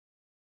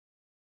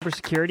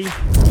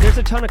Cybersecurity, there's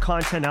a ton of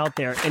content out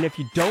there, and if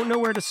you don't know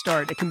where to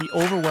start, it can be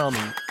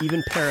overwhelming,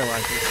 even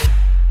paralyzing.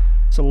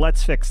 So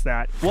let's fix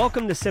that.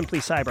 Welcome to Simply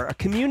Cyber, a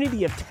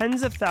community of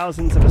tens of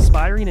thousands of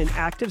aspiring and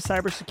active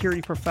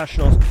cybersecurity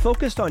professionals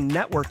focused on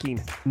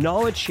networking,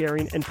 knowledge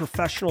sharing, and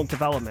professional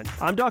development.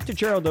 I'm Dr.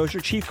 Gerald Dozier,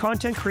 Chief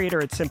Content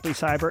Creator at Simply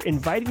Cyber,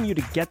 inviting you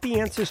to get the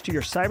answers to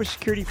your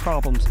cybersecurity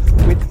problems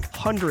with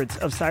hundreds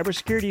of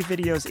cybersecurity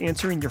videos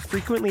answering your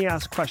frequently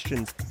asked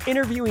questions,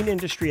 interviewing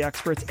industry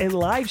experts, and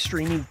live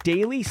streaming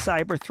daily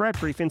cyber threat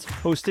briefings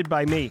hosted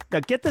by me.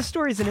 Now get the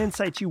stories and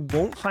insights you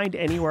won't find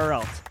anywhere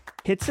else.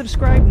 Hit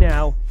subscribe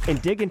now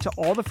and dig into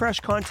all the fresh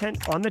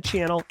content on the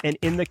channel and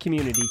in the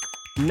community.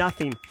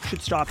 Nothing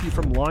should stop you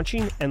from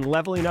launching and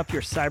leveling up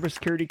your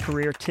cybersecurity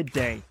career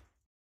today.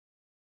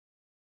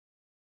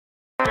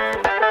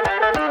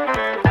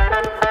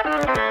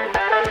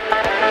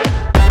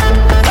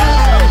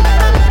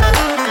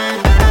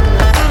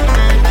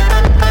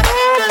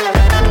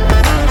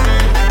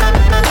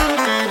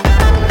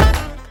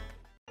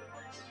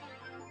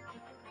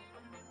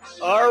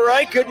 All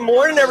right, good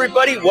morning,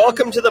 everybody.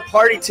 Welcome to the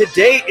party.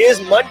 Today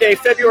is Monday,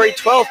 February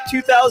 12th,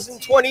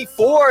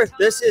 2024.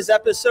 This is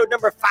episode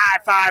number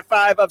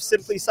 555 of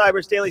Simply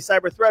Cyber's Daily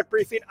Cyber Threat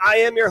Briefing. I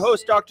am your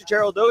host, Dr.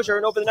 Gerald Dozier,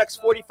 and over the next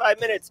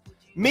 45 minutes,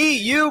 me,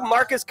 you,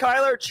 Marcus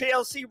Kyler,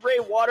 Chelsea Ray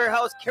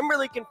Waterhouse,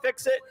 Kimberly Can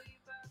Fix It,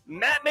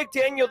 Matt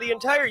McDaniel, the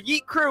entire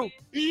Yeet crew,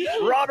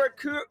 Robert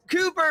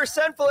Cooper,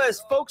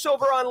 Senfulous, folks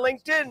over on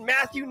LinkedIn,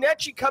 Matthew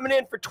Netchie coming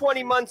in for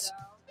 20 months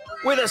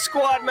with a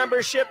squad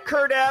membership,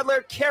 Kurt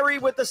Adler, Kerry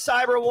with the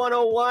Cyber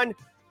 101,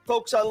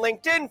 folks on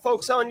LinkedIn,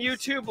 folks on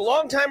YouTube,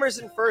 long-timers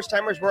and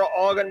first-timers, we're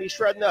all going to be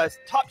shredding the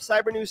top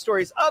cyber news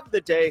stories of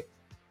the day,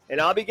 and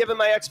I'll be giving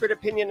my expert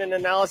opinion and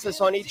analysis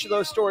on each of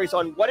those stories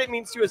on what it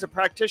means to you as a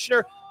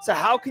practitioner. So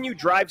how can you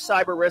drive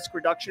cyber risk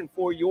reduction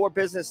for your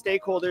business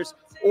stakeholders?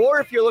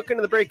 Or if you're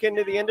looking to break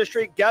into the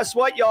industry, guess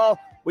what, y'all?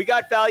 We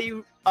got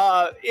value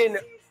in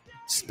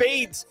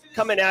spades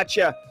coming at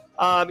you.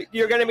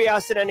 You're going to be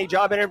asked in any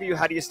job interview,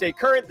 how do you stay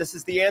current? This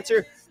is the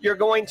answer. You're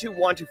going to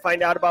want to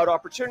find out about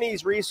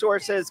opportunities,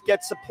 resources,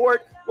 get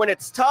support when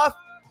it's tough,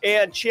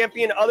 and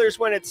champion others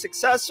when it's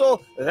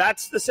successful.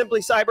 That's the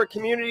Simply Cyber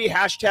community,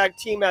 hashtag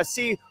Team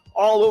SC,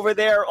 all over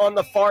there on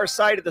the far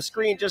side of the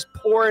screen, just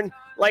pouring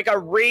like a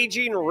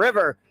raging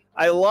river.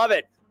 I love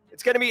it.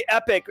 It's going to be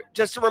epic.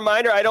 Just a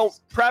reminder, I don't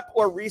prep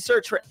or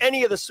research for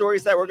any of the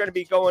stories that we're going to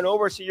be going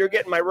over, so you're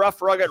getting my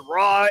rough, rugged,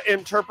 raw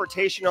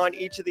interpretation on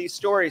each of these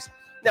stories.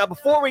 Now,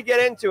 before we get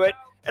into it,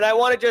 and I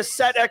want to just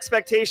set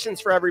expectations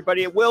for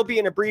everybody, it will be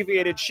an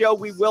abbreviated show.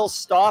 We will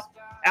stop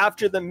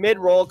after the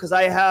mid-roll because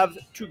I have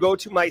to go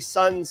to my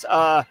son's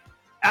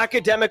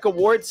academic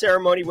award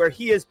ceremony where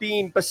he is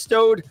being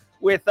bestowed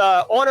with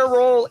honor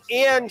roll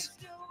and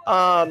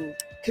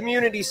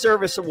community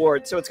service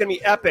award. So it's going to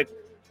be epic.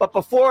 But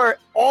before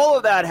all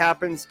of that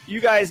happens, you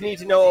guys need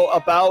to know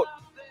about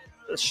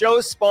the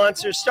show's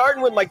sponsors,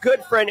 starting with my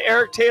good friend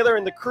Eric Taylor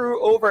and the crew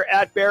over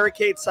at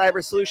Barricade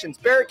Cyber Solutions.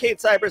 Barricade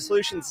Cyber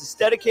Solutions is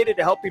dedicated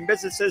to helping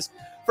businesses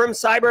from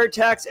cyber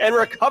attacks and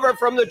recover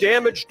from the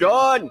damage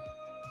done.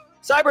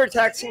 Cyber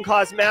attacks can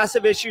cause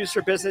massive issues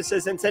for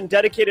businesses and send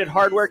dedicated,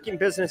 hardworking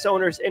business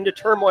owners into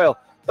turmoil.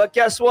 But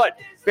guess what?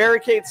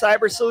 Barricade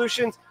Cyber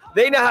Solutions,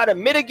 they know how to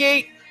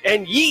mitigate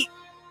and yeet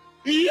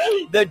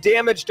the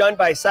damage done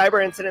by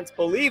cyber incidents.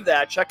 Believe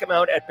that. Check them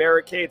out at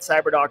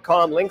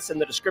barricadecyber.com. Links in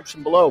the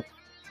description below.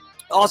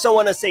 Also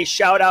want to say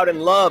shout out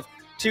and love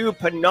to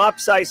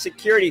Panoptcy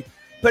Security.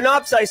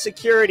 Panoptcy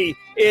Security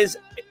is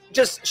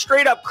just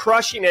straight up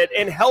crushing it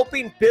and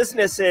helping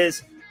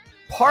businesses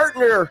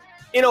partner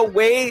in a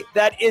way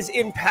that is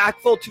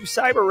impactful to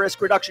cyber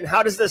risk reduction.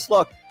 How does this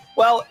look?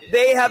 Well,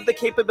 they have the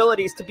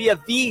capabilities to be a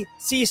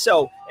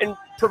VCISO and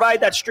provide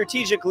that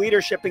strategic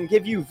leadership and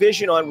give you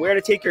vision on where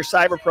to take your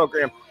cyber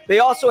program. They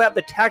also have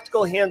the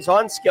tactical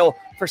hands-on skill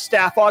for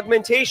staff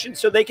augmentation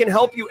so they can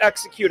help you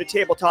execute a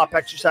tabletop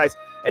exercise,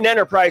 an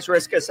enterprise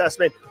risk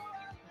assessment,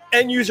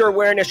 and user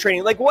awareness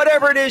training. Like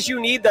whatever it is you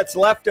need that's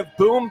left of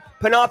boom,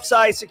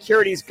 Panoptcy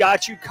Security's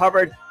got you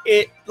covered.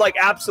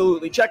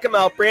 Absolutely. Check them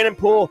out. Brandon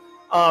Poole.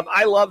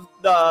 I love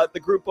the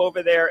group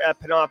over there at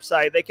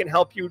Panoptcy. They can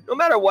help you no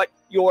matter what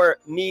your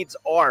needs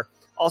are.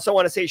 Also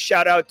want to say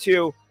shout out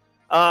to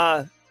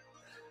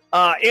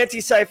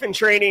Anti-Siphon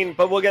Training,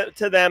 but we'll get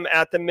to them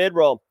at the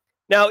mid-roll.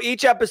 Now,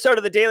 each episode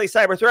of the Daily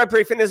Cyber Threat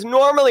Briefing is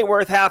normally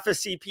worth half a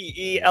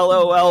CPE,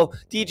 LOL,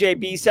 DJ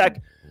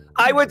BSEC.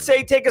 I would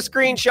say take a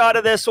screenshot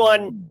of this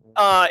one.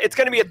 It's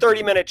going to be a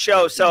 30-minute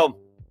show, so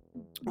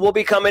we'll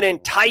be coming in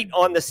tight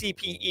on the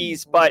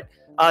CPEs, but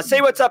say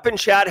what's up in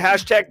chat,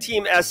 hashtag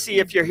Team SC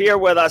if you're here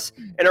with us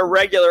and a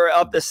regular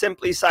of the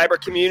Simply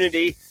Cyber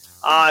community.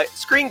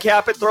 Screen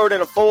cap it, throw it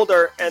in a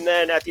folder, and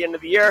then at the end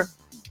of the year,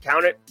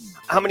 count it,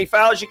 how many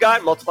files you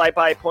got, multiply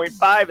by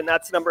 0.5, and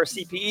that's the number of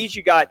CPEs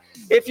you got.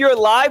 If you're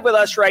live with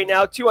us right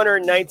now,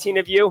 219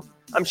 of you,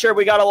 I'm sure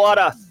we got a lot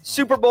of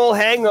Super Bowl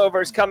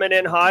hangovers coming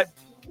in hot.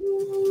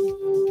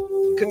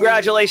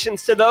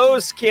 Congratulations to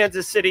those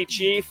Kansas City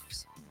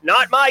Chiefs.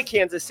 Not my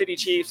Kansas City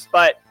Chiefs,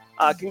 but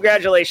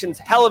Congratulations.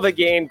 Hell of a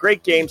game.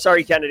 Great game.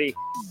 Sorry, Kennedy.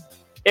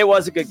 It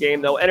was a good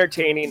game, though.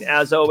 Entertaining,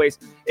 as always.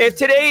 If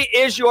today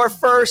is your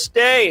first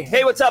day,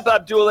 hey, what's up,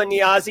 Abdullah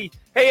Niazi?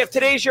 Hey, if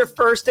today's your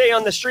first day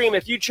on the stream,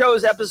 if you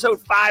chose episode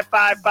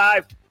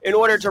 555 in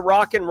order to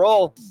rock and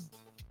roll.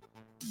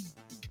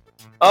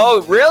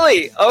 Oh,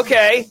 really?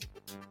 Okay.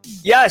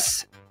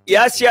 Yes.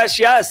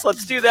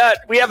 Let's do that.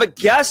 We have a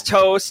guest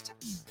host.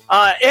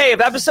 Hey, if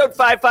episode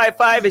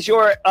 555 is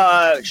your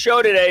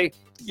show today,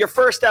 your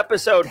first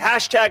episode,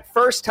 hashtag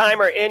first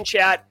timer in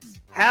chat.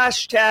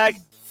 Hashtag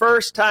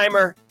first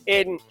timer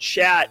in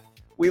chat.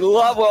 We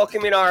love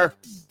welcoming our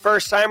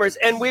first timers,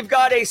 and we've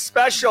got a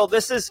special.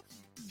 This is,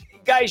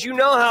 guys, you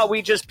know how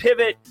we just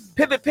pivot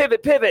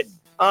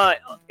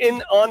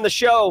on the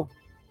show.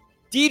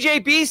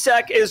 DJ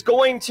Bisek is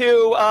going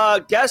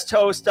to guest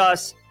host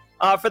us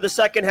for the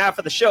second half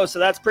of the show, so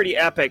that's pretty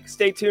epic.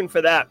 Stay tuned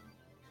for that.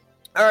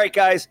 All right,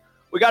 guys,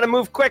 we got to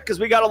move quick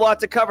because we got a lot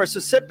to cover, so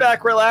sit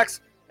back,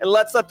 relax, and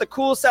let's let the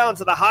cool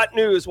sounds of the hot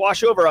news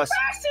wash over us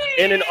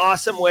in an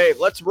awesome wave.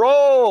 Let's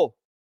roll.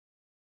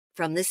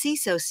 From the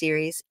CISO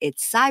series,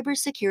 it's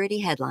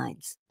cybersecurity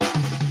headlines.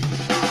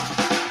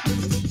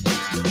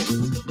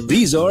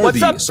 These are What's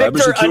the up,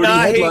 Victor cybersecurity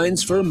Anahi?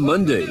 headlines for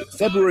Monday,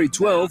 February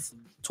 12th,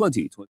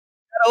 2020.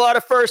 Got a lot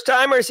of first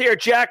timers here.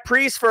 Jack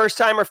Priest, first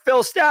timer.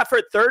 Phil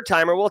Stafford, third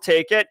timer. We'll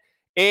take it.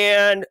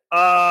 And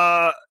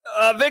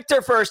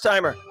Victor, first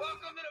timer.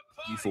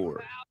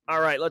 Before. All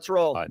right, let's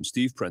roll. I'm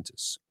Steve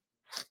Prentice.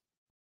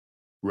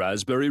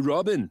 Raspberry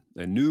Robin,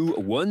 a new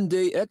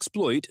one-day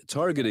exploit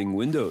targeting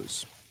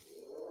Windows.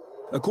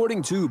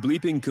 According to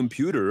Bleeping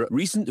Computer,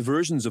 recent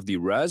versions of the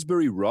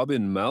Raspberry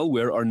Robin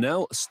malware are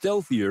now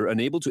stealthier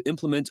and able to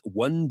implement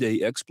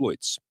one-day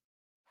exploits.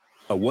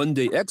 A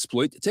one-day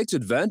exploit takes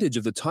advantage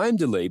of the time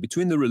delay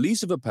between the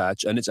release of a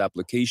patch and its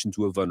application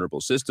to a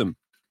vulnerable system.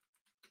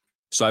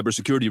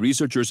 Cybersecurity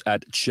researchers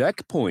at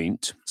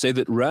Checkpoint say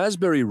that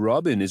Raspberry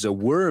Robin is a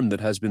worm that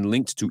has been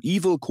linked to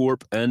Evil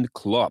Corp and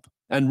Clop,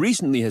 and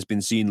recently has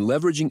been seen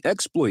leveraging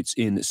exploits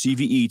in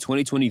CVE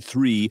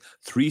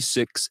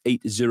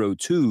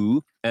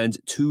 2023-36802 and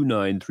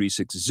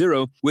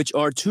 29360, which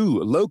are two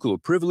local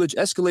privilege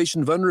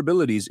escalation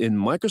vulnerabilities in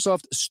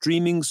Microsoft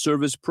Streaming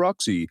Service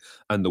Proxy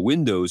and the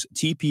Windows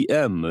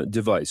TPM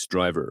device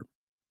driver.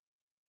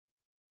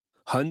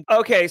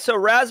 Okay, so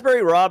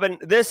Raspberry Robin,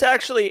 this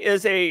actually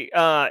is an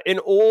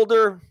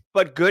older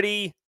but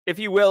goodie, if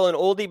you will, an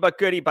oldie but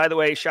goodie. By the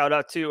way, shout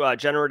out to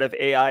generative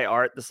AI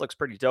art. This looks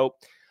pretty dope.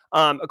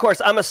 Of course,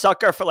 I'm a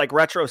sucker for like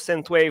retro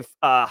synthwave,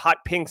 hot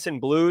pinks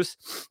and blues.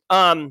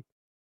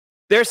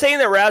 They're saying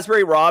that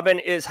Raspberry Robin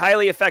is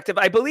highly effective.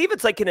 I believe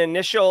it's like an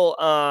initial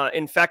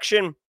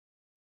infection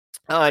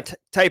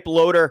type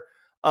loader.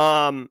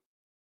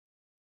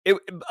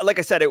 Like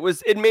I said,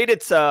 it made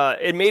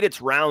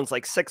its rounds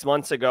like 6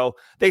 months ago.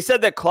 They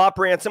said that Clop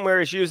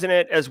ransomware is using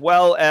it, as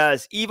well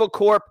as Evil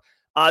Corp.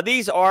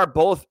 These are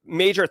both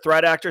major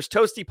threat actors.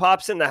 Toasty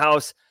Pop's in the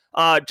house.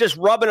 Just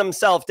rubbing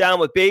himself down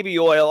with baby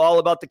oil, all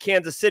about the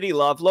Kansas City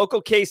love. Local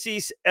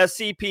KC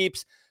SC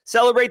peeps,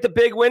 celebrate the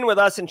big win with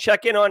us and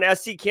check in on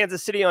SC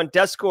Kansas City on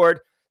Discord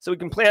so we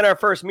can plan our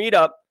first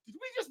meetup. Did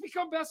we just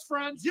become best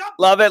friends? Yep.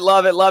 Love it.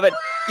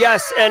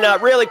 Yes, and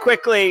really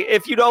quickly,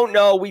 if you don't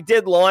know, we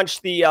did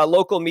launch the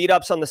local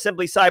meetups on the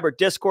Simply Cyber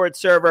Discord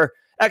server. !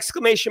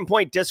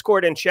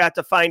 Discord and chat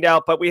to find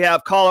out. But we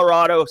have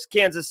Colorado,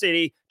 Kansas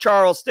City,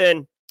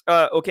 Charleston,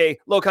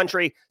 Low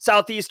Country,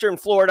 Southeastern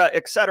Florida,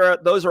 etc.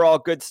 Those are all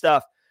good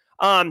stuff.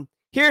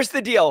 Here's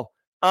the deal.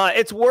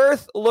 It's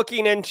worth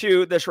looking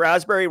into this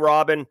Raspberry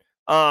Robin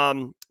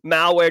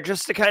malware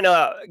just to kind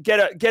of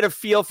get a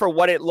feel for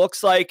what it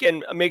looks like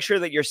and make sure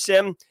that your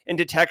SIM and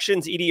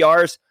detections,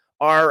 EDRs,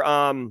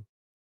 are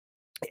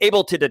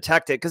able to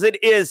detect it, because it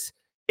is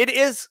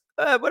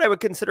what I would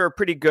consider a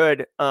pretty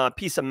good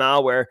piece of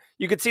malware.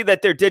 You can see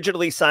that they're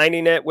digitally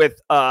signing it with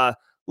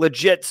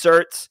legit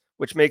certs,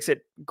 which makes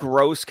it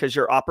gross because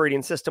your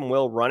operating system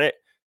will run it.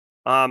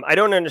 I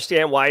don't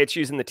understand why it's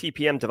using the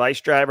TPM device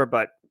driver,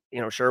 but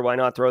sure, why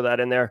not throw that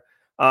in there?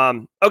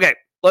 Okay,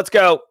 let's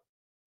go.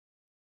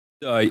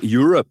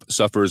 Europe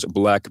suffers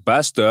Black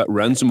Basta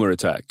ransomware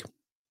attack.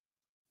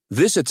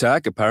 This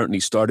attack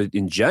apparently started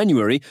in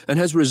January and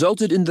has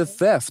resulted in the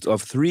theft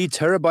of 3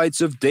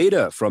 terabytes of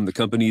data from the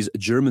company's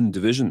German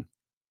division.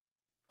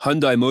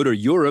 Hyundai Motor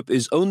Europe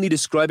is only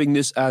describing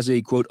this as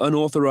a, quote,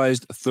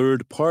 unauthorized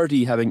third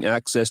party having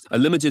accessed a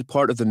limited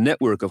part of the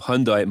network of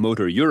Hyundai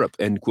Motor Europe,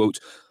 end quote.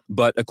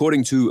 But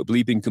according to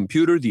Bleeping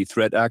Computer, the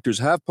threat actors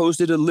have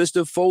posted a list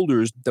of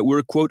folders that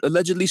were, quote,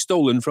 allegedly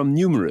stolen from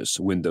numerous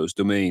Windows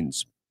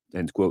domains,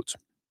 end quote.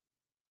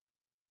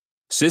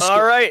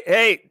 All right.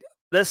 Hey,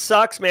 this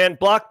sucks, man.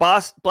 Black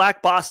Basta,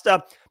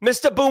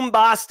 Mr.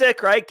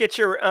 Boombastic, right? Get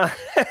your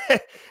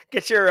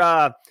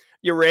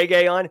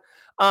reggae on.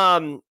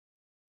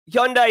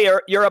 Hyundai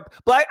Europe.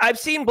 I've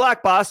seen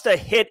Black Basta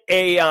hit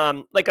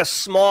a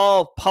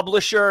small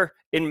publisher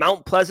in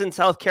Mount Pleasant,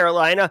 South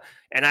Carolina,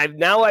 and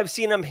I've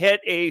seen them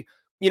hit a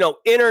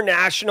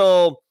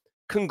international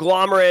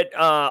conglomerate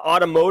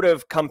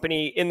automotive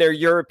company in their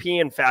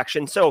European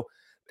faction. So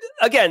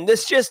again,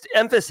 this just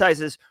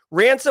emphasizes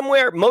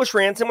ransomware. Most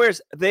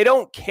ransomwares, they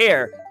don't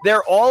care.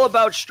 They're all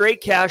about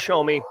straight cash,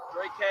 homie.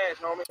 Straight cash,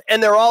 homie.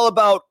 And they're all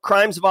about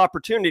crimes of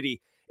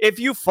opportunity. If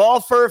you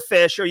fall for a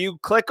fish or you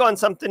click on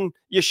something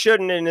you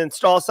shouldn't and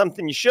install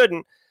something you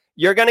shouldn't,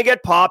 you're going to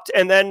get popped.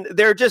 And then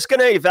they're just going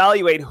to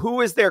evaluate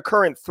who is their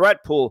current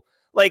threat pool.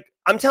 Like,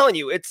 I'm telling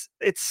you, it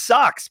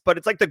sucks, but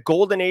it's like the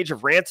golden age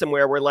of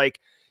ransomware where like,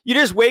 you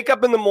just wake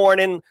up in the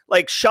morning,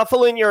 like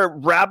shuffling your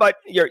rabbit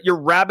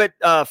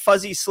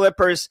fuzzy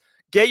slippers,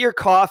 get your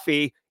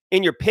coffee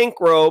in your pink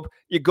robe.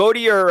 You go to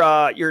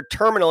your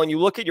terminal and you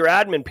look at your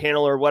admin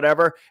panel or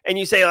whatever, and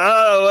you say,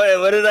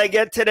 "Oh, what did I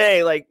get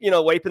today?" Like,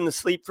 wiping the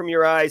sleep from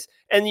your eyes,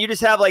 and you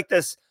just have like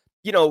this,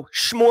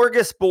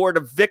 smorgasbord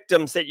of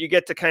victims that you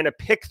get to kind of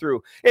pick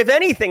through. If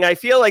anything, I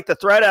feel like the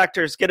threat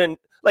actors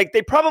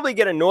they probably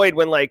get annoyed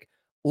when like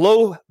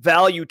low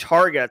value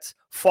targets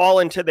fall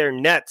into their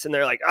nets and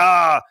they're like,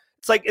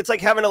 it's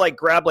like having to like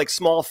grab like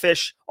small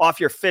fish off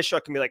your fish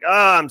hook and be like,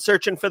 I'm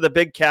searching for the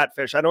big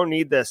catfish. I don't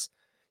need this.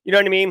 You know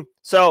what I mean?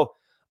 So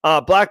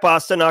Black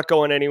Boston not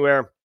going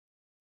anywhere.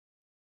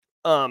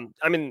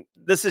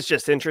 This is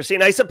just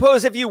interesting. I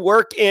suppose if you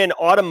work in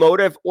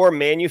automotive or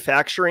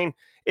manufacturing,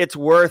 it's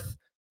worth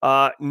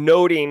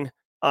noting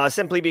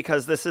simply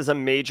because this is a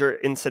major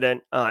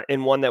incident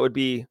and one that would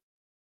be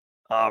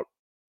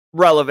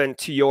relevant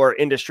to your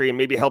industry and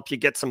maybe help you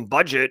get some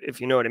budget,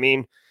 if you know what I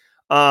mean.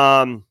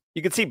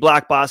 You can see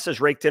Black Boss has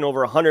raked in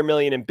over 100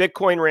 million in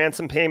Bitcoin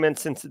ransom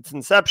payments since its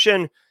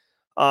inception.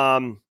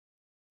 And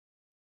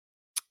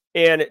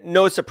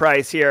no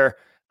surprise here.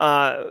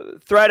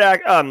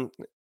 Intel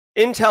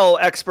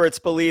experts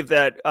believe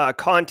that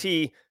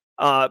Conti,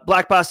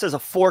 Black Boss is a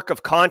fork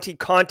of Conti.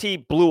 Conti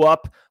blew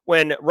up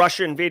when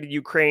Russia invaded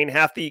Ukraine.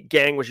 Half the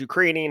gang was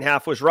Ukrainian,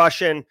 half was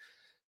Russian.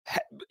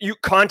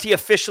 Conti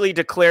officially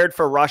declared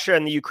for Russia,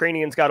 and the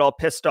Ukrainians got all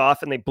pissed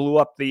off, and they blew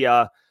up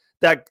the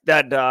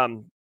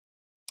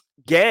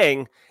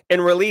gang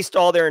and released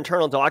all their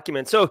internal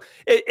documents. So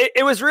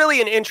it was really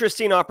an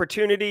interesting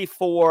opportunity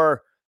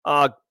for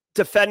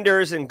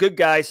defenders and good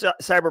guys,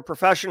 cyber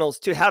professionals,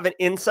 to have an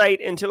insight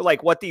into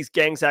like what these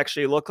gangs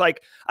actually look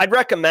like. I'd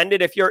recommend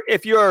it if you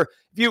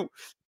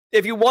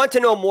want to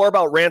know more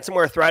about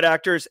ransomware threat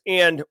actors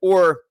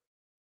or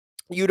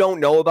you don't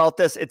know about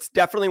this, it's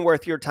definitely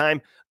worth your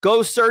time.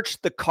 Go search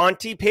the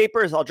Conti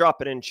papers. I'll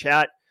drop it in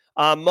chat.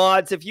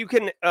 Mods, if you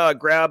can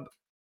grab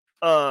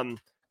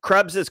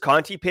Krebs's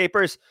Conti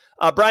papers.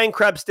 Brian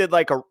Krebs did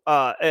like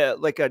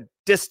a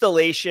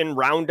distillation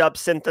roundup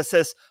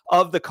synthesis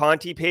of the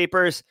Conti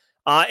papers.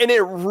 And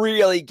it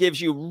really gives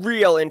you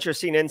real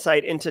interesting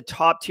insight into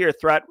top tier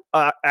threat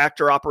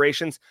actor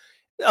operations.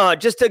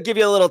 Just to give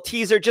you a little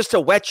teaser, just to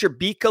wet your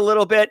beak a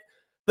little bit,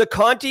 the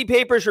Conti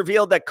papers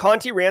revealed that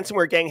Conti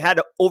ransomware gang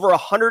had over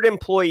 100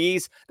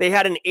 employees. They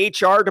had an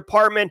HR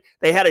department.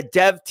 They had a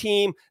dev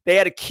team. They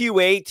had a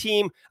QA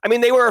team. I mean,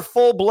 they were a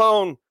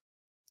full-blown,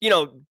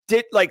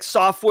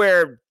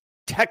 software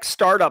tech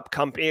startup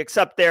company,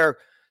 except their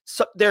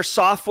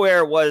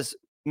software was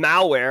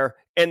malware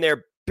and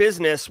their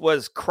business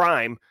was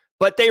crime,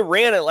 but they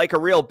ran it like a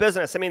real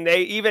business. I mean,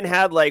 they even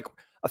had like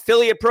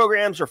affiliate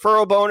programs,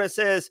 referral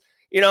bonuses.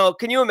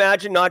 Can you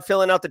imagine not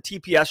filling out the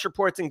TPS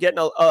reports and getting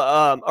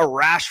a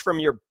rash from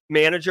your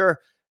manager?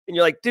 And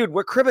you're like, dude,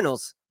 we're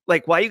criminals.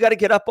 Like, why you got to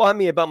get up on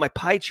me about my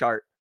pie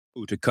chart?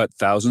 To cut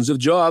thousands of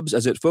jobs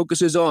as it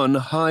focuses on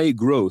high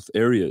growth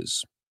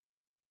areas.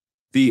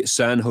 The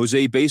San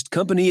Jose-based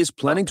company is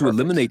planning to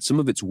eliminate some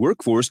of its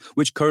workforce,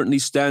 which currently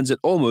stands at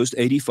almost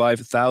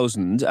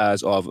 85,000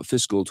 as of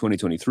fiscal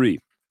 2023.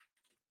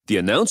 The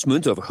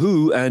announcement of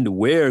who and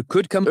where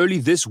could come early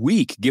this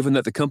week, given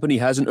that the company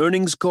has an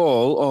earnings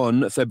call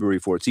on February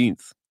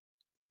 14th.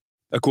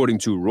 According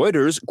to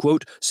Reuters,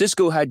 quote,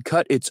 Cisco had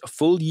cut its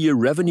full-year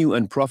revenue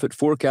and profit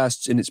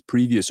forecasts in its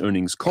previous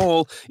earnings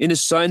call in a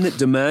sign that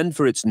demand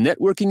for its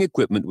networking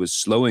equipment was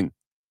slowing.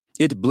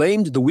 It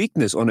blamed the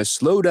weakness on a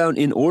slowdown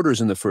in orders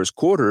in the first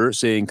quarter,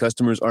 saying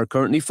customers are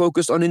currently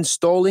focused on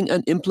installing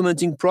and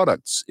implementing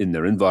products in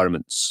their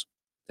environments.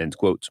 End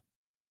quote.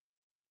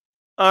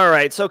 All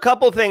right, so a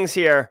couple things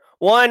here.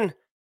 One,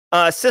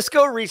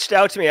 Cisco reached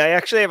out to me. I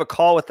actually have a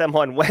call with them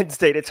on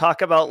Wednesday to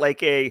talk about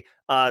like a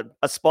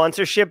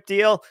sponsorship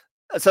deal.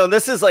 So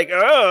this is like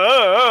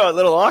a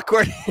little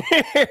awkward,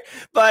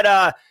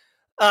 but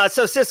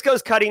so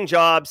Cisco's cutting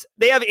jobs.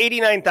 They have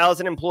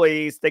 89,000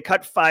 employees. They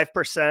cut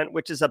 5%,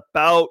 which is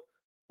about,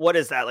 what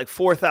is that? Like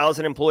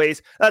 4,000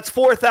 employees. That's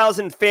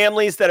 4,000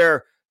 families that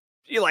are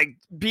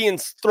being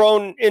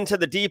thrown into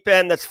the deep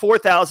end. That's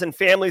 4,000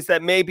 families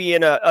that may be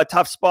in a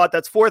tough spot.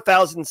 That's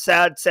 4,000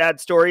 sad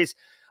stories.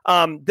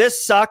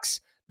 This sucks.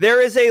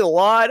 There is a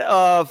lot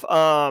of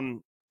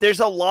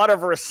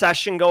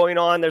recession going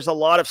on. There's a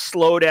lot of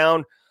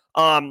slowdown.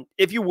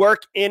 If you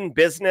work in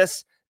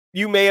business,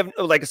 you may have,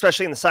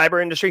 especially in the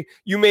cyber industry,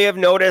 you may have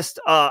noticed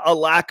a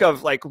lack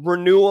of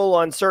renewal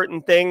on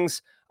certain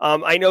things.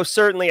 I know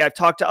certainly I've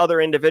talked to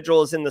other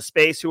individuals in the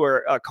space who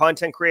are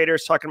content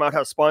creators talking about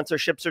how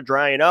sponsorships are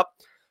drying up.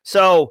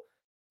 So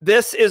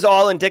this is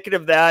all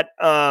indicative that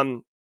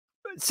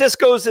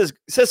Cisco's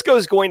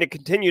is going to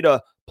continue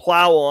to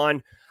plow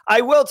on.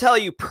 I will tell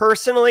you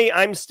personally,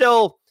 I'm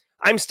still,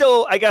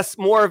 I guess,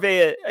 more of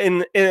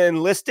an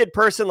enlisted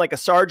person, like a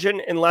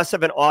sergeant, and less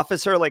of an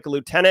officer, like a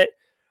lieutenant.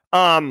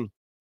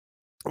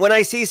 When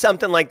I see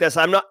something like this,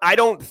 I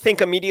don't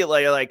think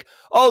immediately like,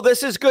 oh,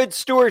 this is good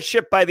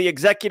stewardship by the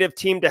executive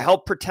team to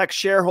help protect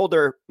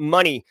shareholder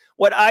money.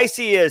 What I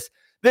see is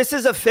this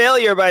is a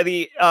failure by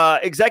the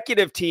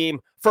executive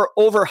team for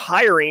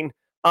overhiring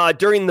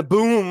during the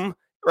boom,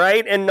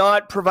 right? And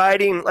not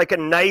providing like a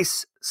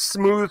nice,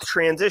 smooth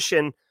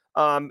transition.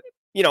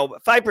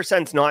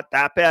 5% is not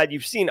that bad.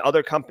 You've seen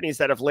other companies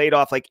that have laid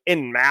off like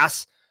en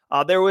masse.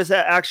 There was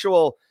a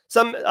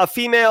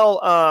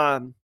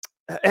female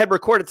had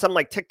recorded something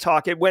like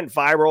TikTok. It went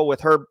viral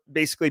with her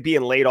basically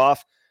being laid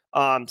off.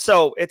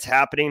 So it's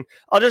happening.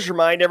 I'll just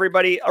remind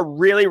everybody, a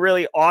really,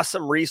 really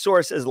awesome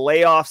resource is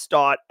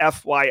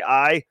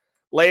layoffs.fyi.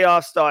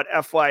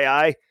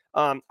 Layoffs.fyi.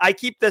 I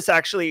keep this,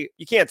 actually,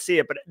 you can't see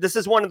it, but this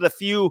is one of the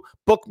few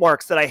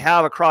bookmarks that I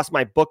have across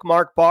my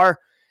bookmark bar.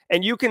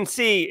 And you can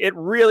see it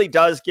really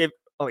does give,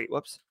 oh wait,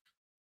 whoops.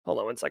 Hold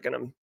on one second.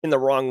 I'm in the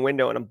wrong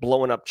window and I'm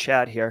blowing up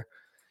chat here.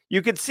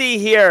 You can see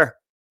here,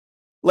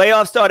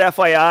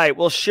 layoffs.fyi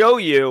will show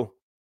you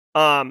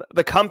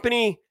the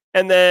company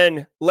and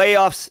then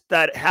layoffs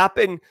that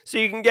happen, so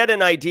you can get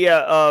an idea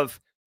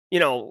of,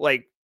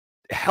 like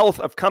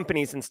health of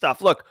companies and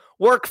stuff. Look,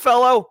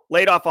 Workfellow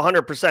laid off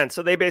 100%,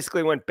 so they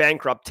basically went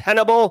bankrupt.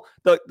 Tenable,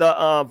 the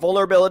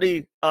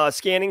vulnerability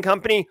scanning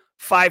company,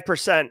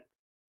 5%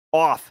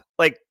 off.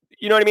 Like,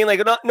 you know what I mean?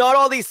 Like, not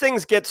all these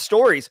things get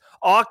stories.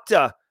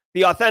 Okta,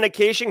 the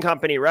authentication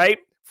company, right?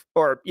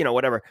 Or,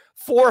 whatever,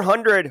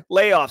 400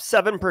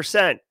 layoffs,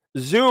 7%.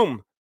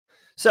 Zoom.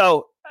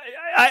 So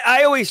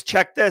I always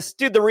check this.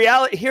 Dude,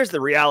 here's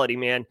the reality,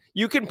 man.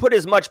 You can put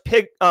as much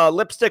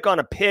lipstick on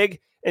a pig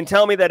and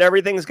tell me that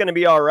everything's going to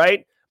be all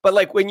right. But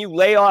like when you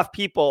lay off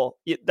people,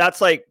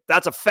 that's a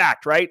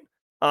fact, right?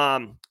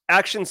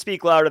 Actions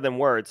speak louder than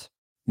words.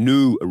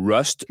 New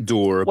Rust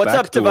Door What's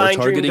up, backdoor Divine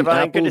targeting Dream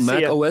Divine? Apple Good to see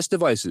Mac ya. OS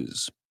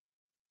devices.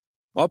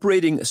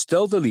 Operating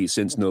stealthily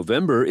since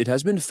November, it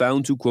has been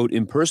found to, quote,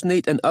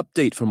 impersonate an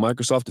update from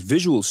Microsoft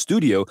Visual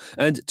Studio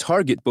and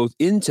target both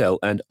Intel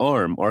and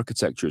ARM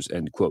architectures,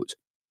 end quote.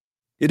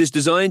 It is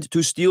designed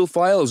to steal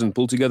files and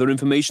pull together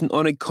information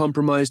on a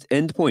compromised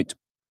endpoint.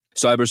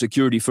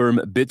 Cybersecurity firm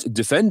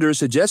Bitdefender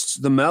suggests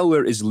the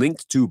malware is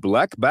linked to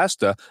Black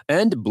Basta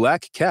and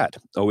Black Cat,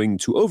 owing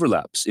to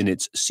overlaps in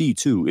its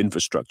C2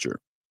 infrastructure.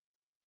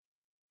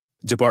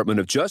 Department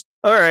of Justice.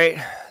 All right.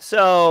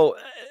 So,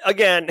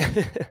 again,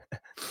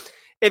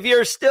 if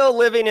you're still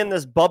living in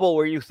this bubble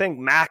where you think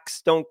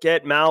Macs don't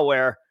get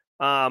malware,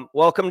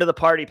 welcome to the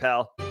party,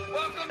 pal.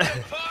 Welcome to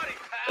the party,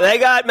 pal. They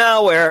got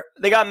malware.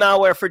 They got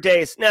malware for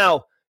days.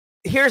 Now,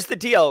 here's the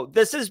deal.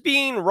 This is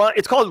being run.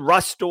 It's called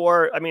Rust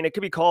Door. I mean, it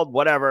could be called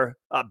whatever.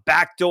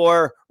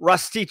 Backdoor,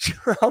 Rusty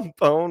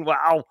Trombone.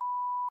 Wow.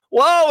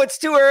 Whoa, it's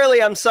too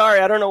early. I'm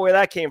sorry. I don't know where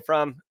that came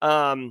from.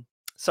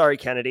 Sorry,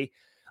 Kennedy.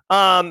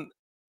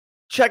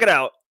 Check it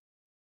out.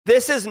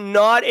 This is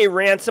not a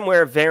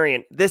ransomware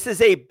variant. This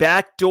is a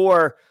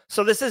backdoor.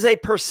 So this is a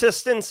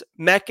persistence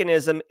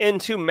mechanism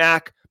into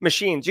Mac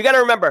machines. You got to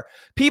remember,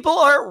 people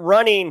aren't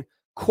running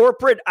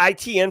corporate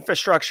IT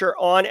infrastructure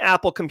on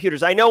Apple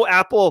computers. I know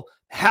Apple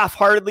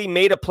half-heartedly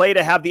made a play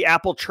to have the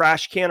Apple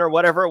trash can or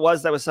whatever it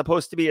was that was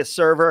supposed to be a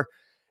server.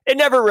 It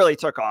never really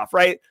took off,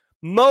 right?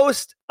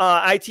 Most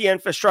IT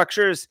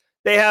infrastructures,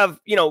 they have,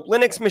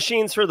 Linux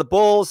machines for the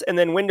bulls and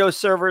then Windows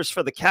servers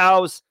for the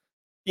cows,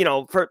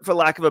 for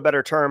lack of a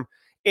better term.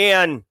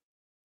 And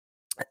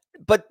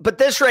but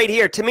this right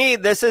here, to me,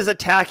 this is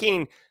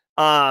attacking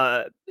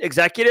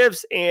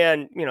executives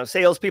and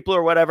salespeople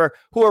or whatever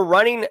who are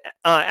running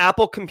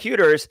Apple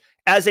computers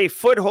as a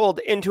foothold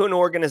into an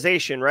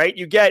organization, right?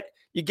 You get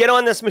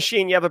on this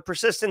machine, you have a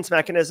persistence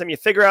mechanism, you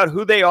figure out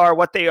who they are,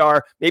 what they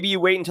are. Maybe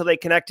you wait until they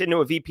connect into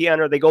a VPN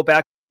or they go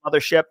back to the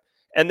mothership,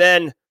 and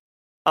then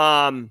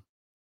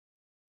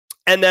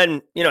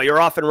you're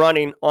off and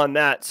running on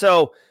that.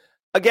 So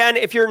again,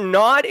 if you're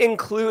not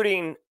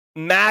including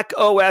Mac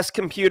OS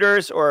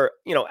computers or,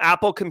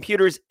 Apple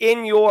computers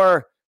in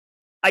your,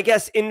 I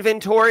guess,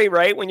 inventory,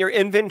 right? When you're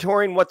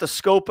inventorying what the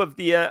scope of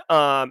the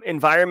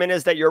environment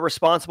is that you're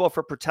responsible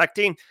for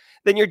protecting,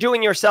 then you're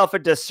doing yourself a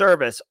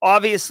disservice.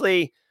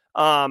 Obviously,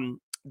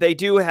 they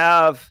do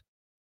have,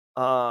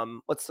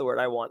 what's the word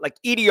I want? Like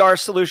EDR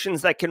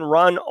solutions that can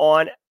run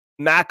on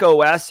Mac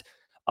OS.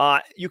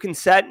 You can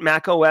set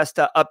Mac OS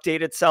to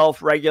update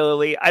itself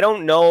regularly. I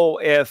don't know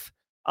if,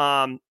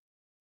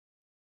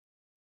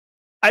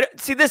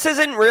 this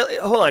isn't really,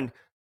 hold on.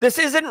 This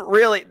isn't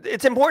really,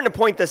 it's important to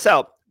point this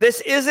out.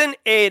 This isn't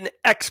an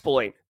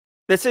exploit.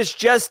 This is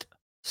just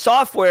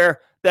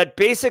software that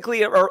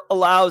basically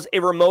allows a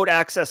remote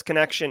access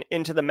connection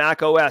into the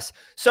Mac OS.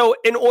 So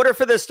in order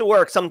for this to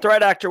work, some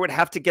threat actor would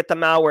have to get the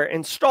malware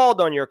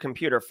installed on your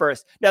computer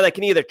first. Now, they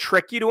can either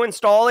trick you to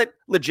install it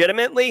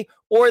legitimately,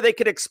 or they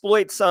could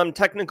exploit some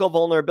technical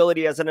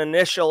vulnerability as an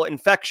initial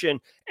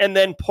infection and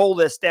then pull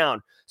this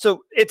down.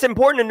 So it's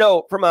important to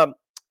note from a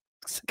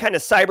kind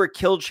of cyber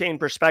kill chain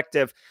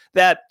perspective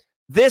that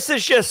this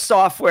is just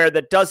software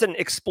that doesn't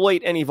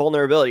exploit any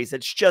vulnerabilities.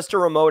 It's just a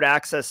remote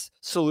access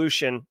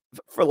solution,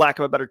 for lack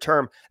of a better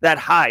term, that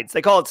hides.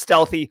 They call it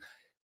stealthy.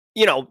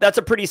 That's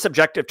a pretty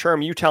subjective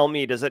term. You tell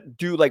me, does it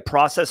do like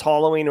process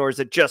hollowing, or is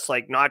it just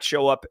like not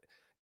show up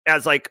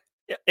as like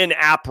an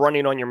app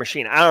running on your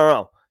machine? I don't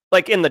know,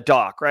 like in the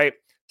dock, right?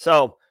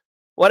 So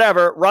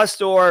whatever,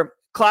 Rustore,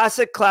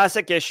 classic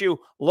issue.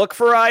 Look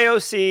for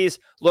IOCs,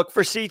 look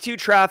for C2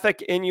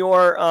 traffic in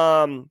your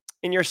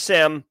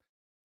SIM.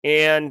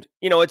 And,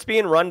 it's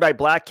being run by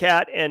Black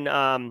Cat and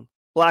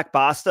Black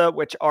Basta,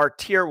 which are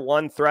tier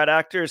 1 threat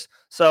actors.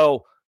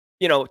 So,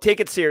 take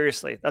it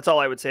seriously. That's all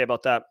I would say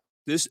about that.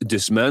 This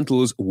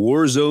dismantles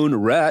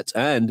Warzone Rat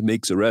and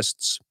makes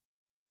arrests.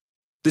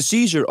 The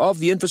seizure of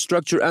the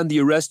infrastructure and the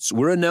arrests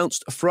were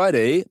announced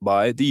Friday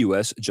by the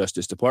U.S.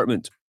 Justice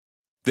Department.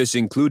 This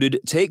included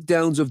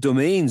takedowns of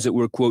domains that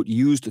were, quote,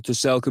 used to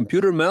sell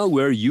computer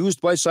malware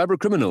used by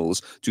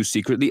cybercriminals to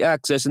secretly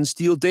access and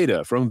steal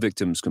data from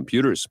victims'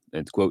 computers,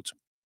 end quote.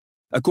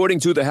 According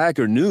to the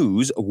Hacker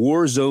News,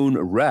 Warzone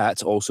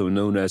Rat, also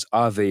known as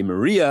Ave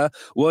Maria,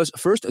 was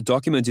first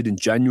documented in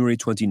January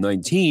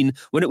 2019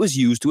 when it was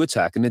used to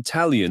attack an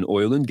Italian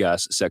oil and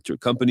gas sector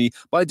company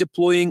by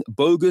deploying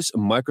bogus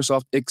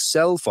Microsoft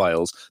Excel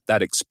files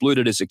that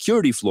exploited a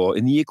security flaw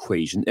in the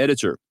equation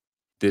editor.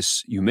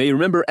 This you may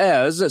remember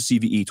as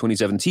CVE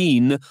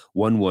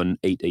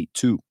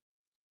 2017-11882.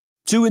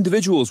 2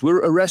 individuals were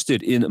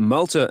arrested in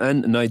Malta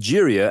and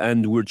Nigeria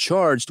and were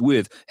charged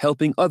with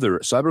helping other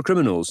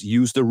cybercriminals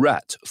use the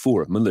rat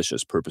for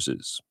malicious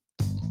purposes.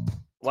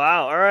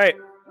 Wow, all right.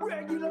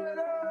 Regulators!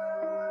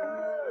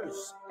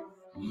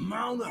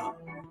 Mount up.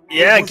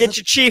 Yeah, get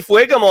your Chief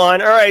Wiggum on.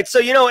 All right,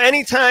 so,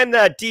 anytime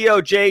that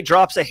DOJ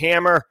drops a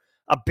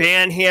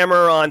ban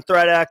hammer on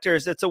threat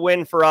actors, it's a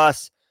win for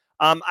us.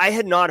 I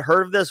had not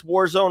heard of this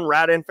Warzone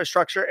Rat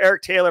infrastructure.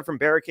 Eric Taylor from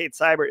Barricade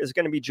Cyber is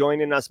going to be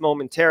joining us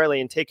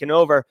momentarily and taking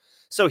over.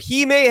 So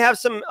he may have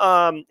some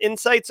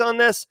insights on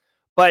this,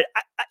 but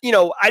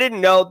I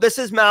didn't know. This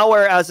is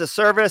malware as a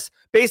service.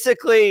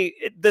 Basically,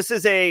 this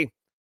is a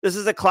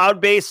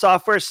cloud-based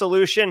software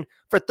solution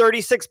for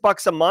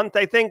 $36 a month.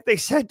 I think they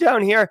said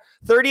down here,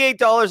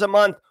 $38 a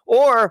month,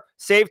 or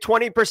save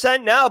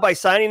 20% now by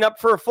signing up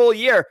for a full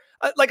year.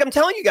 Like I'm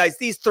telling you guys,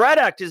 these threat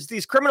actors,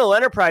 these criminal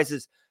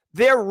enterprises,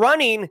 they're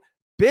running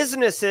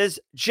businesses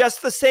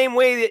just the same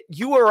way that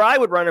you or I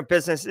would run a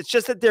business. It's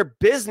just that their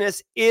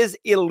business is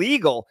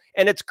illegal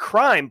and it's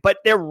crime, but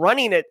they're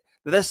running it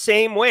the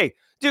same way.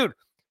 Dude,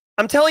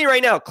 I'm telling you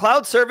right now,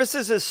 cloud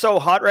services is so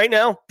hot right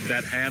now.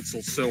 That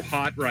Hansel's so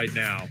hot right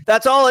now.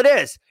 That's all it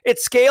is. It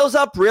scales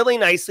up really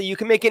nicely. You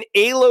can make an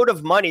A-load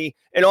of money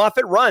and off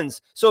it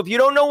runs. So if you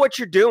don't know what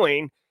you're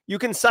doing, you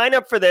can sign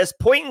up for this,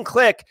 point and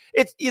click.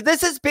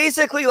 This is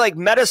basically like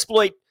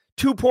Metasploit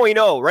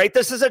 2.0, right?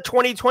 This is a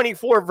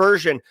 2024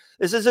 version.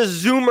 This is a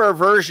Zoomer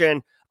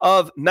version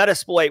of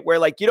Metasploit where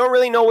like you don't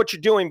really know what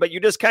you're doing, but you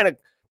just kind of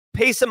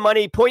pay some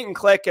money, point and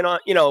click, and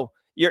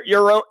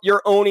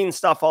you're owning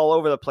stuff all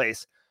over the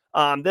place.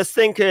 This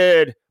thing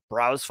could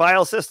browse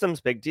file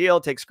systems, big deal,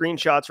 take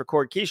screenshots,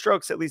 record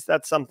keystrokes. At least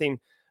that's something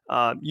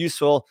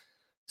useful.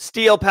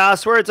 Steal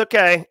passwords,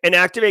 okay, and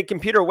activate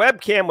computer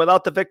webcam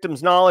without the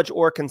victim's knowledge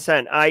or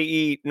consent,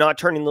 i.e. not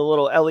turning the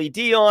little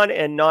LED on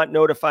and not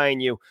notifying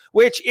you,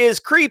 which is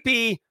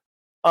creepy,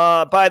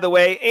 by the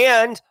way.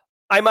 And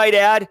I might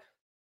add,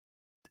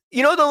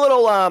 the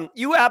little,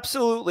 you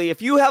absolutely, if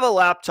you have a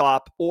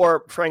laptop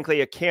or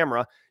frankly a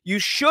camera, you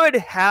should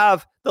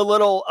have the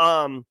little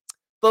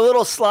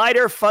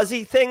slider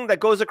fuzzy thing that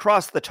goes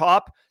across the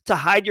top to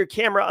hide your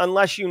camera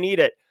unless you need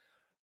it.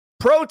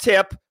 Pro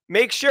tip,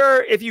 make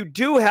sure if you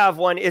do have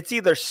one, it's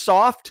either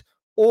soft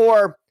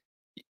or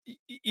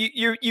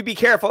you be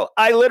careful.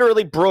 I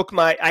literally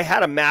I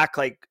had a Mac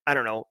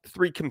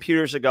 3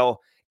 computers ago,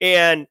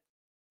 and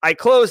I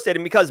closed it.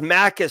 And because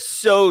Mac is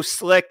so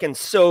slick and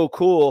so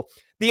cool,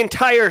 the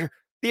entire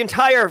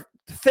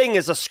thing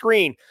is a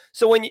screen.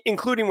 So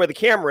including where the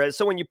camera is.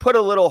 So when you put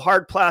a little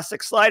hard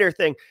plastic slider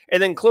thing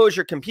and then close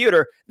your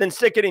computer, then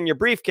stick it in your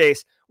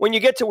briefcase, when you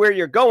get to where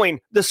you're going,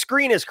 the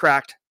screen is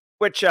cracked,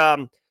 which,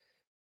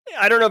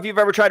 I don't know if you've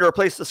ever tried to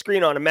replace the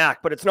screen on a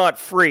Mac, but it's not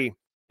free.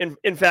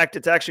 In fact,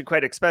 it's actually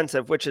quite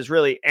expensive, which is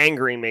really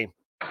angering me.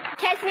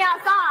 Catch me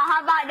outside.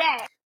 How about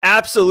that?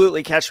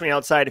 Absolutely catch me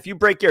outside. If you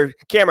break your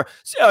camera,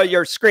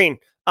 your screen.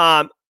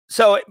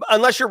 So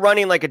unless you're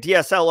running like a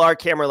DSLR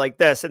camera like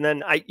this, and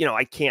then I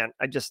can't.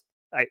 I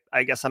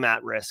guess I'm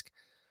at risk.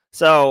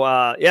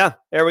 So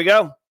there we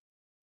go.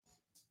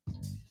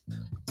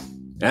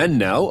 And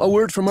now a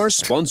word from our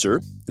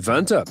sponsor,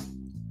 Vanta.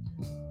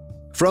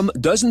 From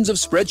dozens of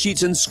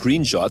spreadsheets and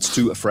screenshots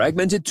to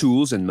fragmented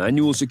tools and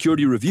manual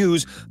security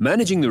reviews,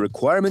 managing the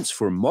requirements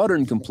for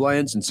modern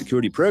compliance and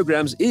security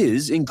programs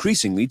is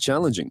increasingly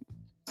challenging.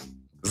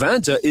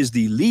 Vanta is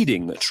the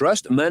leading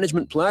trust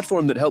management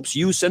platform that helps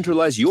you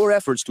centralize your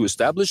efforts to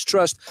establish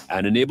trust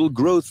and enable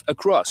growth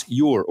across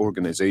your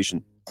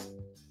organization.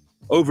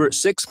 Over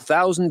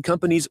 6,000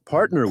 companies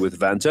partner with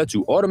Vanta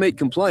to automate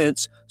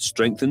compliance,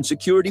 strengthen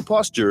security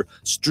posture,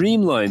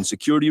 streamline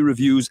security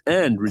reviews,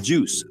 and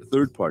reduce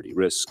third-party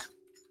risk.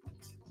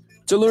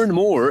 To learn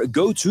more,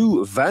 go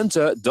to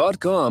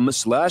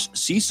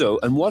vanta.com/CISO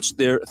and watch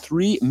their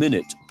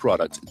 3-minute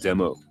product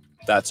demo.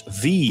 That's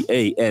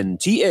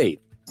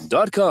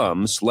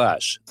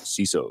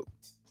VANTA.com/CISO.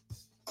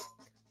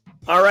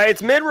 All right,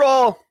 it's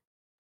mid-roll.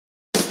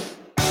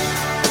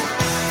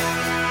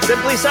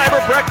 Simply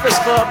Cyber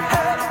Breakfast Club.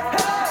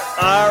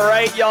 All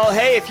right, y'all.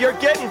 Hey, if you're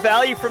getting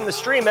value from the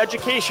stream,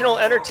 educational,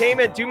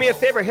 entertainment, do me a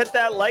favor, hit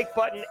that like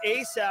button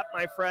ASAP,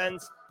 my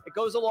friends. It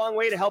goes a long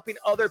way to helping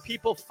other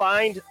people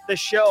find the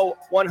show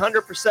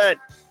 100%.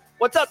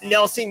 What's up,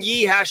 Nelson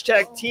Yee?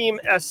 Hashtag Team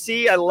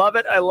SC. I love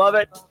it. I love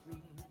it.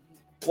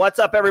 What's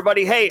up,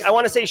 everybody? Hey, I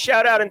want to say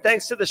shout out and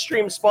thanks to the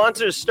stream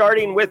sponsors,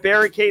 starting with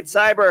Barricade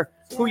Cyber,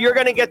 who you're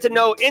going to get to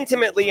know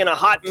intimately in a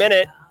hot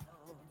minute.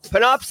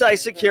 Panoptcy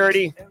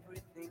Security,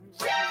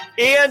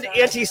 and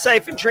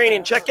anti-siphon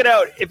training. Check it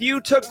out. If you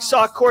took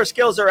SOC core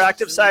skills or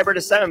active cyber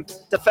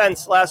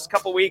defense last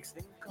couple weeks,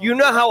 you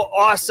know how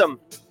awesome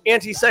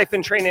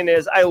anti-siphon training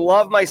is. I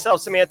love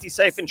myself some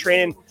anti-siphon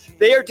training.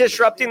 They are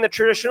disrupting the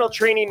traditional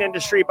training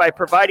industry by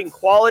providing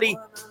quality,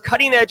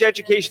 cutting-edge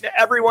education to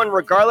everyone,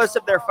 regardless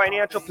of their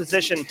financial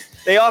position.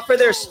 They offer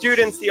their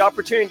students the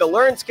opportunity to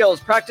learn skills,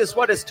 practice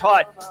what is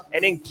taught,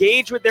 and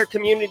engage with their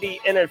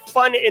community in a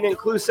fun and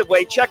inclusive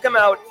way. Check them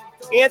out.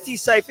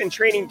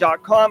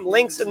 Anti-siphontraining.com.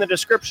 Links in the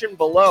description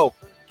below.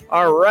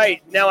 All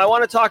right. Now I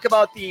want to talk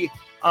about the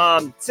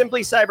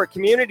Simply Cyber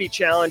Community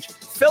Challenge.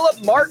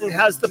 Philip Martin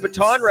has the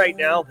baton right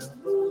now.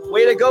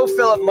 Way to go,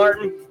 Philip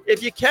Martin.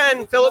 If you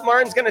can, Philip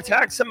Martin's going to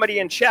tag somebody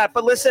in chat.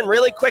 But listen,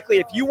 really quickly,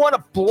 if you want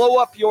to blow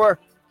up your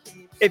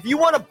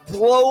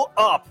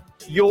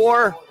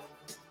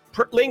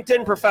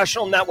LinkedIn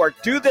professional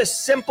network, do this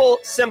simple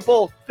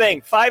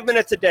thing. 5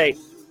 minutes a day.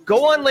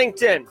 Go on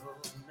LinkedIn.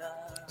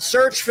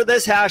 Search for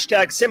this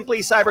hashtag, Simply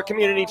Cyber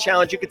Community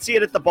Challenge. You can see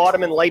it at the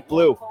bottom in light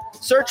blue.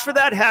 Search for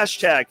that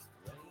hashtag.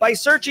 By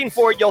searching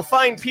for it, you'll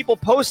find people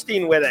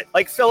posting with it,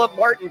 like Philip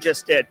Martin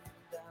just did.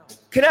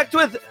 Connect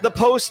with the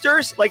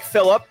posters, like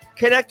Philip.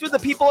 Connect with the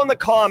people in the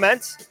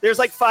comments. There's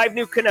like 5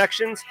 new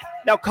connections.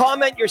 Now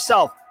comment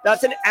yourself.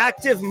 That's an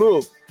active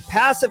move.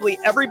 Passively,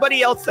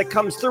 everybody else that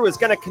comes through is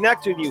going to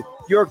connect with you.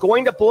 You're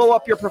going to blow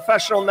up your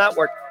professional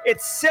network.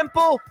 It's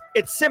simple.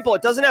 It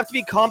doesn't have to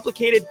be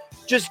complicated.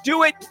 Just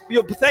do it.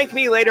 You'll thank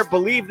me later.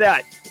 Believe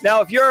that. Now,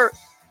 if you're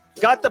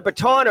got the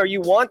baton or you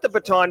want the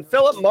baton,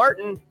 Philip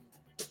Martin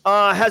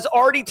has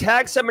already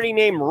tagged somebody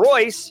named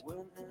Royce.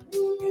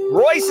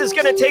 Royce is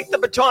going to take the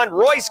baton.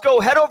 Royce, go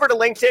head over to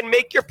LinkedIn,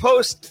 make your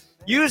post,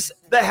 use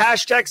the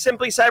hashtag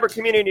Simply Cyber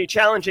Community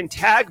Challenge and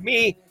tag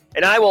me,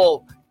 and I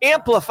will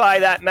amplify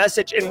that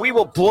message, and we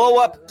will blow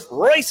up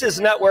Royce's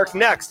network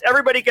next.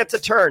 Everybody gets a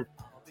turn.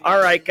 All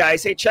right,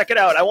 guys. Hey, check it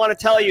out. I want to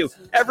tell you,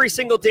 every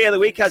single day of the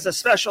week has a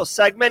special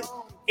segment,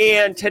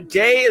 and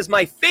today is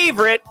my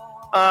favorite.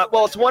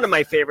 It's one of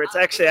my favorites.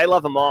 Actually, I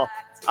love them all.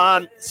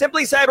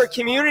 Simply Cyber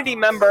community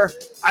member.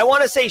 I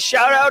want to say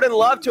shout out and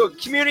love to a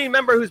community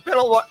member who's been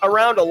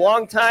around a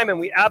long time, and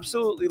we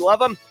absolutely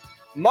love him,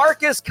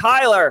 Marcus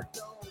Kyler.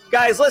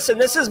 Guys, listen,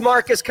 this is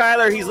Marcus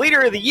Kyler. He's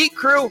leader of the Yeet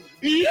Crew.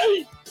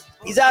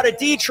 He's out of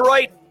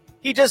Detroit.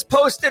 He just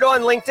posted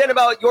on LinkedIn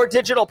about Your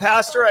Digital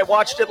Pastor. I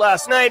watched it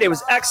last night. It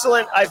was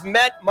excellent. I've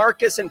met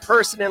Marcus in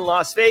person in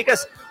Las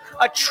Vegas.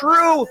 A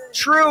true,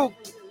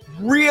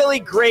 really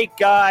great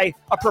guy,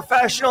 a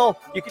professional.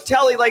 You can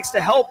tell he likes to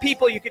help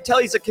people. You can tell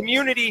he's a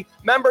community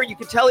member. You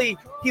can tell he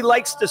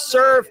likes to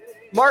serve.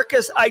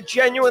 Marcus, I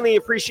genuinely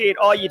appreciate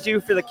all you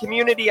do for the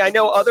community. I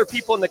know other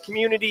people in the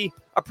community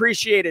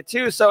appreciate it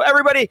too. So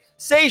everybody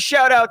say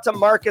shout out to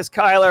Marcus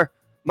Kyler,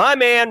 my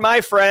man,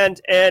 my friend,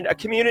 and a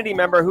community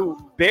member who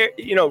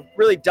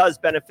really does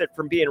benefit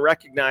from being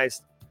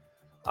recognized.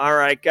 All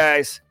right,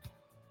 guys,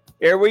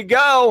 here we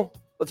go.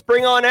 Let's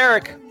bring on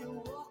Eric.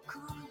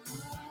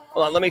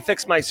 Hold on, let me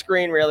fix my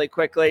screen really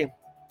quickly.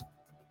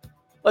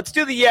 Let's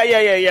do the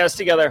yes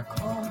together.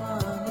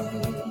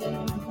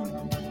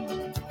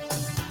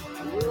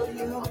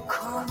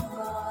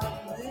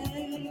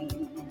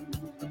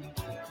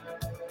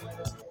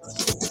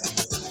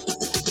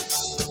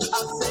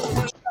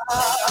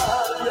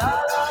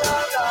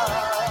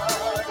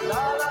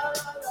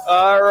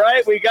 All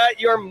right, we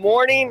got your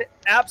morning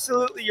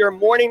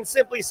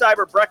Simply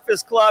Cyber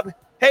Breakfast Club.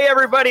 Hey,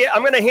 everybody,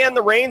 I'm going to hand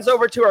the reins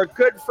over to our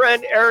good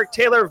friend, Eric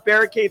Taylor of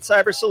Barricade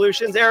Cyber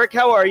Solutions. Eric,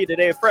 how are you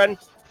today, friend?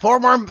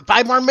 5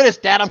 more minutes,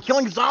 Dad. I'm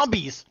killing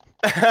zombies.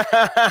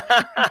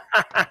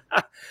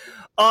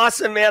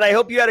 Awesome, man. I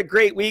hope you had a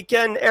great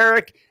weekend,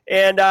 Eric.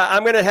 And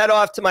I'm going to head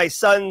off to my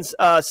son's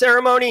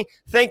ceremony.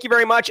 Thank you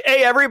very much.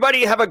 Hey,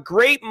 everybody, have a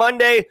great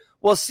Monday.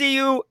 We'll see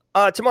you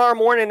tomorrow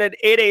morning at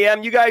 8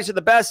 a.m. You guys are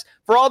the best.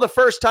 For all the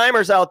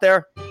first-timers out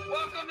there,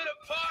 Welcome to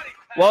the party.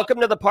 welcome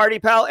to the party,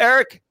 pal.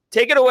 Eric,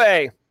 take it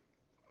away.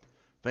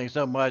 Thanks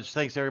so much.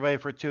 Thanks everybody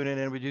for tuning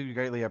in. We do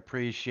greatly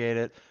appreciate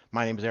it.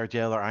 My name is Eric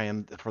Taylor. I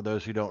am, for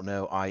those who don't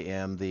know, I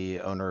am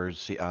the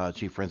owner's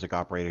chief forensic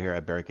operator here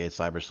at Barricade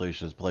Cyber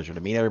Solutions. Pleasure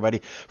to meet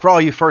everybody. For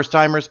all you first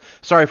timers,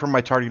 sorry for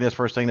my tardiness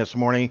first thing this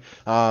morning.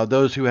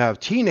 Those who have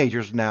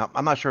teenagers now,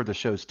 I'm not sure if the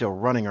show's still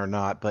running or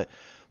not, but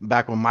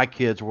back when my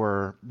kids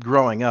were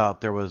growing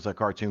up, there was a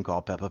cartoon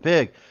called Peppa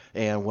Pig,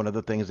 and one of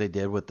the things they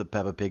did with the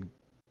Peppa Pig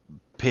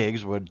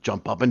pigs would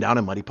jump up and down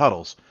in muddy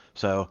puddles.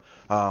 So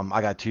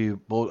I got two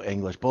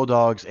English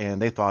bulldogs,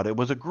 and they thought it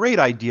was a great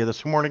idea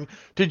this morning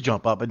to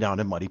jump up and down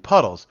in muddy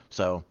puddles.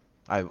 So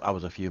I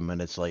was a few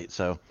minutes late.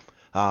 So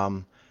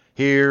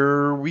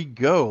here we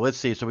go. Let's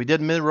see. So we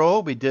did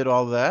mid-roll. We did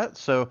all that.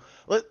 So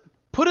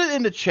put it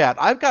in the chat.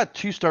 I've got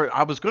two stories.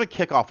 I was going to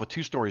kick off with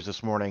two stories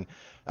this morning.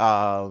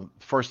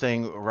 First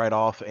thing right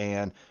off,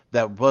 and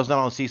that was not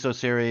on CISO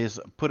series.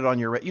 Put it on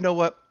your. You know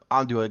what?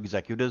 I'll do an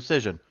executive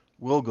decision.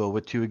 We'll go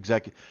with two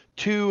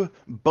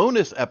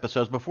bonus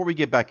episodes before we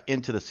get back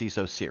into the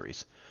CISO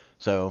series.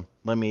 So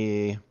let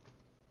me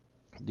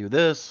do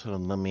this,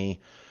 and let me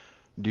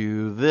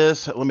do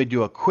this. Let me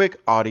do a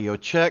quick audio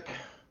check.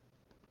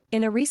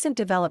 In a recent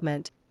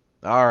development.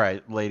 All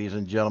right, ladies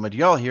and gentlemen, do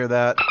y'all hear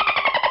that?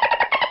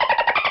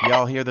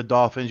 Y'all hear the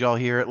dolphins? Y'all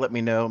hear it? Let me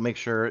know. Make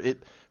sure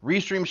it.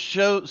 Restream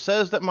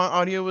says that my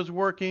audio is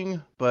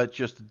working, but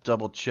just to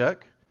double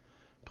check,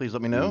 please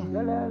let me know.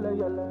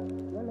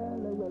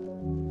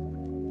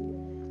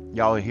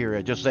 Y'all hear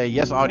it. Just say,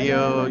 yes,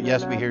 audio.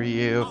 Yes, we hear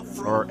you.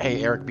 Or,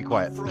 hey, Eric, be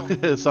quiet.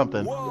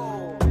 Something.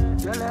 All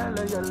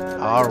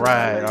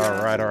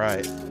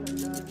right.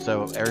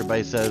 So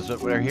everybody says that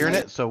we're hearing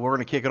it. So we're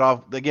going to kick it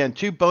off. Again,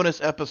 two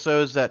bonus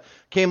episodes that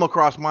came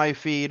across my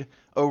feed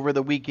over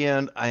the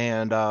weekend,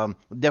 and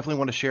definitely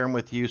want to share them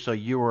with you so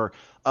you are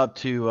up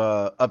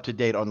to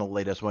date on the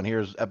latest one.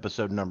 Here's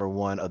episode number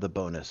 1 of the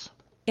bonus.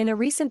 In a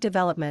recent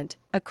development,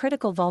 a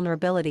critical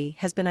vulnerability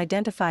has been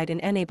identified in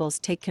Enable's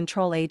Take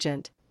Control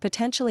agent,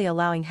 potentially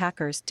allowing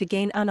hackers to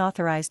gain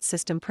unauthorized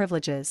system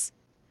privileges.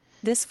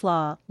 This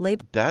flaw,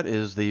 labeled... That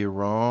is the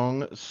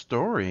wrong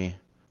story.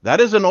 That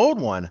is an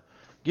old one.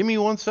 Give me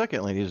 1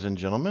 second, ladies and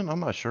gentlemen. I'm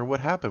not sure what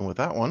happened with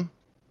that one.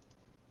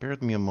 Bear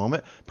with me a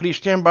moment. Please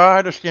stand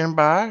by to stand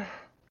by.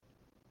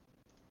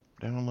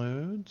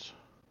 Downloads.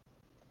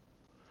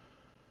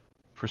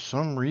 For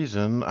some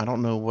reason, I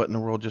don't know what in the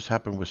world just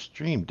happened with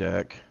Stream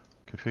Deck.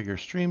 Configure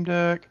Stream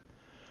Deck.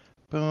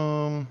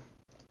 Boom.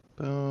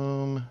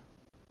 Boom.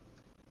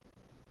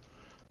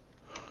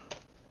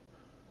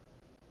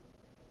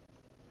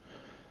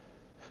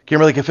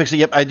 Kimberly can fix it.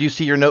 Yep, I do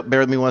see your note. Bear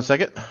with me 1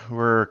 second.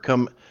 We're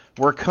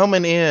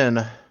coming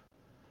in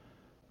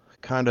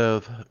kind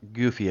of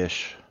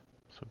goofy-ish.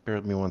 So bear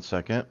with me 1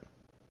 second.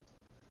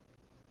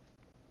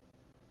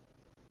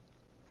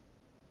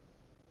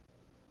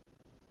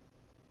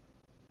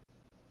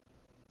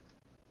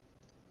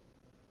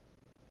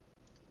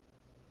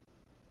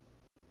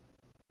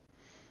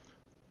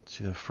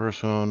 See, the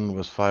first one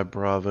was 5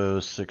 Bravo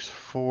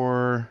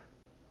 6-4.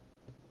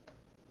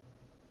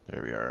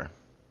 There we are.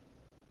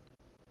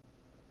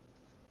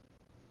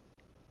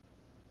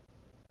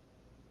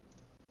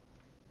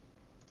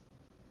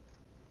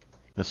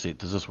 Let's see,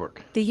 does this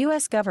work? The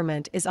U.S.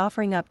 government is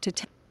offering up to...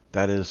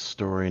 That is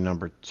story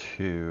number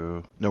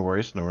 2. No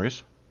worries, no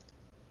worries.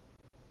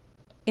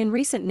 In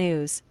recent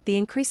news, the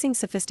increasing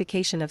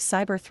sophistication of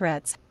cyber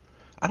threats...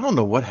 I don't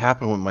know what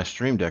happened with my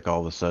Stream Deck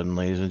all of a sudden,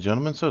 ladies and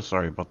gentlemen. So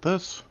sorry about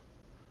this.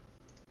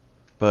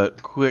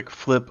 But quick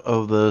flip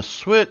of the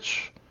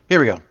switch. Here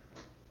we go.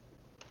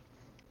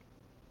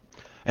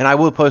 And I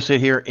will post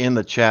it here in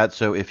the chat.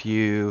 So if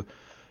you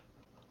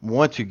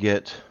want to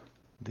get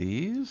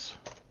these,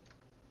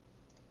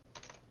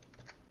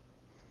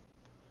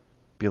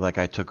 be like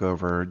I took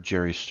over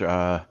Jerry's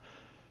chat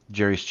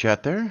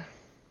there.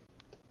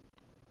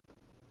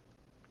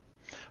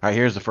 All right,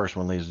 here's the first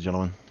one, ladies and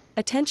gentlemen.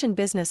 Attention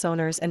business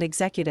owners and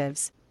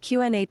executives,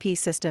 QNAP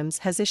Systems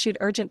has issued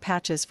urgent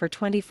patches for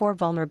 24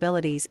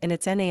 vulnerabilities in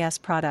its NAS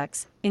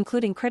products,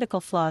 including critical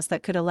flaws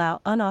that could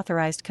allow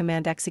unauthorized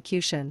command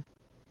execution.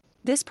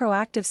 This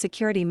proactive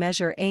security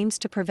measure aims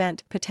to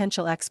prevent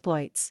potential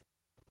exploits.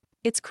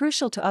 It's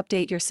crucial to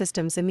update your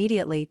systems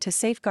immediately to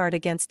safeguard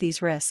against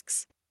these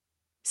risks.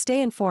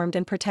 Stay informed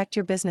and protect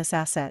your business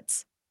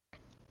assets.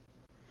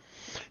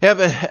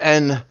 Yeah,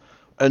 and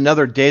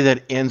another day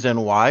that ends in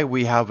Y,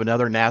 we have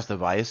another NAS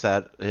device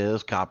that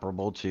is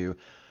comparable to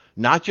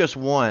not just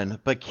one,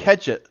 but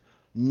catch it,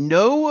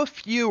 no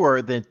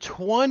fewer than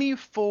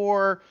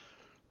 24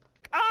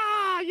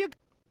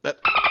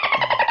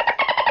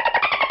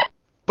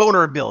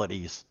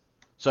 vulnerabilities.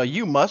 So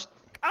you must...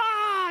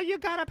 You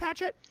gotta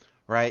patch it.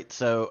 Right,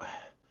 so,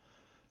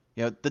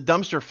 you know, the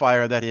dumpster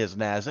fire that is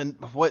NAS, and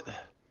what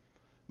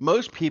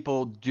most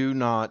people do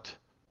not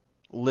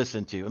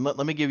listen to. And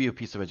let me give you a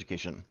piece of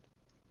education.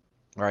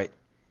 All right.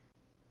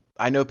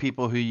 I know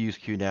people who use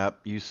QNAP,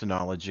 use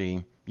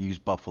Synology, use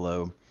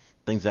Buffalo,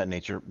 things of that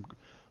nature.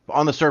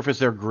 On the surface,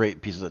 they're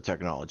great pieces of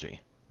technology,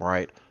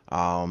 right?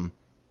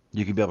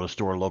 You can be able to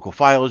store local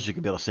files, you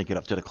can be able to sync it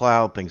up to the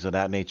cloud, things of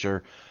that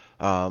nature.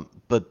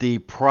 But the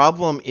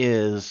problem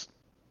is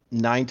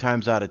 9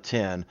 times out of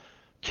 10,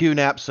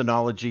 QNAP,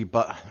 Synology,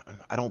 but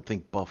I don't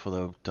think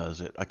Buffalo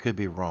does it. I could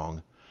be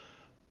wrong.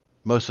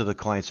 Most of the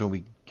clients, when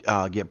we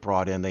get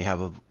brought in, they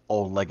have an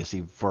old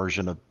legacy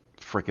version of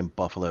freaking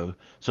Buffalo.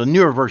 So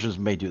newer versions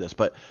may do this,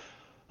 but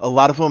a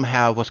lot of them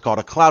have what's called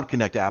a Cloud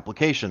Connect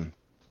application,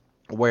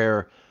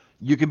 where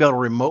you can be able to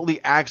remotely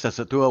access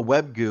it through a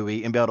web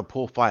GUI and be able to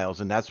pull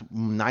files. And that's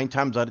 9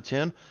 times out of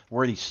 10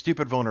 where these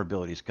stupid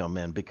vulnerabilities come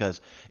in,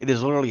 because it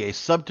is literally a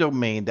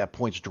subdomain that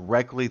points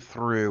directly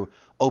through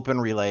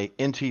Open Relay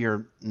into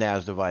your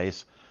NAS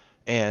device.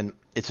 And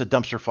it's a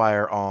dumpster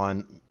fire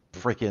on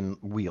freaking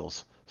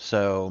wheels.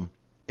 So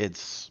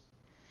it's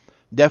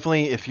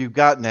definitely, if you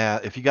got a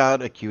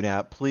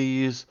QNAP,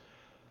 please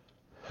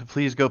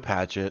go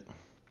patch it.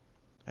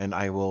 And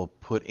I will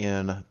put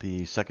in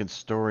the second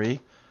story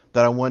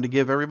that I wanted to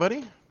give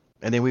everybody,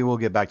 and then we will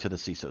get back to the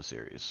CISO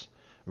series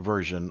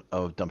version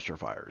of dumpster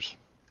fires.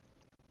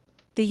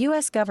 The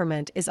U.S.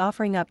 government is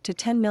offering up to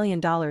 $10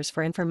 million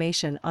for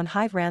information on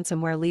Hive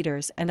ransomware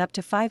leaders and up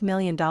to $5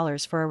 million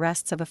for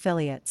arrests of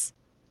affiliates.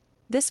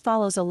 This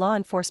follows a law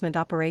enforcement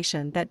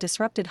operation that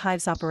disrupted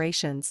Hive's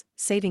operations,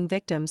 saving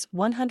victims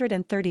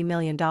 $130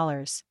 million.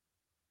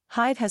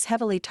 Hive has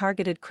heavily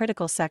targeted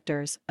critical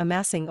sectors,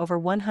 amassing over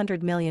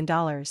 $100 million.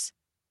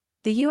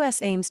 The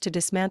U.S. aims to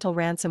dismantle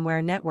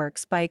ransomware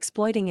networks by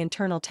exploiting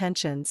internal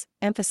tensions,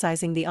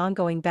 emphasizing the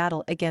ongoing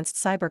battle against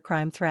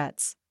cybercrime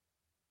threats.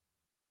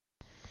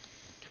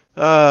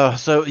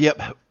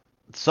 Yep,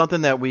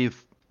 something that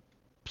we've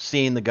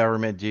seen the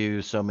government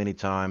do so many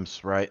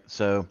times, right?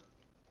 So,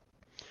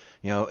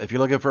 if you're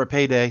looking for a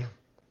payday,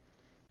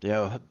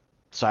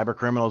 cyber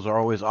criminals are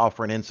always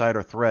offering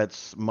insider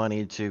threats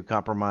money to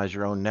compromise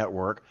your own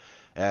network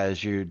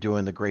as you're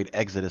doing the great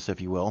exodus,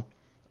 if you will.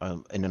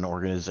 In an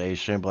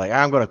organization, but like,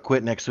 I'm going to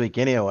quit next week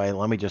anyway.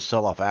 Let me just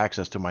sell off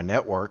access to my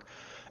network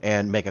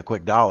and make a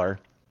quick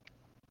dollar.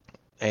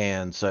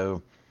 And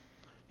so,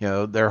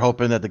 they're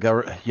hoping that the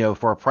government,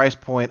 for a price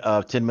point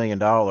of $10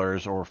 million or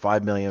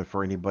 $5 million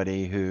for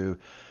anybody who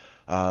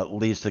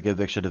leads to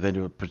conviction of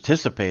individual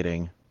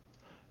participating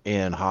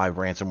in Hive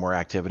ransomware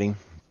activity.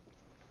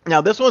 Now,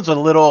 this one's a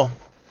little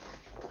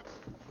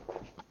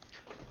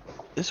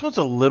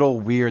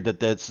weird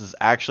that this is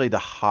actually the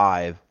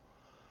Hive,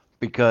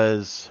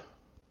 because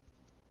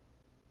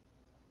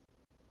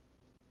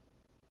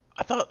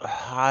I thought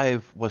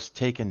Hive was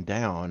taken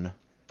down.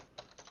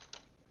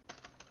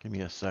 Give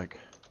me a sec.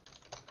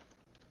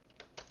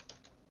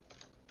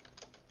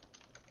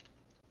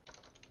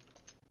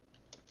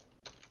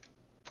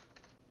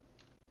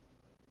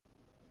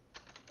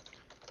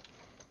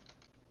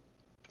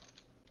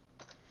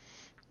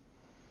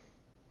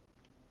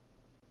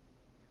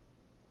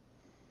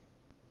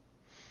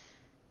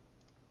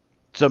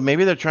 So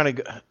maybe they're trying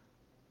to go.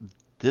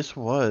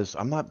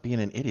 I'm not being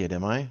an idiot,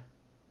 am I?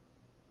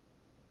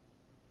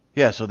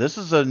 Yeah, so this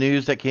is the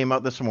news that came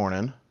out this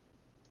morning.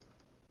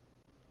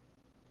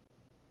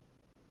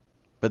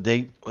 But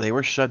they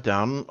were shut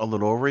down a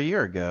little over a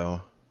year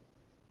ago.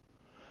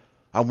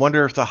 I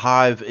wonder if the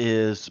Hive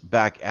is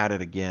back at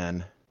it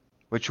again,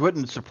 which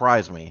wouldn't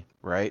surprise me,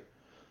 right?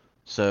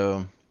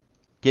 So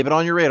keep it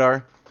on your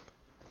radar.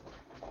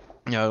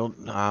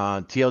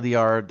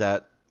 TLDR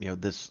that,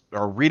 this,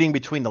 or reading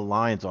between the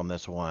lines on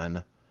this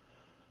one,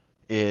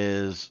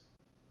 is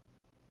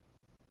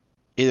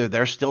either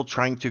they're still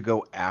trying to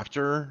go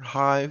after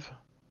Hive,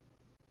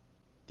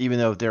 even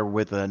though they're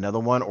with another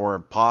one, or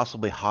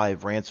possibly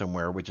Hive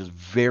ransomware, which is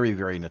very,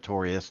 very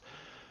notorious,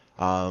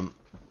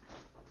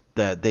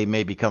 that they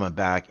may be coming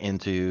back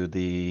into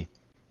the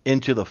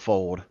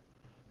fold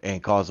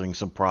and causing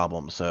some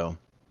problems. So,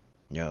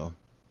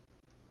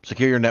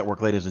 secure your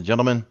network, ladies and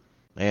gentlemen.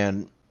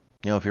 And,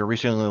 if you're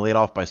recently laid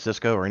off by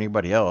Cisco or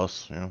anybody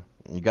else,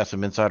 you got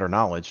some insider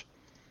knowledge,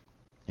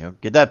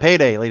 get that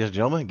payday, ladies and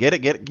gentlemen. Get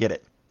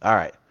it. All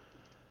right.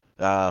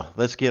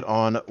 Let's get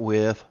on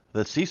with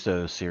the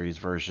CISO series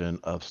version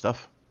of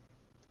stuff.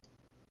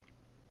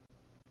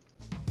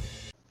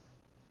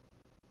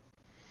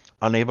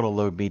 Unable to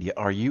load media.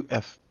 I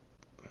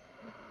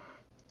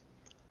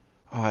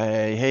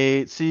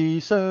hate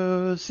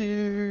CISO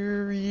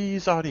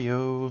series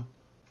audio.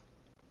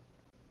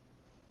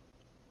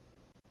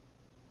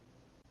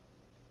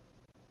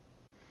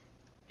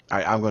 All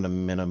right, I'm going to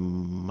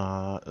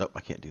minimize. Oh, I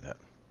can't do that.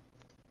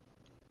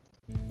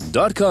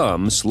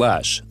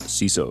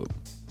 .com/CISO.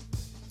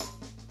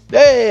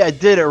 Hey, I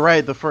did it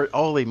right the first.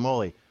 Holy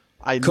moly.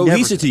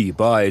 Cohesity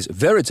buys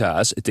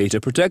Veritas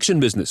data protection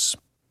business.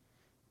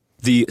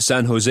 The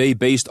San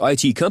Jose-based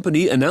IT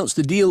company announced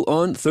the deal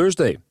on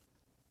Thursday.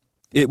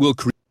 It will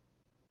create...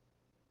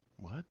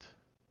 What?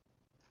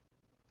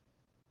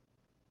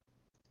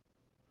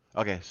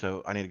 Okay,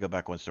 so I need to go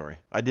back one story.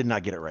 I did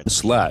not get it right.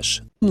 Slash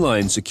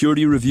online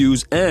security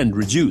reviews and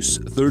reduce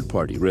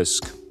third-party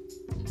risk.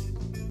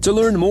 To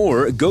learn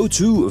more, go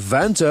to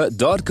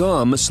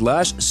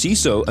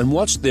vanta.com/CISO and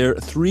watch their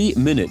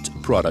 3-minute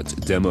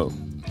product demo.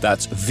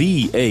 That's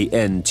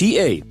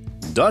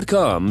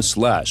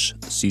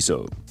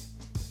VANTA.com/CISO.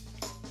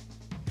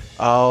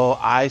 Oh,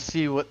 I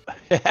see what.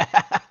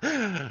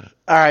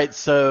 All right,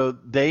 so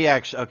they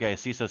actually, okay,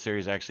 CISO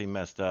series actually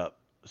messed up.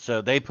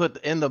 So they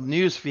put in the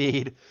news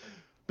feed,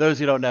 those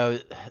who don't know,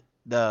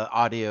 the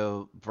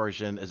audio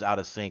version is out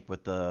of sync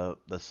with the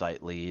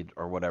site lead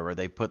or whatever.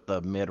 They put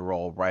the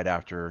mid-roll right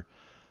after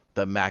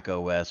the Mac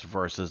OS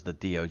versus the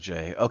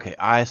DOJ. Okay,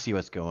 I see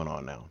what's going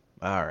on now.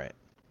 All right.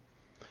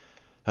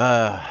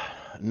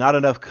 Not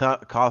enough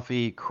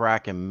coffee,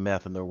 crack, and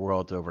meth in the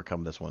world to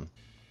overcome this one.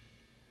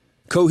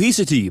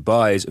 Cohesity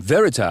buys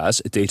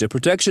Veritas data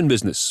protection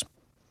business.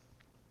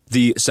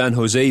 The San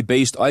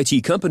Jose-based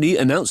IT company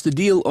announced the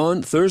deal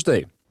on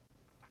Thursday.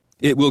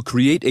 It will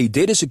create a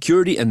data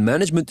security and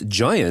management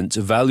giant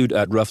valued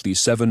at roughly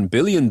 $7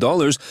 billion,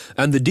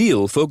 and the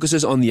deal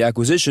focuses on the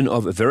acquisition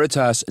of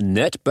Veritas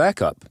Net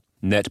Backup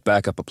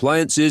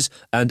appliances,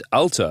 and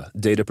Alta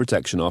data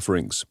protection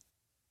offerings.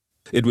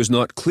 It was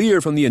not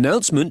clear from the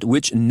announcement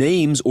which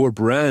names or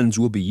brands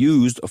will be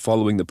used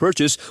following the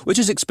purchase, which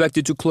is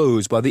expected to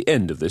close by the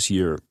end of this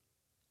year.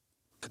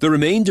 The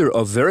remainder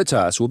of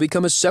Veritas will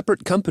become a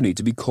separate company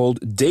to be called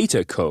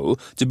DataCo,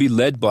 to be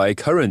led by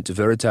current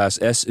Veritas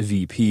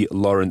SVP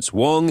Lawrence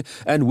Wong,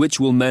 and which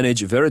will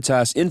manage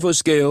Veritas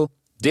InfoScale,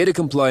 data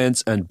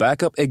compliance, and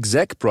backup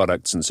exec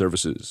products and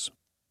services.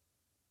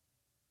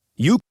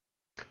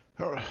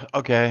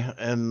 Okay,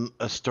 and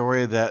a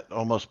story that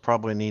almost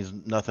probably needs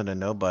nothing to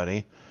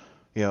nobody.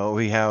 You know,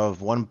 we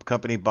have one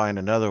company buying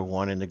another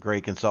one in the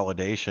great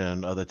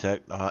consolidation of the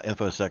tech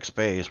infosec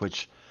space,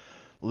 which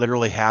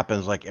literally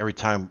happens like every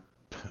time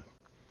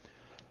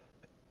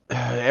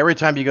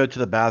you go to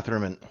the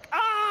bathroom and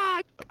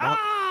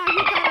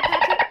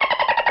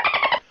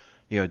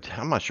you know,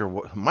 I'm not sure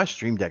what my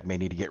Stream Deck may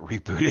need to get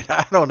rebooted.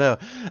 I don't know.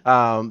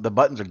 The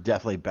buttons are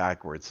definitely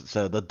backwards,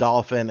 so the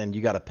dolphin and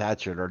you got to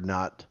patch it are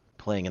not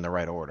playing in the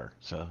right order.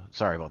 So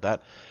sorry about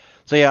that.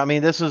 So yeah, I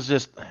mean, this is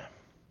just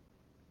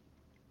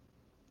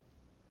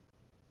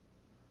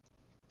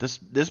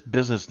this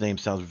business name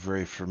sounds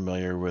very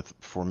familiar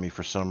for me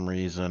for some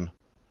reason.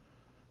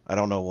 I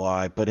don't know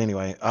why, but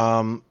anyway,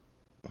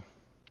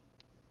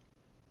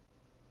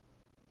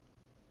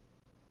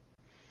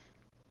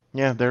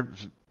 yeah,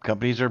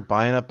 companies are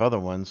buying up other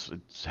ones. It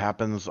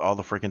happens all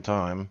the freaking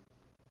time.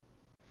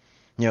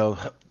 You know,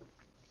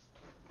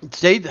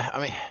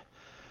 I mean,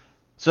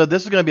 so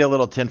this is going to be a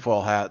little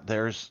tinfoil hat.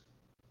 There's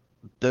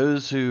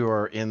those who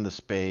are in the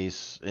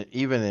space,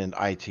 even in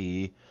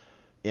IT,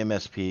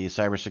 MSP,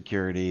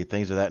 cybersecurity,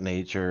 things of that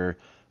nature.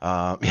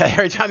 Yeah,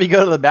 every time you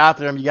go to the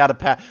bathroom, you got to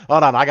pat.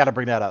 Hold on, I got to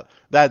bring that up.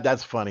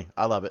 That's funny.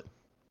 I love it.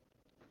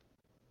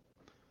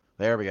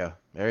 There we go.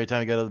 Every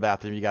time you go to the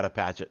bathroom, you got to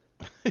patch it.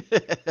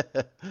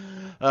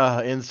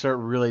 Insert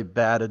really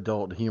bad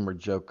adult humor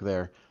joke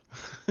there.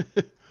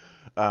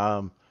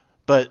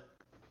 But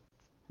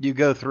you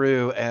go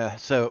through,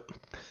 so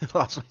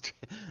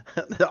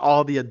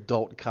all the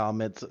adult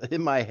comments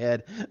in my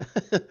head.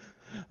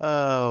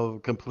 Oh,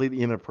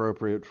 completely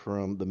inappropriate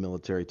from the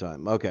military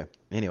time. Okay.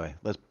 Anyway,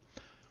 let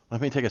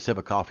me take a sip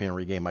of coffee and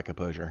regain my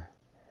composure.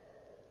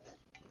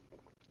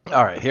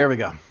 All right, here we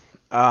go.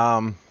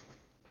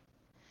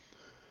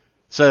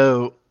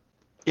 So,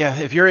 yeah,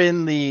 if you're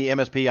in the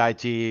MSP,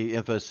 IT,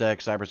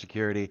 InfoSec,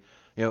 cybersecurity,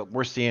 you know,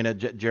 we're seeing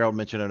it. Gerald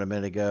mentioned it a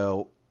minute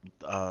ago.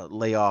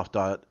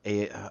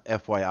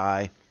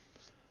 Layoff.fyi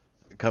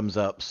comes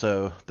up.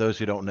 So those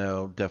who don't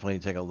know, definitely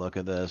take a look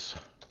at this.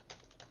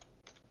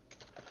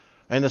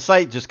 And the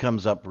site just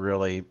comes up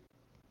really,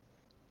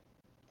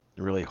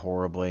 really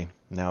horribly.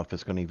 Now, if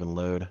it's going to even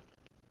load,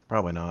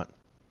 probably not,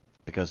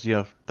 because, you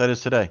know, that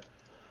is today.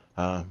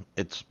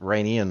 It's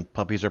rainy and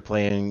puppies are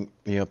playing,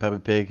 you know, Peppa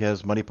Pig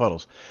has muddy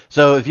puddles.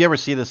 So if you ever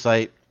see the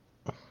site,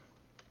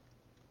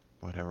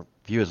 whatever,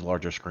 view as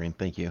larger screen,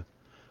 thank you.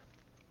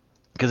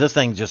 Because this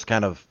thing just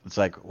kind of, it's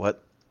like,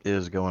 what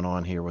is going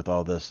on here with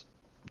all this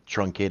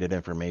truncated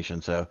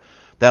information? So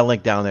that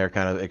link down there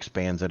kind of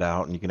expands it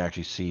out and you can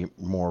actually see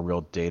more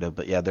real data.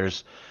 But yeah,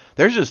 there's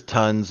just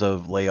tons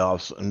of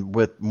layoffs, and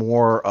with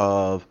more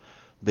of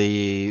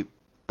the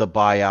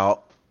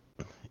buyout,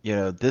 you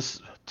know,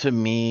 this to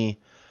me.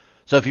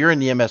 So if you're in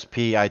the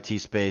MSP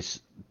IT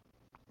space,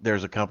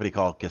 there's a company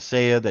called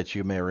Kaseya that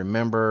you may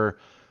remember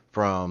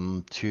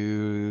from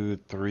 2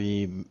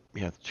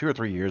 or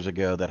 3 years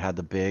ago that had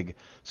the big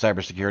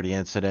cybersecurity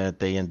incident.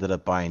 They ended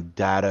up buying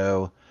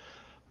Datto,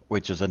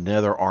 which is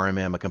another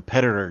RMM, a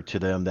competitor to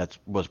them that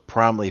was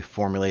prominently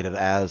formulated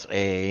as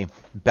a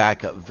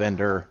backup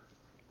vendor.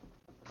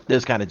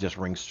 This kind of just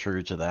rings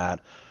true to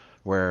that,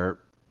 where,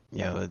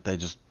 you know, they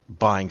just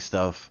buying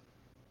stuff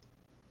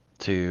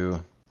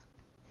to,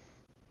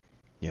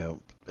 you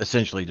know,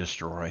 essentially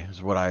destroy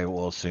is what I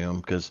will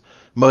assume, because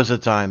most of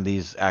the time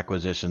these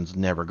acquisitions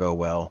never go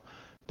well.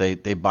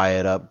 They buy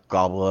it up,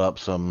 gobble it up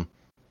some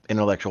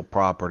intellectual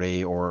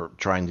property, or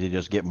trying to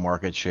just get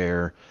market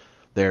share.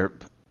 They're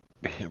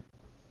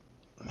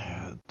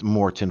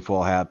more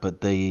tinfoil hat,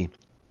 but a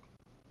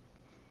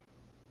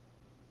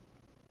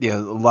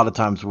lot of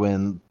times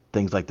when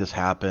things like this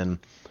happen,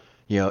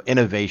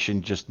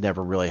 innovation just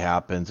never really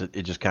happens.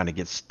 It just kind of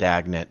gets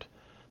stagnant.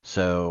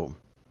 So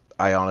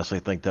I honestly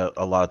think that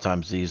a lot of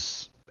times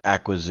these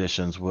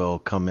acquisitions will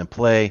come in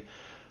play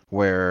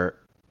where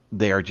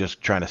they are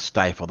just trying to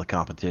stifle the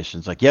competition.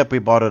 It's like, yep, we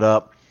bought it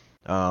up.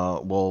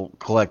 We'll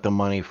collect the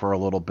money for a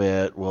little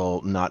bit.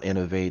 We'll not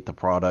innovate the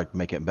product,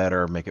 make it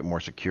better, make it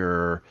more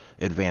secure,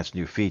 advance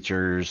new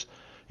features.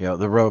 The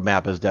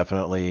roadmap is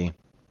definitely,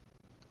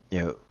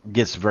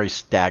 gets very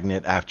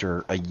stagnant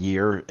after a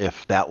year,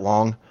 if that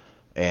long.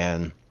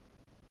 And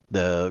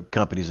the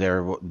companies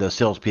there, the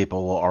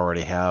salespeople will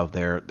already have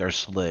their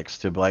slicks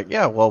to be like,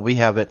 yeah, well, we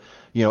have it,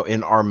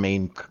 in our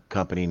main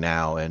company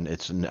now, and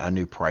it's a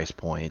new price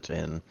point,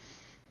 and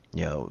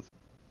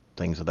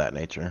things of that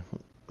nature.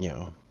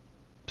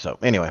 So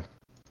anyway.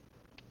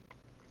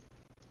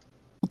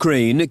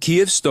 Ukraine,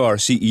 Kyivstar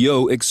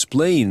CEO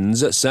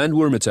explains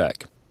sandworm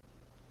attack.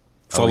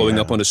 Following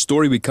up on a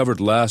story we covered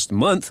last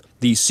month,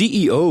 the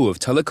CEO of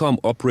telecom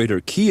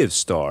operator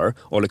Kyivstar,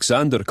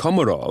 Alexander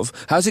Komarov,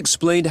 has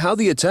explained how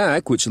the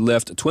attack, which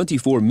left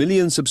 24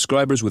 million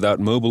subscribers without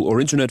mobile or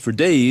internet for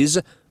days,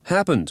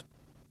 happened.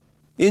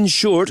 In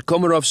short,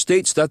 Komarov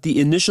states that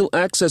the initial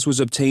access was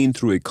obtained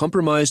through a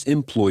compromised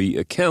employee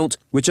account,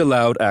 which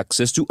allowed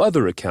access to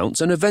other accounts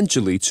and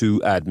eventually to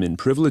admin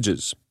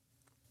privileges.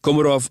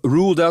 Komarov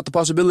ruled out the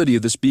possibility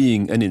of this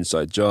being an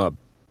inside job.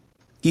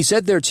 He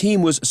said their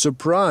team was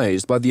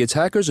surprised by the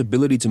attackers'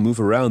 ability to move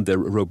around their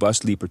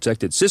robustly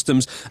protected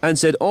systems, and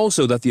said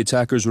also that the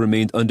attackers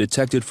remained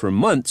undetected for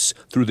months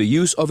through the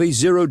use of a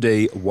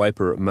zero-day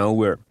wiper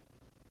malware.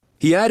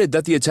 He added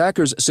that the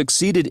attackers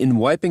succeeded in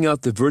wiping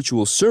out the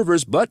virtual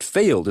servers but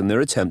failed in their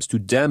attempts to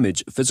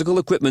damage physical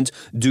equipment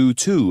due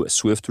to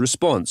swift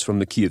response from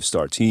the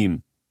Kyivstar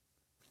team.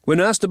 When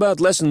asked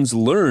about lessons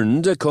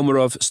learned,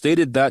 Komarov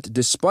stated that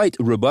despite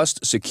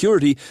robust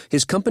security,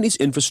 his company's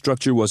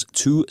infrastructure was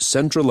too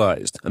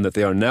centralized and that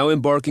they are now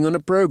embarking on a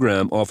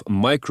program of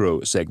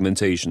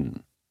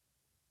micro-segmentation.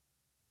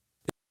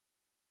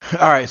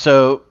 All right,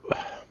 so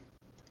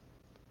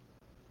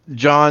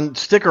John,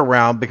 stick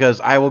around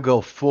because I will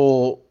go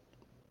full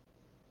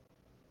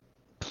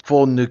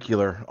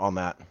nuclear on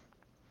that.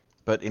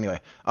 But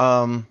anyway,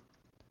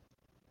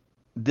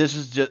 this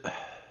is just...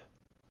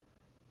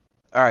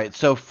 All right,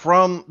 so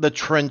from the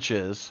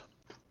trenches,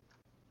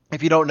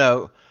 if you don't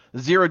know,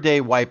 zero-day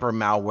wiper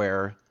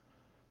malware,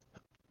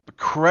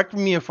 correct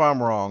me if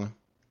I'm wrong,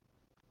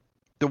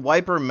 the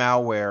wiper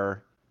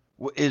malware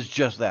is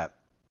just that.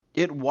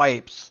 It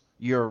wipes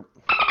your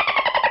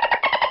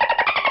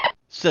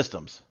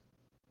systems.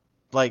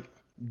 Like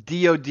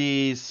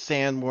DoD's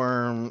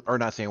sandworm, or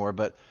not sandworm,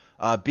 but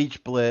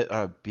Beach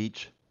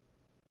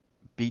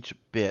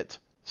Bit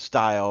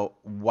style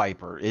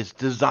wiper is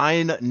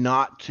designed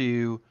not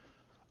to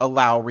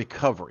allow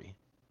recovery.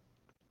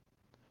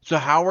 So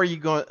how are you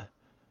going?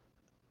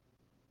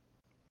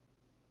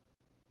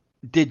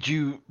 Did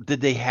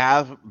they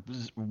have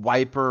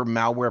wiper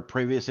malware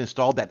previously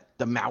installed that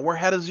the malware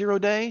had a 0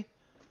 day,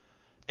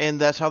 and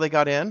that's how they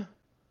got in?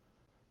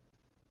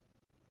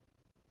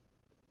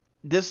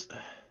 This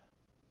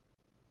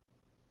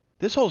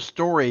whole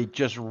story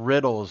just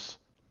riddles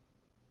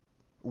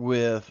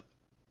with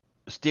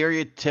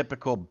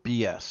stereotypical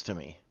BS to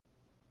me.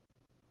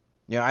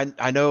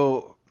 I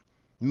know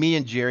me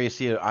and Jerry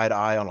see eye to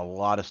eye on a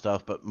lot of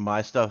stuff, but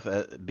my stuff,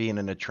 being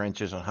in the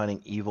trenches and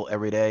hunting evil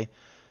every day,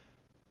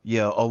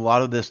 a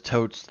lot of this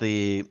totes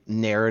the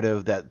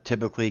narrative that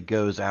typically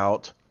goes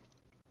out,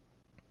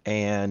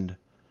 and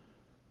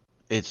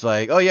it's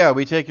like, oh yeah,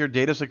 we take your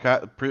data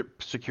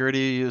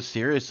security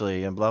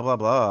seriously, and blah blah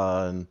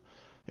blah, and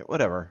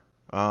whatever.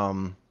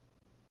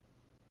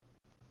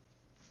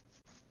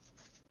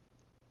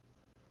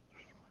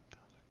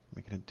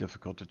 Making it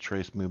difficult to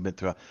trace movement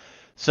throughout.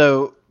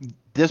 So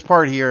this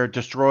part here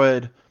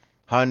destroyed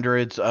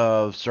hundreds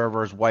of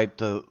servers, wiped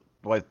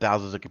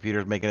thousands of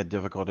computers, making it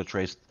difficult to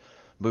trace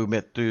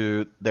movement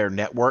through their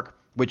network.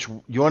 Which,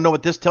 you want to know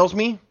what this tells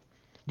me?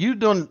 You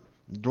don't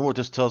know what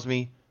this tells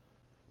me?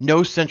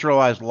 No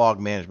centralized log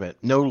management,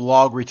 no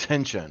log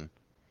retention.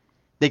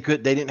 They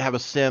didn't have a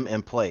SIM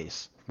in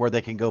place where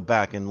they can go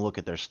back and look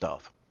at their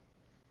stuff.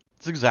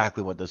 That's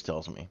exactly what this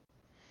tells me.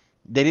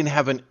 They didn't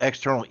have an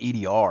external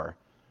EDR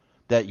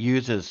that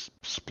uses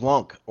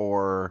Splunk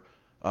or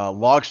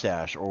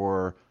Logstash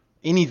or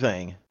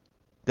anything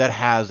that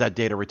has that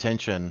data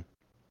retention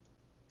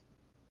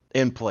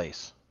in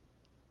place.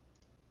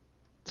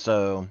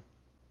 So,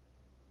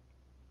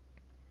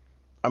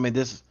 I mean,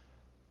 this,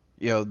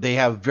 they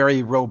have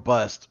very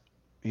robust,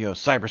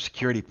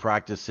 cybersecurity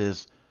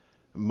practices.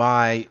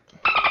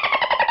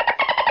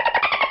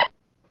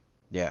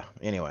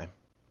 Anyway.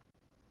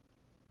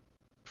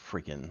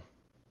 Freaking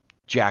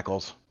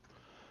jackals.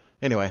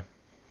 Anyway.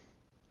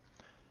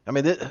 I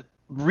mean,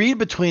 read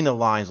between the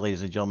lines,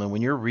 ladies and gentlemen.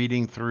 When you're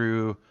reading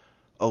through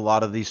a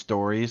lot of these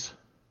stories,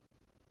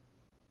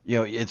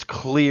 it's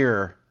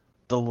clear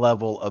the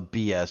level of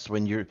BS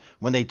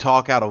when they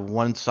talk out of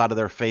one side of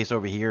their face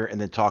over here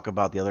and then talk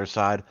about the other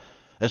side,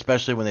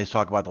 especially when they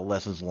talk about the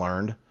lessons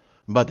learned.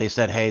 But they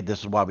said, hey,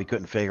 this is why we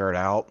couldn't figure it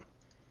out.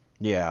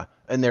 Yeah,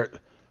 and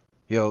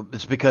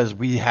it's because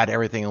we had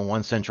everything in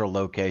one central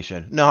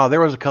location. No,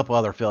 there was a couple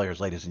other failures,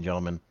 ladies and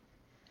gentlemen.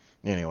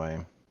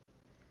 Anyway,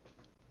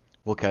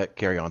 we'll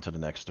carry on to the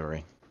next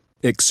story.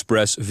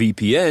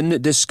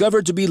 ExpressVPN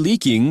discovered to be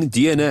leaking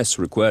DNS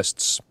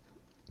requests.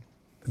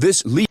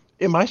 This leak.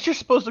 Am I just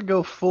supposed to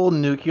go full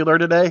nuclear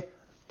today?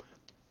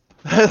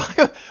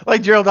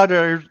 Like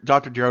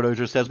Dr. Gerald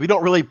Oger says, we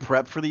don't really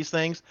prep for these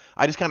things.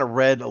 I just kind of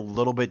read a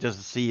little bit just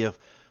to see if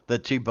the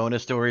 2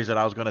 bonus stories that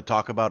I was going to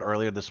talk about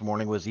earlier this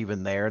morning was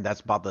even there.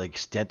 That's about the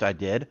extent I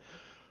did.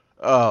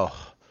 Oh,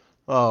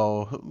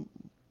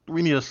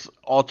 we need a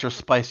ultra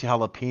spicy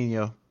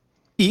jalapeno.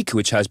 Leak,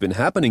 which has been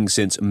happening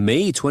since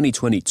May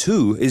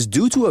 2022, is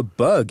due to a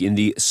bug in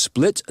the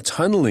split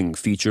tunneling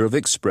feature of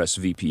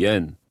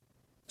ExpressVPN.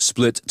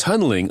 Split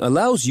tunneling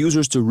allows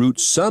users to route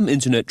some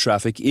internet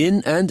traffic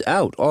in and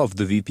out of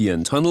the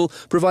VPN tunnel,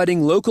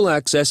 providing local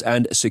access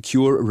and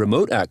secure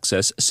remote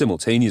access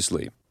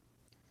simultaneously.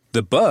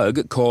 The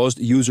bug caused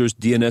users'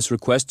 DNS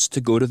requests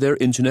to go to their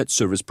internet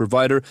service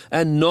provider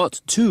and not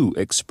to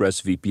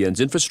ExpressVPN's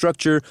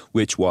infrastructure,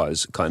 which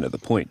was kind of the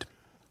point.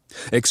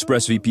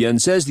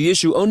 ExpressVPN says the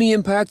issue only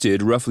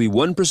impacted roughly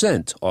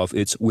 1% of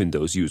its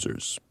Windows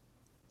users.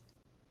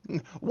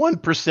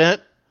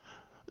 1%?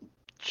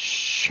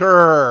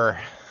 Sure.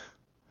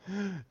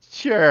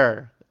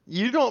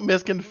 You don't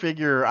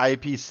misconfigure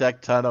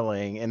IPsec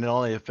tunneling and it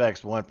only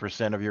affects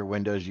 1% of your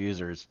Windows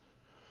users.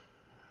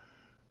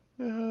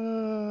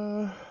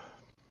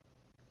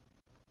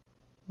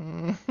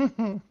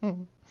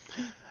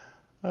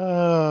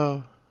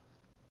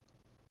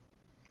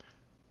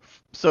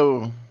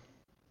 So,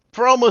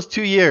 for almost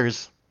 2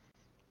 years,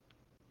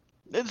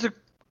 it's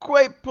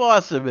quite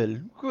possible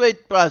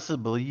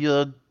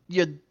your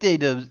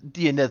data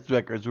DNS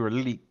records were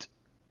leaked.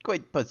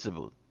 Quite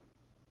possible.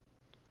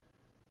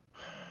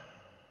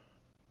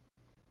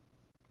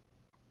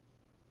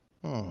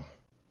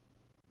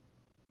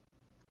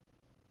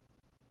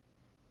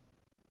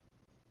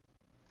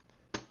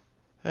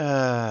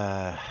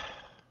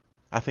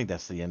 I think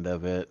that's the end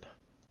of it.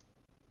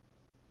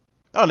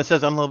 Oh, and it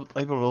says unable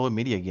to load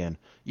media again.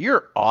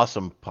 You're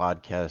awesome,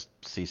 podcast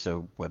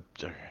CISO web.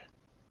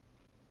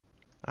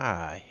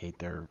 I hate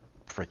their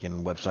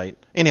freaking website.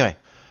 Anyway,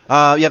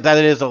 yep, that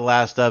is the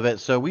last of it.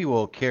 So we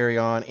will carry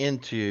on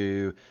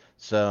into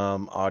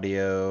some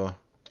audio.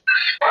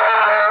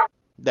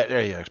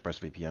 There you go,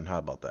 ExpressVPN. How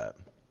about that?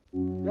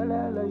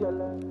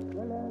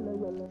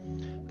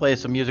 Play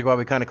some music while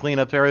we kind of clean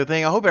up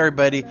everything. I hope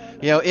everybody,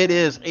 it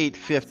is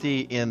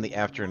 8:50 in the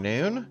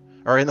afternoon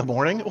or in the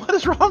morning. What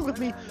is wrong with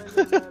me?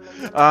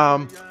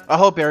 I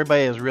hope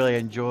everybody has really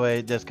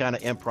enjoyed this kind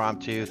of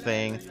impromptu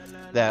thing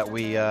that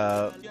we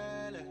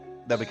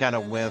kind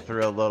of went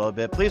through a little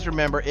bit. Please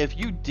remember, if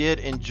you did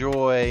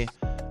enjoy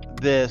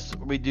this,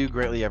 we do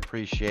greatly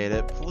appreciate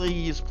it.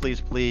 Please,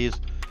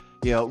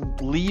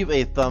 leave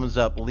a thumbs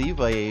up, leave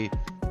a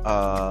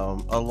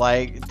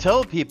like,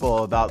 tell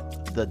people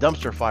about the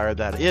dumpster fire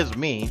that is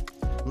me.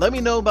 Let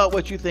me know about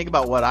what you think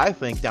about what I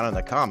think down in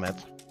the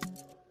comments.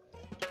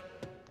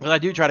 Because I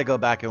do try to go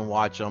back and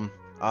watch them.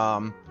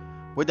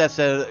 With that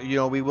said,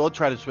 we will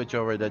try to switch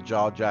over to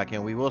jaw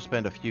jacking. We will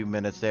spend a few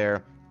minutes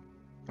there.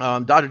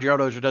 Dr.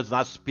 Gerald Oger does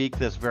not speak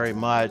this very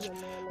much,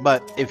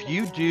 but if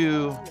you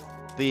do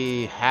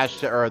the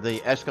hashtag or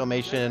the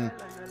exclamation,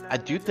 I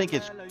do think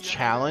it's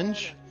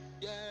challenge,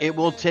 it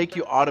will take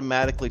you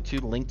automatically to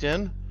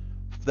LinkedIn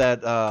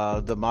that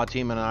the mod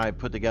team and I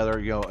put together,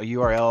 a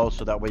URL,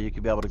 so that way you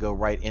can be able to go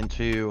right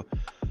into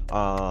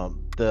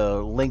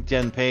the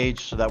LinkedIn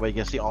page, so that way you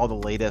can see all the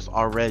latest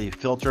already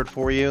filtered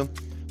for you.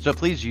 So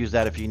please use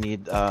that if you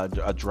need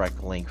a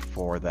direct link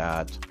for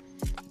that.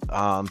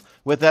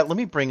 With that, let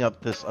me bring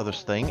up this other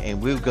thing and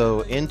we'll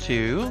go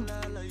into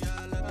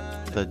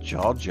the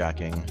jaw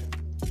jacking.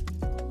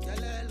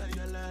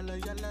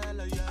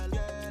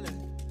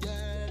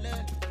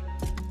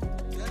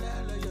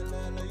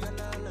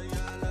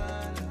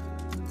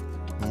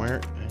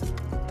 Where?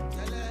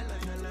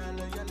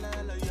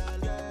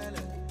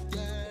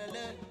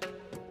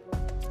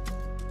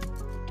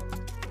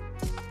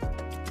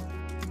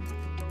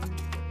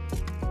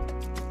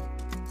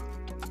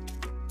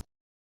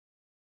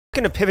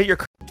 Going to pivot your.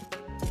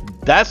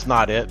 That's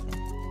not it.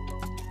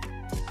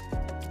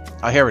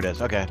 Oh, here it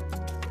is. Okay.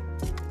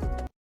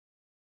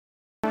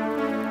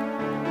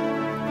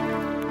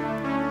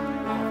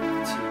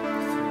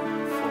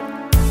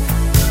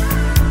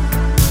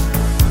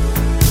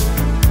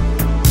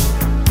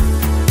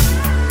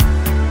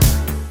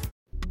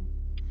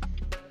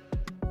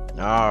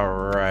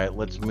 All right,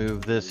 let's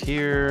move this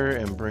here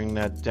and bring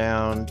that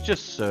down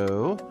just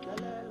so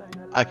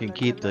I can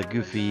keep the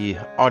goofy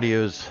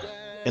audios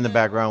in the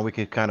background. We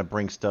could kind of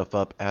bring stuff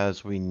up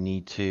as we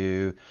need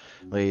to,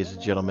 ladies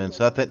and gentlemen.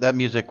 So that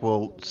music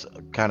will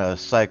kind of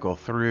cycle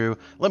through.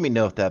 Let me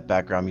know if that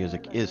background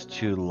music is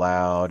too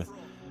loud.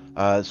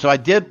 So I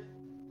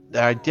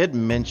did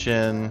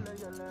mention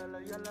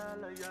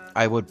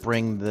I would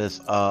bring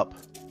this up.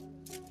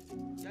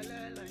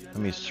 Let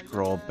me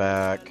scroll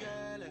back.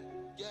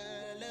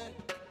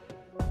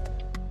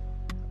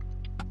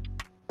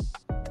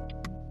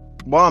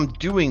 While I'm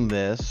doing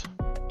this,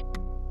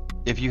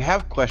 if you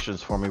have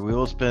questions for me, we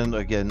will spend,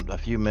 again, a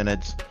few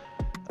minutes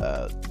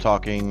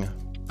talking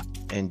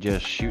and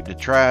just shoot the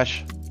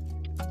trash.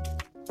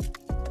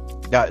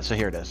 So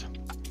here it is.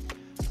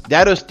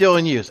 Dato's still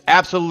in use.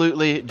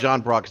 Absolutely,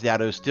 John Brock's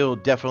Dato is still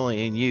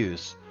definitely in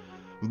use.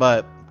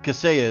 But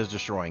Kaseya is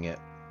destroying it.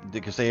 The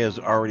Kaseya is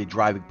already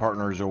driving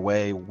partners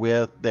away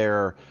with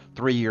their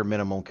 3-year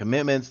minimum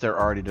commitments. They're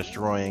already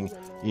destroying,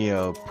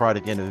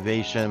 product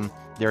innovation.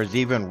 There's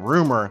even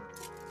rumor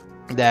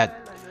that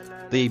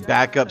the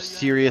backup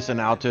Sirius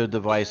and Alto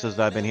devices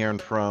that I've been hearing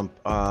from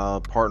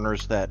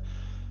partners that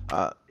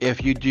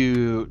if you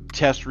do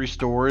test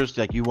restores,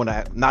 like you want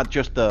to not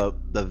just the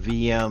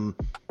VM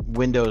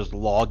Windows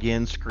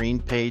login screen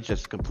page,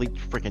 that's complete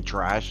freaking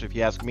trash if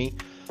you ask me.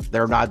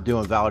 They're not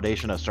doing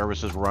validation of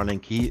services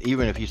running.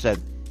 Even if you said,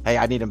 hey,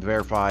 I need to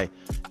verify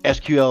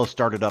SQL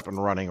started up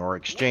and running, or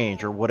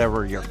Exchange, or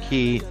whatever your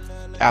key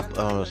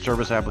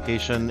service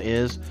application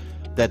is,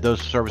 that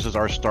those services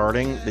are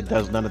starting, it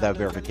does none of that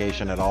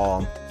verification at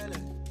all.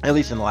 At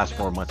least in the last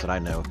 4 months that I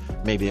know.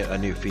 Maybe a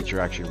new feature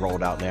actually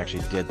rolled out and they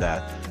actually did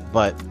that.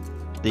 But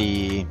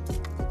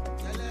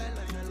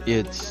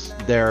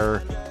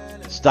they're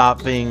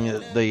stopping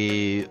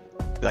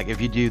like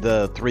if you do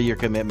the 3-year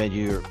commitment,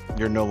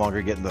 you're no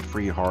longer getting the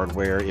free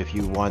hardware. If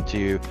you want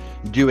to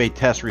do a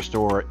test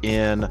restore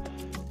in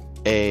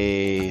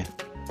a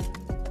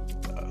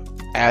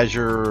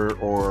Azure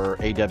or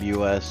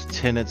AWS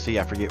tenancy,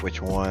 I forget which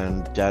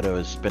one Datto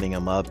is spinning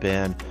them up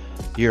in,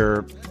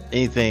 you're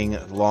anything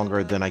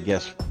longer than, I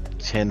guess,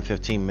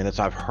 10-15 minutes,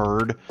 I've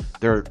heard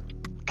they're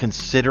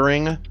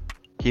considering,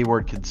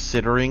 keyword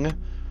considering,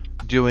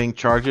 doing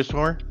charges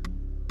for.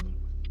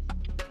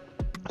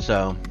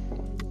 So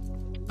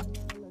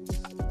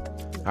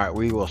all right,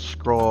 we will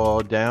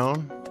scroll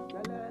down.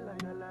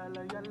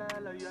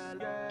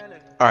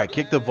 All right,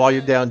 kick the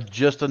volume down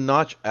just a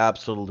notch.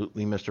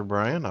 Absolutely, Mr.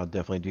 Brian. I'll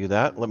definitely do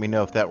that. Let me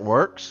know if that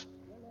works.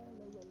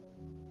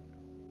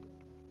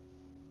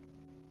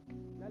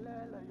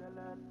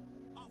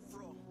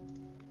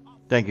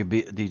 Thank you,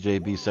 DJ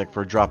BSEC,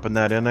 for dropping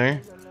that in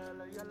there.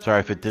 Sorry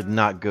if it did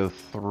not go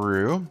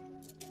through.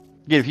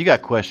 Yeah, if you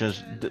got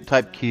questions,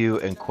 type Q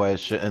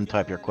and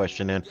type your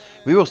question in.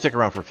 We will stick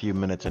around for a few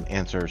minutes and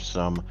answer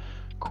some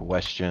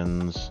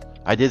questions.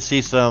 I did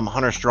see some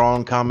Hunter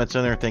Strong comments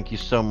in there. Thank you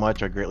so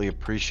much. I greatly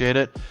appreciate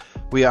it.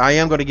 I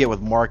am going to get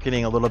with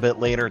marketing a little bit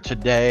later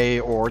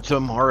today or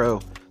tomorrow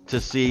to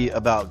see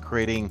about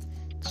creating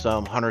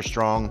some Hunter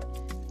Strong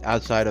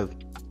outside of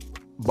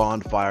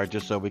Bonfire,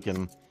 just so we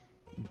can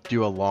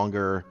do a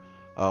longer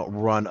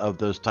run of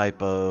those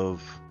type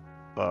of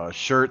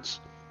shirts.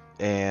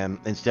 And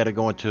instead of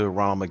going to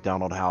Ronald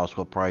McDonald House,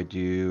 we'll probably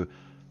do,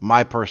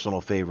 my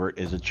personal favorite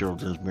is the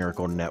Children's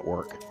Miracle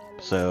Network.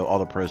 So all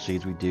the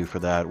proceeds we do for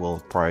that, we'll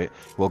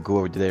go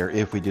over there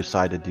if we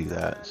decide to do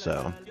that.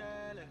 So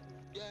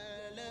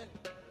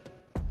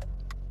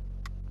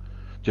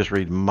just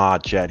read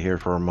mod chat here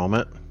for a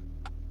moment.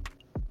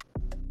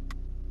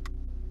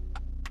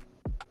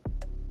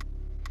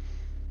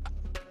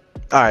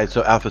 All right,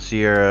 so Alpha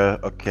Sierra,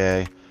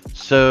 okay.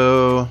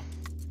 So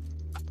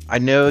I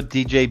know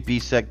DJ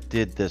BSEC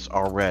did this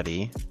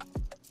already,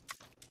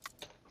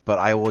 but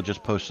I will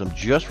just post them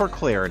just for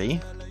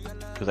clarity,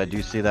 because I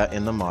do see that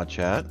in the mod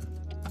chat.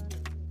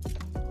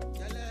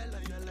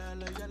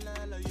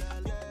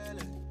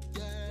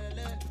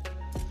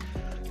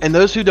 And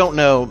those who don't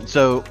know,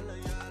 so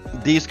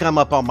these come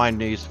up on my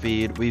news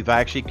feed. We've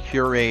actually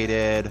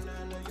curated,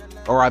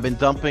 or I've been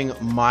dumping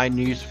my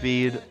news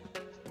feed,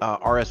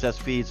 RSS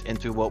feeds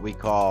into what we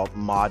call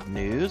mod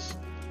news.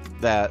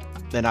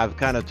 Then I've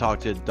kind of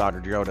talked to Dr.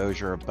 Gerald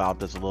Ozier about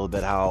this a little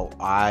bit, how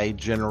I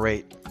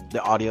generate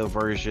the audio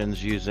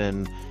versions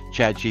using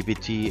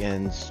ChatGPT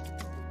and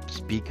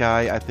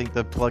Speakai, I think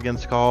the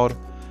plugin's called.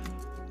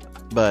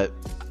 But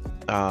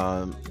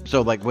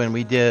so like when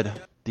we did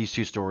these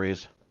two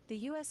stories, the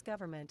U.S.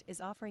 government is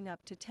offering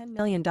up to $10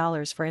 million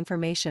for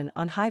information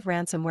on Hive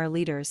ransomware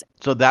leaders.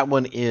 So that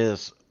one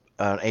is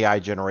an AI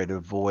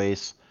generated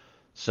voice.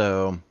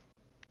 So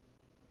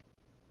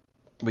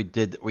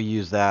we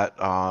use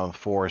that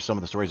for some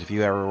of the stories. If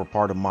you ever were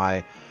part of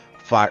my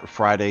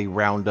Friday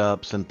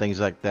roundups and things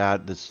like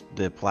that,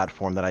 the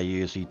platform that I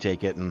use, you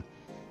take it and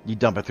you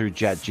dump it through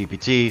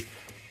ChatGPT,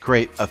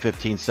 create a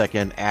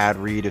 15-second ad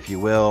read, if you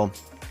will,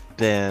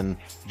 then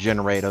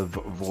generate a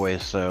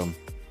voice. So,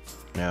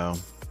 kind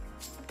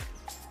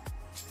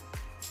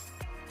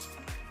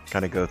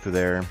of go through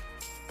there.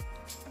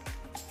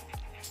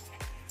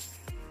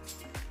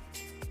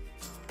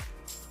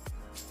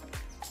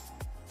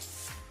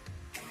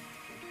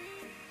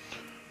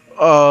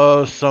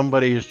 Oh,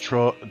 somebody is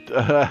troll.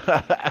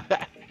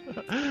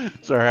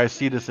 Sorry, I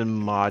see this in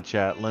mod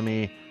chat. Let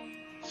me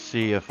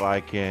see if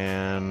I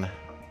can.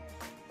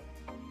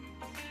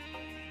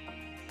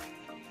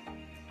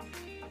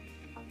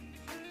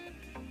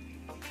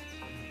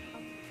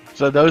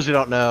 So those who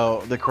don't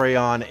know, the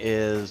crayon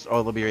is. Oh,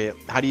 let me.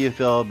 How do you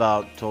feel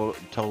about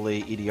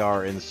totally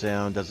EDR in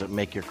Sim? Does it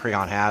make your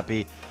crayon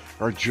happy,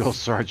 or Drill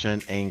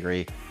Sergeant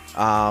angry?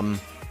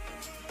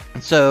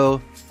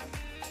 So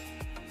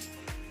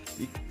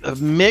a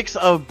mix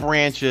of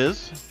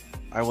branches,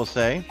 I will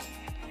say.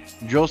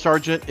 Drill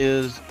Sergeant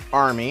is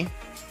Army.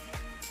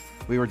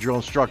 We were drill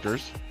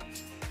instructors.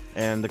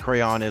 And the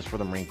crayon is for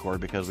the Marine Corps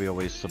because we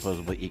always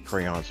supposedly eat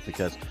crayons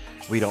because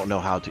we don't know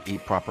how to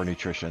eat proper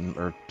nutrition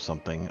or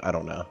something. I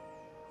don't know.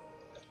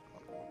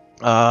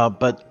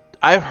 But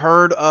I've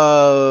heard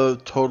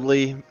of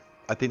totally.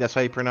 I think that's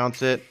how you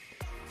pronounce it.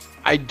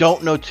 I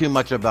don't know too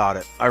much about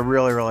it. I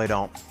really, really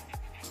don't.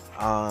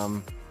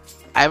 I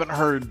haven't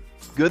heard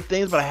good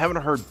things, but I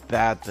haven't heard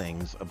bad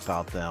things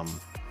about them.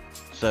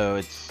 So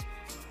it's,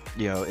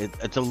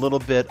 it's a little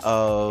bit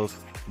of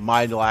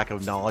my lack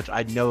of knowledge.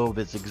 I know of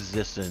its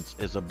existence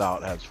is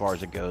about as far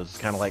as it goes. It's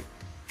kind of like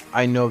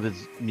I know of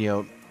its,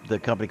 the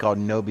company called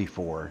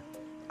Know4.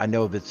 I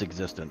know of its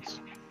existence.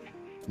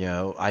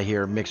 I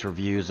hear mixed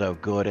reviews of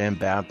good and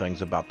bad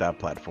things about that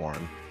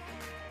platform.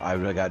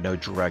 I've got no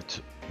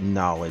direct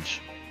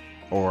knowledge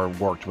or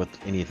worked with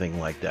anything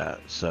like that.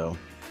 So,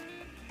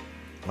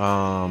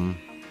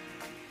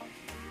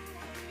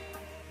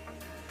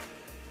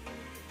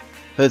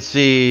 let's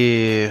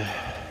see.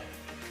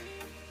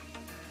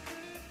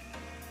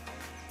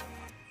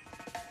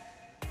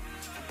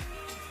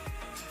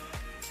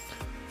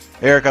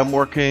 Eric, I'm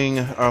learning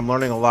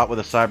a lot with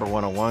the Cyber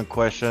 101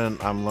 question.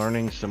 I'm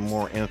learning some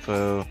more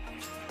info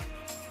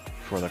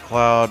for the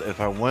cloud.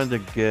 If I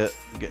wanted to get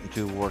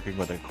into working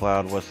with the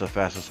cloud, what's the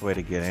fastest way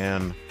to get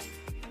in?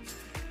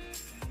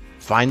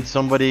 Find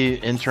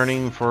somebody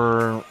interning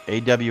for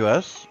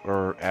AWS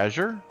or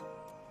Azure,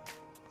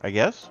 I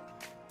guess.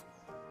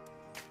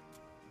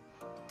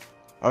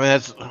 I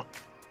mean,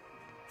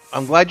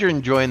 I'm glad you're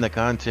enjoying the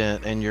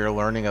content and you're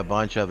learning a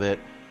bunch of it.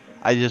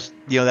 I just,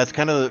 that's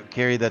kind of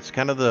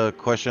the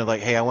question of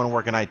like, hey, I want to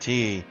work in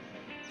IT.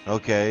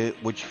 Okay,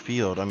 which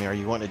field? I mean, are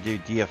you wanting to do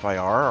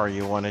DFIR or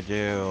you want to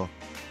do,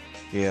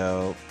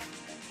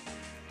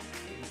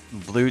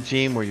 blue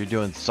team where you're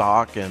doing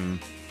SOC and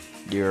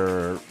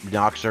your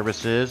NOC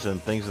services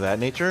and things of that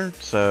nature?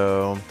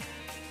 So,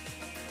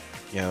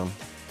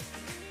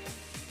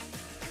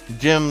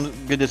 Jim,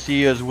 good to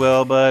see you as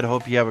well, bud.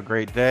 Hope you have a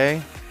great day.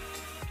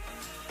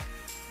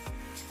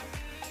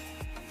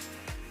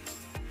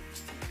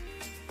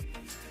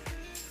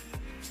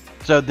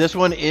 So this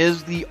one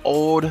is the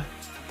old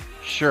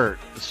shirt.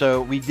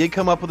 So we did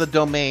come up with a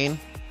domain.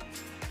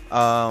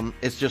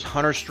 It's just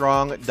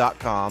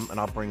hunterstrong.com, and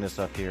I'll bring this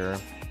up here.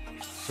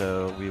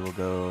 So we will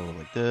go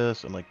like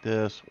this and like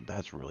this.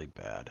 That's really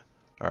bad.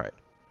 All right.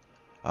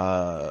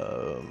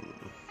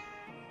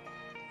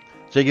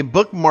 So you can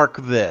bookmark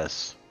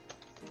this.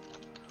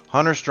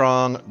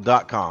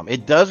 hunterstrong.com.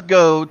 It does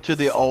go to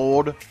the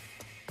old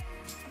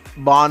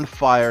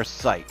bonfire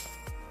site.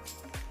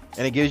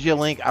 And it gives you a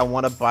link. I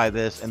want to buy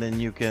this, and then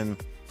you can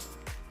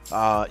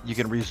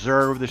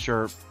reserve the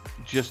shirt.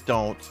 Just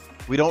don't.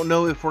 We don't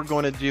know if we're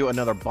going to do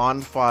another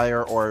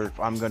bonfire or if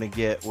I'm going to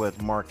get with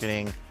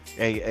marketing,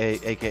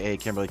 aka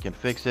Kimberly Can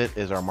Fix It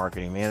is our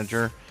marketing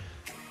manager,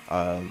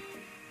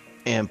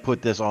 and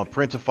put this on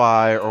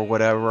Printify or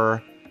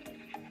whatever.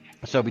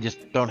 So we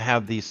just don't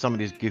have some of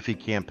these goofy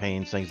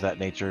campaigns, things of that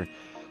nature.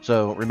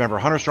 So remember,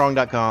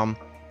 hunterstrong.com.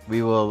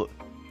 We will.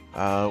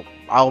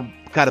 I'll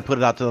kind of put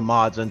it out to the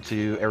mods and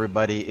to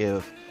everybody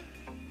if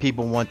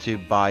people want to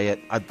buy it.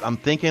 I'm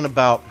thinking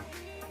about,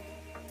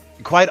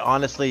 quite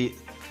honestly,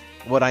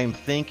 what I'm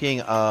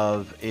thinking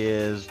of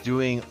is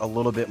doing a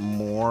little bit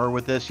more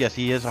with this. Yes,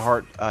 he is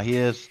he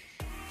is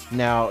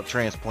now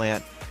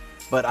transplant,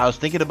 but I was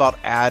thinking about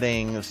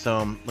adding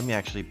some. Let me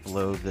actually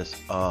blow this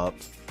up.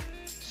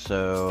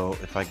 So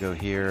if I go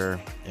here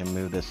and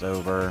move this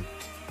over,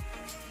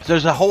 so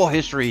there's a whole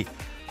history,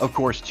 of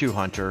course, to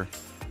Hunter.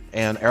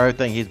 And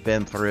everything he's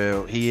been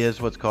through. He is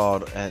what's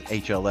called an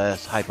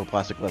HLS,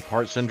 hypoplastic left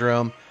heart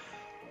syndrome.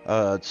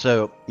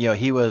 So,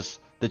 he was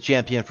the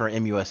champion for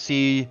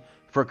MUSC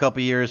for a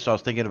couple years. So I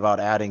was thinking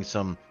about adding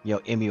some,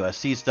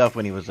 MUSC stuff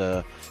when he was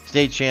a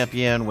state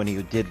champion, when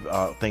he did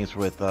things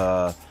with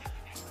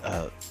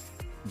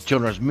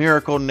Children's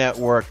Miracle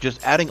Network,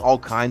 just adding all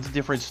kinds of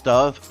different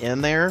stuff in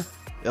there,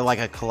 like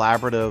a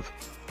collaborative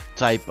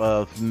type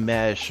of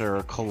mesh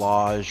or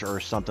collage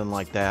or something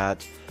like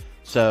that.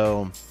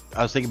 So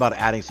I was thinking about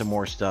adding some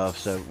more stuff.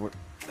 So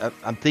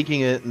I'm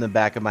thinking it in the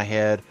back of my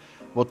head.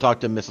 We'll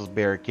talk to Mrs.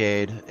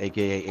 Barricade,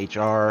 aka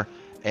HR,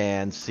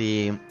 and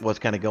see what's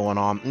kind of going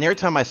on. And every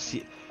time I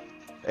see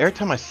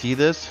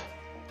this,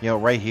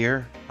 right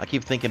here, I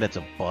keep thinking it's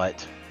a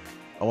butt,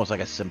 almost like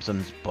a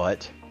Simpsons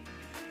butt.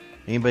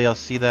 Anybody else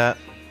see that?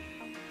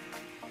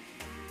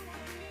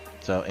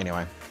 So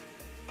anyway,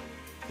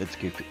 It's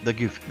goofy.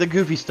 The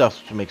goofy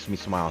stuff makes me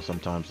smile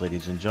sometimes,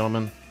 ladies and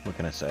gentlemen. What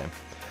can I say?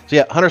 So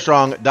yeah,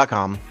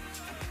 hunterstrong.com.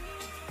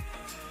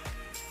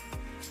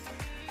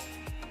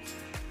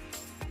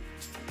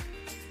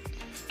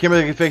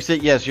 Kimberly can fix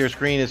it. Yes, your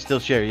screen is still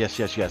shared.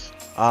 Yes.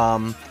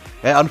 And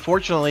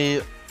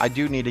unfortunately, I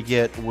do need to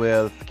get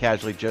with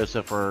Casually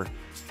Joseph or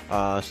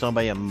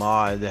somebody in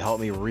mod to help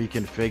me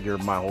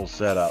reconfigure my whole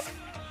setup.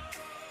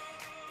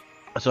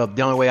 So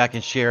the only way I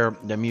can share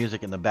the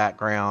music in the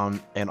background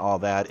and all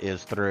that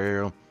is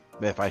through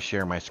if I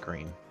share my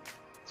screen.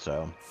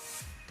 So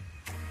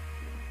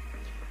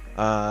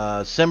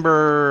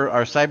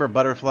Cyber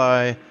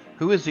Butterfly,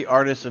 who is the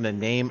artist and the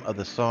name of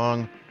the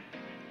song?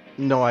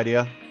 No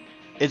idea.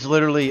 It's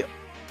literally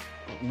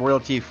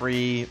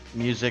royalty-free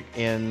music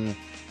in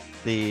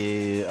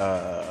the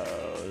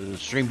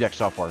Stream Deck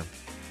software,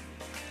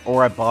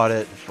 or I got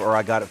it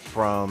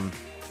from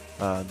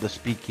the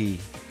Speaky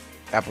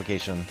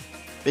application.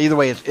 Either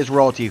way, it's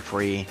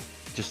royalty-free.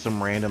 Just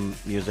some random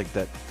music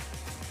that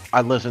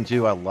I listened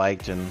to, I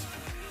liked, and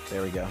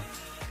there we go.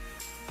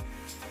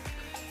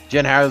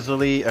 Jenny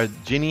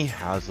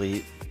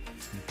Housley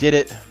did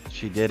it.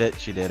 She did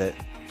it.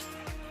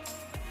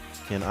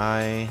 Can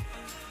I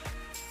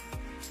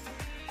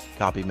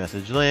copy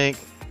message link?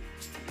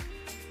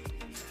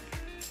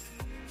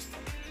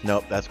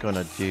 Nope, that's going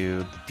to do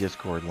the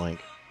Discord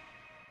link.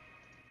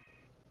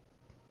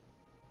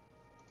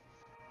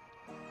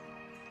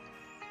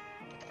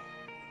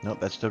 Nope,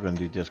 that's still going to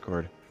do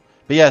Discord.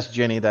 But yes,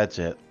 Jenny, that's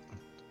it.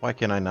 Why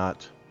can I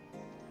not?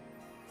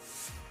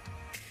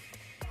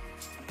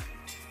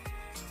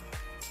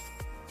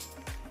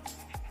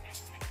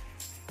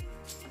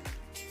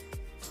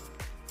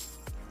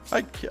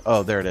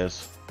 Oh, there it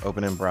is.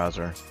 Open in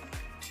browser.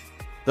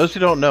 Those who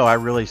don't know, I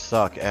really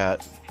suck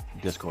at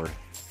Discord.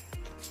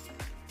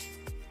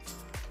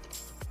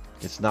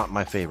 It's not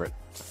my favorite.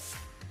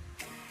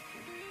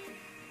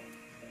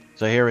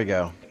 So here we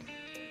go.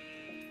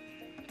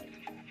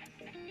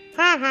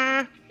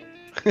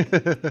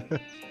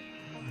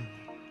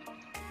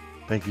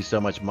 Thank you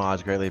so much,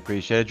 mods. Greatly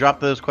appreciated. Drop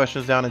those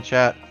questions down in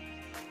chat.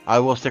 I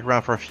will stick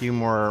around for a few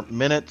more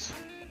minutes.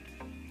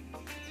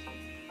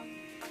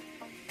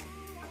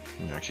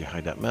 Let me actually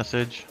hide that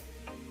message.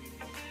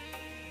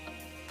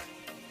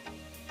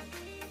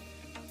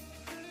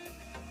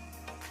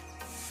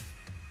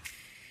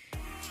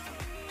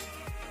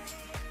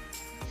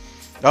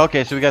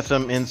 Okay, so we got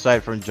some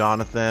insight from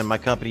Jonathan. My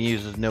company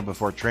uses Know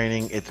Before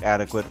training. It's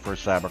adequate for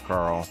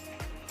CyberCarl.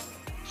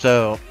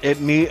 So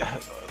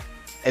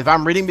if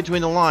I'm reading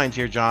between the lines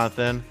here,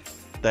 Jonathan,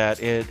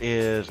 that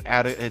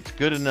it's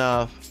good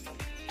enough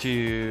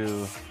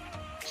to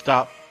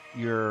stop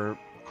your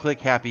click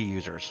happy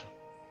users,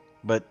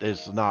 but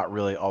it's not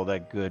really all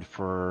that good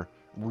for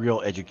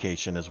real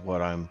education, is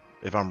what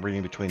if I'm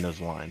reading between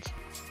those lines.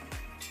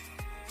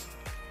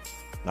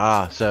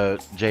 So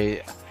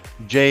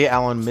J.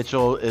 Allen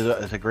Mitchell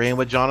is agreeing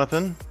with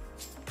Jonathan.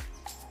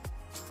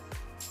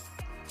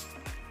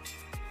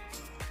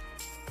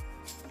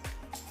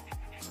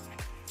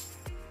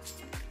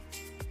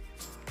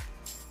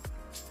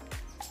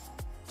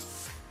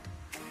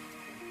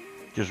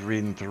 Just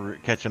reading through,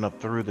 catching up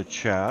through the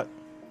chat.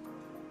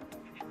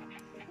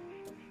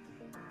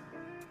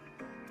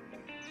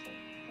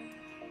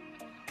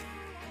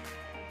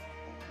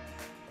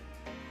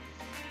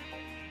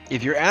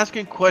 If you're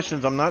asking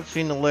questions, I'm not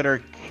seeing the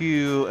letter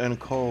Q and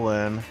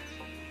colon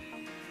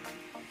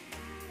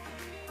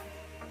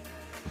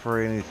for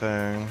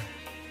anything.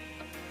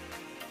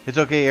 It's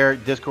okay,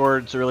 Eric.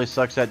 Discord really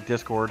sucks at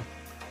Discord.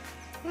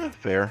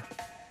 Fair.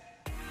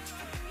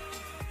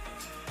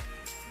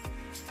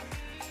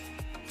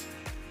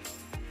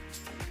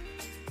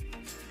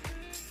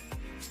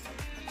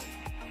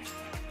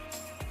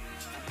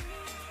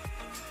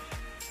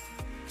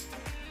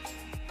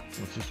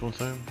 What's this one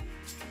saying?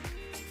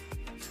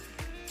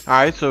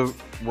 Alright, so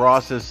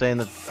Ross is saying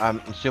that, I'm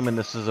assuming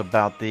this is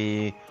about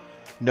the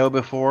Know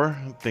Before,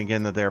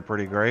 thinking that they're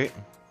pretty great.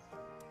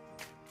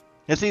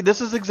 And see,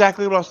 this is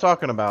exactly what I was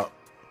talking about.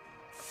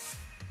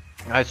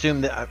 I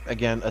assume that,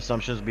 again,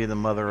 assumptions be the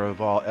mother of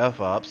all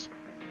F-ups,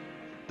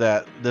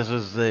 that this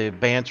is the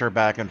banter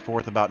back and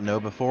forth about Know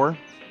Before.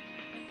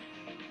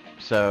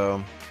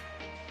 So,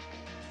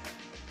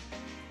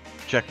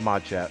 check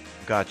mod chat.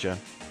 Gotcha.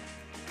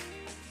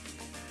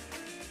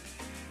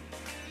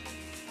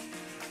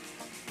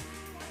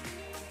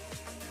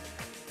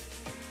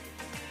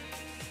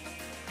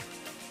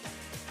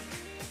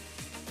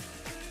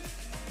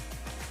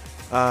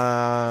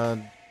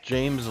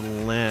 James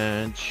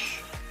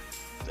Lynch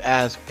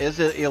asks, is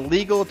it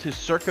illegal to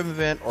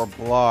circumvent or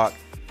block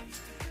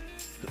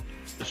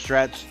the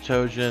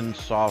Stratstogen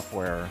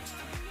software?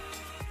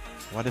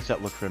 Why does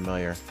that look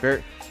familiar?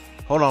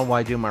 Hold on while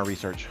I do my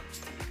research.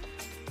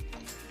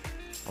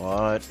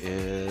 What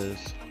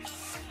is...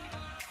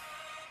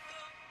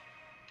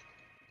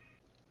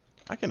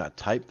 I cannot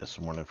type this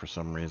morning for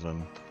some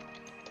reason.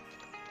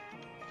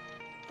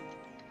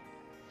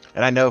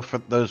 And I know for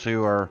those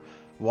who are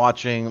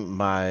watching,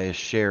 my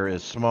share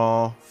is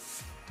small.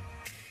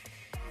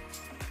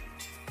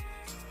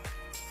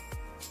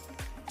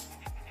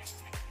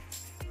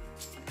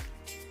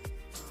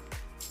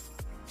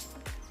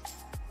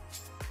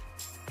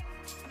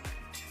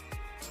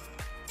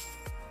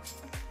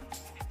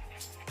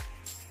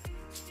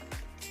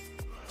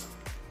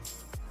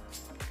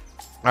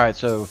 All right,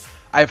 so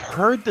I've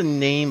heard the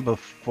name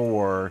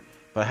before,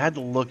 but I had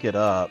to look it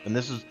up, and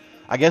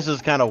I guess this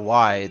is kind of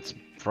why it's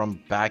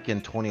from back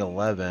in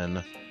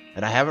 2011,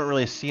 and I haven't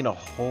really seen a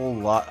whole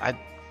lot.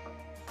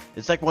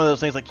 It's like one of those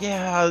things, like,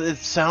 yeah, it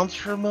sounds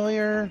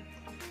familiar.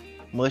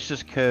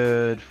 Malicious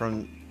code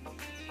from.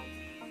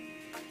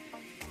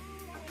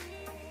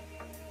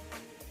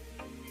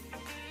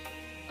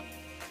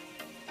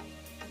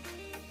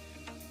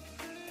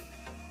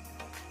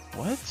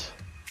 What?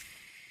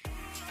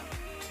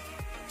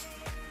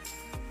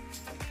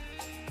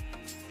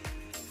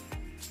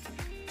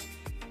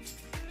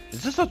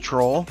 Is this a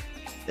troll?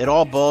 It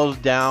all boils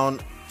down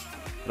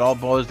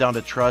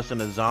to trust, and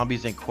the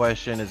zombies in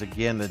question is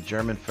again the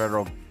German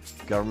federal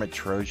government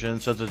Trojan.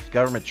 So it's a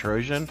government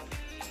Trojan.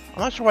 I'm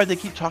not sure why they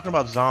keep talking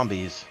about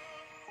zombies.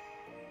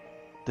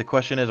 The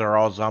question is, are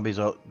all zombies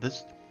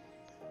this?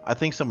 I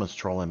think someone's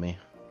trolling me.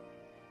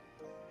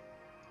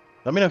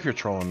 Let me know if you're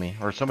trolling me,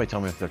 or somebody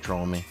tell me if they're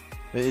trolling me.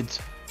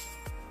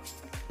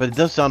 But it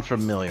does sound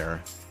familiar.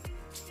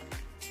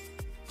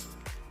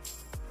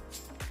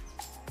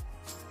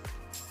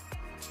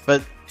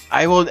 But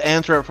I will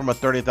answer it from a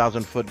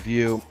 30,000 foot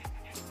view.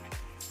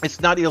 It's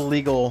not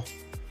illegal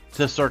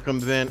to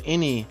circumvent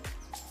any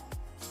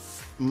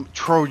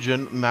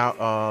Trojan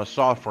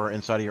software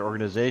inside of your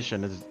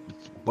organization. It's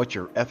what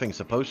you're effing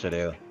supposed to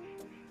do.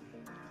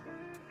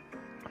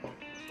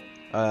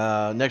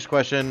 Next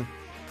question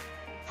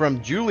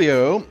from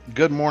Julio.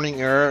 Good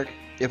morning, Eric.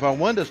 If I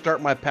wanted to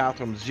start my path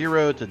from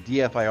 0 to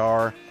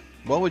DFIR,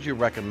 what would you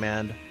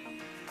recommend?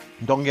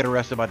 Don't get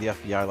arrested by the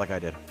FBI like I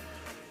did.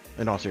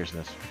 In all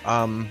seriousness.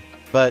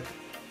 But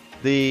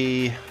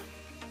you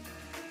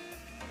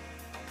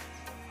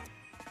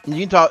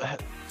can talk,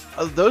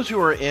 those who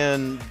are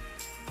in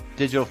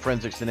digital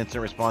forensics and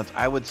incident response,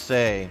 I would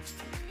say,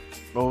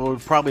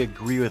 would probably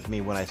agree with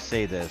me when I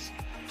say this.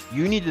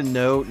 You need to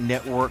know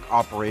network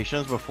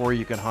operations before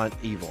you can hunt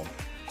evil.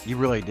 You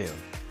really do.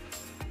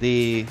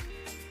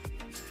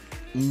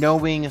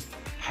 Knowing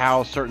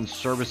how certain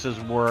services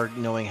work,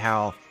 knowing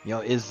how,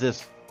 is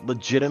this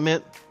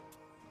legitimate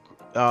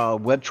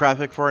web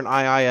traffic for an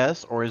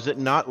IIS, or is it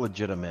not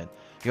legitimate?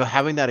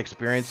 Having that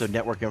experience of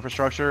network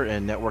infrastructure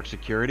and network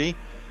security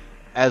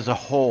as a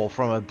whole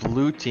from a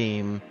blue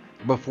team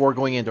before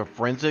going into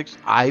forensics,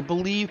 I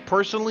believe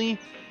personally,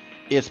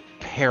 is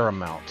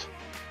paramount.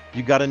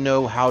 You got to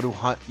know how to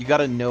hunt. You got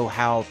to know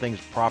how things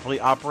properly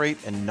operate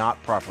and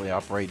not properly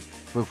operate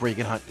before you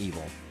can hunt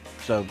evil.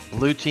 So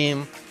blue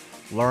team,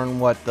 learn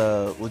what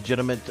the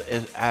legitimate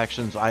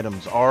actions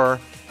items are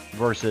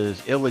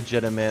versus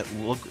illegitimate.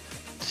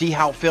 See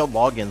how failed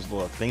logins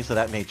look, things of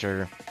that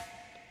nature.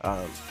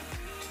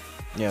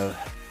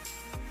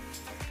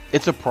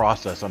 It's a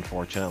process,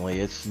 unfortunately.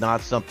 It's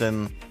not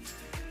something.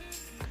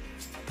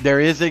 There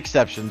is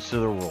exceptions to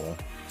the rule.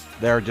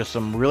 There are just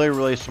some really,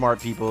 really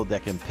smart people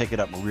that can pick it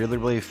up really,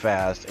 really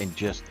fast and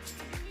just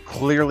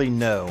clearly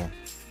know,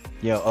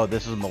 oh,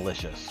 this is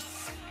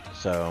malicious.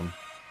 So.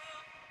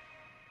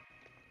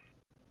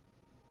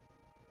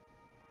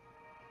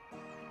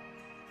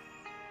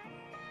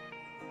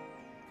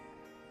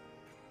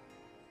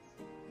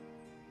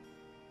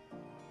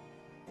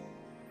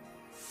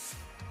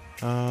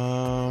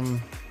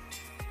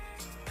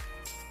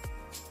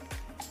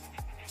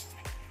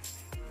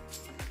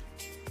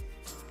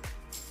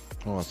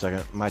 Hold on a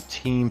second. My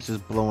Teams is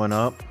blowing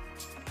up.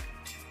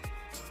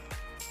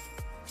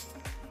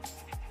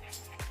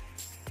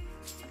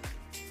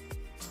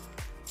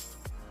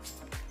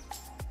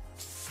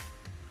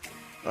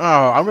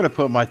 Oh, I'm going to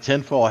put my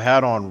tinfoil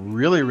hat on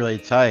really, really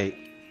tight.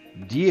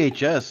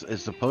 DHS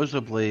is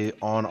supposedly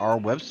on our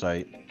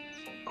website,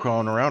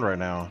 crawling around right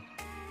now.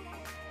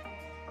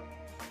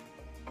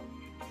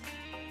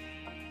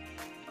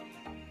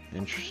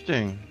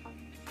 Interesting.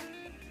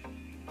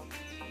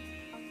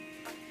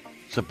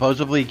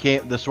 Supposedly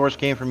the source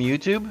came from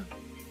YouTube?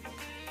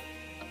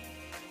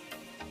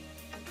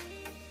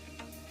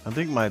 I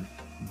think my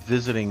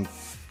visiting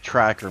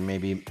tracker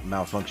maybe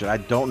malfunctioned. I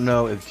don't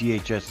know if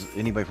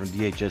anybody from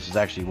DHS is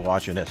actually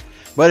watching this.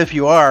 But if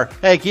you are,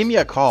 hey, give me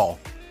a call.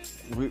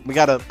 We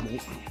got a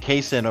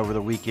case in over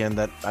the weekend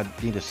that I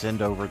need to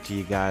send over to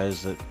you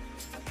guys that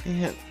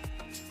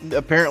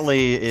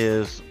apparently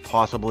is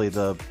possibly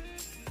the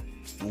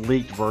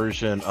leaked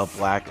version of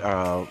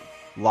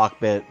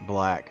Lockbit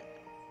Black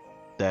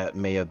that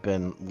may have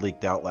been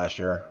leaked out last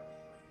year.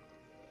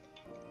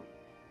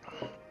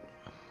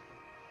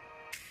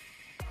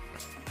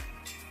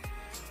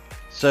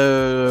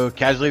 So,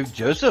 casually,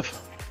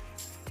 Joseph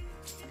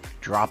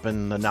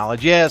dropping the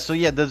knowledge. Yeah, so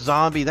yeah, the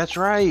zombie. That's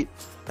right.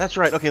 That's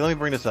right. Okay, let me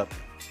bring this up.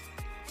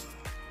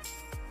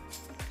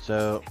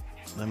 So,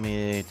 let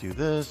me do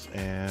this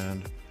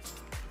and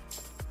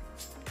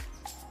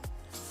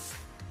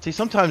see.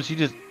 Sometimes you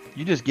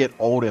just get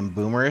old and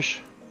boomerish,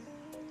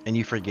 and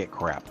you forget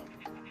crap.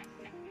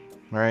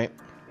 All right.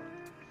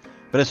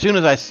 But as soon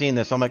as I seen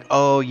this, I'm like,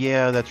 oh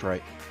yeah, that's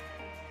right.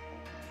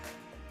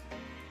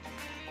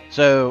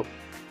 So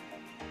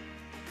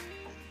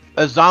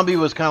a zombie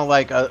was kind of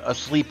like a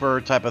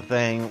sleeper type of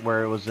thing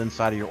where it was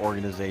inside of your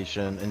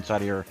organization,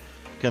 inside of your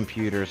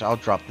computers. I'll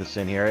drop this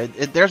in here.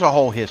 There's a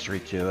whole history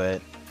to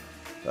it.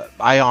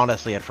 I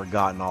honestly had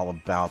forgotten all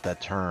about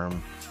that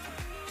term.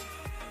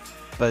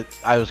 But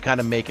I was kind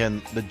of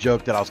making the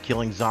joke that I was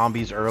killing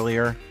zombies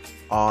earlier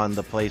on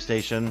the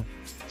PlayStation.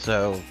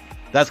 So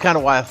that's kind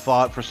of why I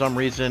thought for some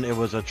reason it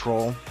was a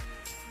troll.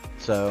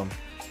 So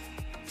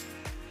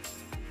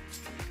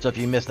if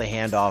you missed the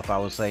handoff, I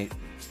was saying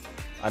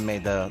I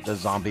made the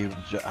zombie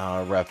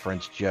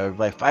reference joke.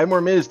 Like, 5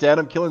 more minutes, Dad,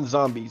 I'm killing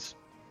zombies.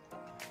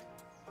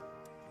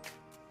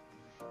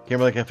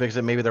 Kimberly can fix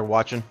it. Maybe they're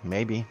watching.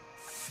 Maybe.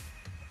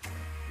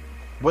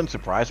 Wouldn't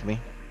surprise me.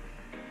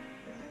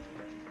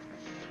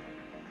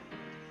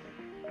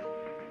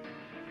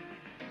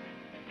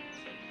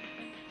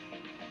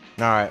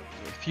 All right,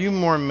 a few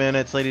more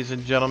minutes, ladies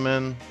and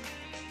gentlemen.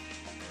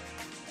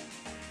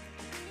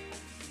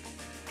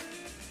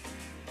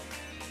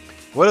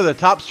 What are the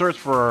top search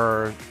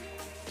for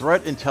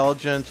threat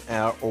intelligence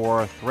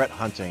or threat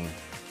hunting?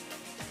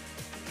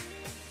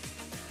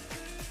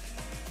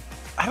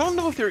 I don't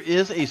know if there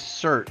is a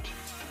cert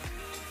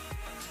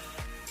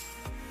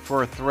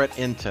for threat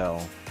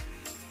intel.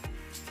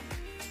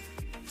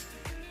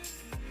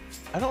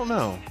 I don't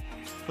know.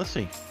 Let's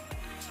see.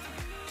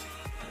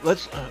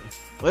 Let's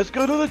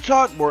go to the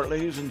chalkboard,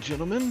 ladies and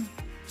gentlemen.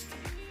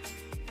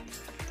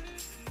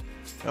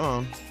 Come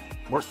on,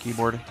 work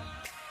keyboard.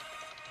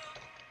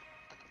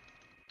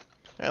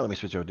 Let me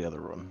switch over to the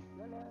other room.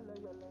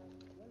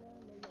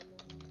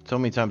 So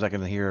many times I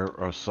can hear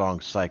a song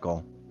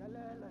cycle.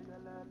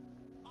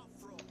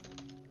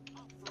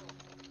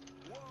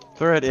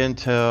 Threat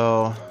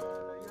intel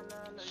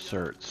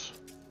certs.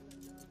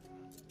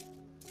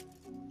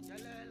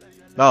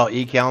 Oh,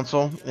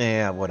 e-council?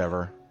 Yeah,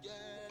 whatever.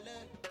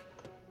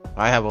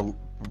 I have a...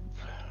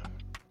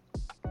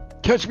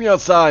 Catch me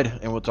outside,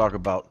 and we'll talk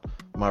about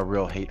my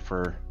real hate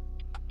for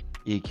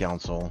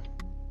e-council.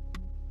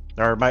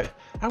 Or my...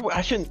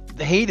 I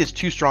shouldn't... Hate is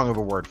too strong of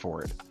a word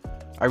for it.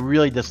 I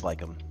really dislike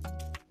them.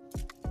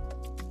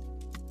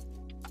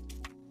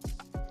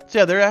 So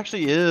yeah, there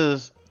actually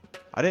is...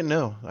 I didn't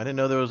know. I didn't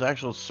know there was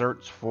actual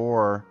certs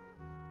for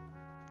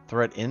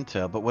threat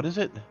intel. But what is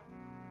it?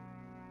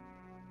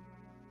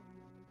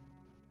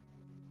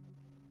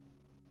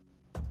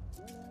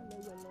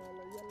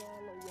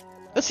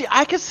 Let's see,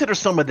 I consider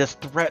some of this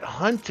threat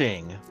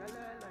hunting.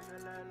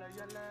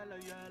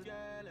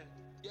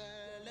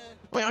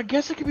 I mean, I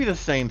guess it could be the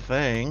same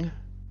thing.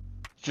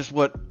 It's just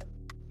what,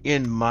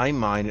 in my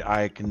mind,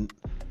 I can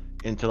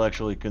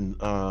intellectually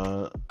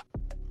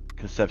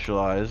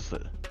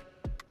conceptualize.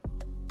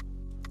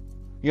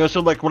 You know,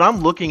 so like when I'm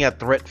looking at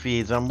threat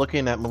feeds, I'm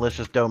looking at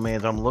malicious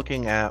domains, I'm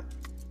looking at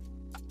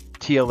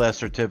TLS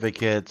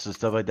certificates and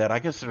stuff like that. I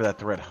consider that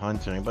threat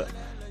hunting, but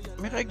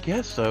I mean, I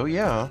guess so,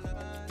 yeah.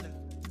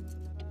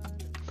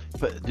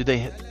 But do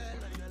they...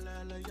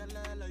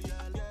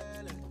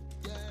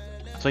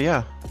 So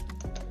yeah.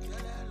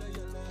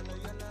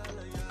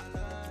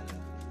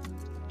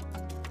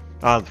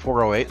 The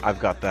 408, I've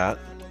got that.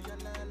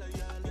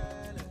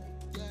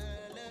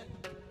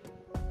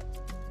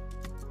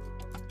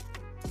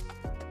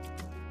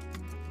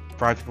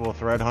 Practical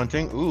threat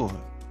hunting. Ooh.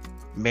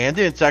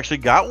 Mandate's actually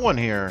got one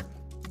here.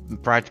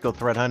 Practical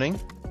threat hunting.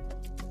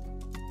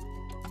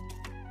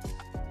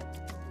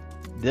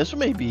 This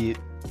may be...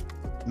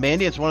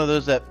 Mandate's one of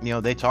those that, you know,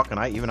 they talk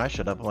and even I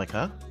shut up. I'm like,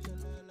 huh?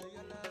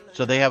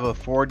 So they have a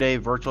 4-day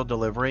virtual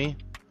delivery.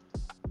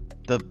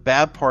 The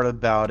bad part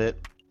about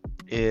it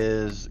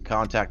is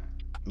contact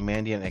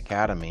Mandiant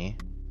Academy.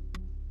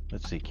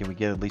 Let's see, can we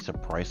get at least a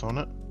price on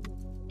it?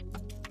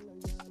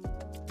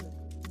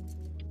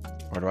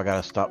 Or do I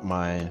gotta stop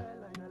my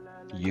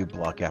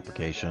uBlock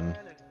application?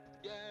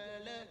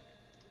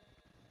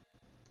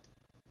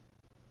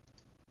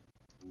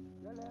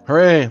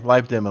 Hooray!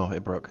 Live demo.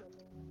 It broke.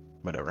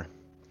 Whatever.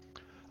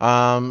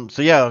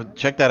 So yeah,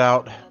 check that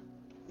out.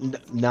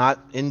 Not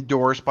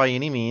endorsed by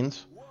any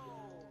means.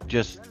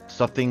 Just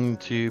something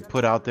to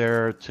put out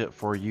there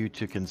for you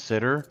to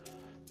consider.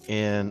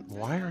 And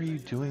why are you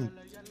doing...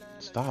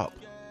 Stop.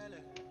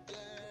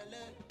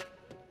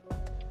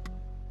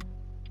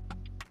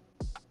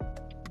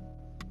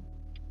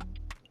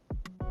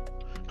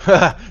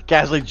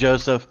 Casley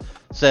Joseph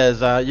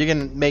says, you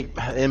can make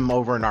him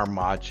over in our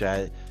mod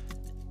chat.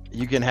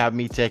 You can have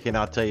me taken,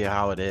 I'll tell you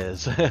how it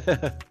is.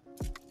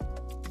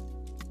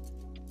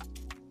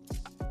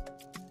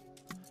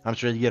 I'm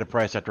sure you get a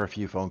price after a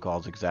few phone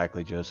calls.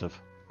 Exactly,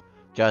 Joseph.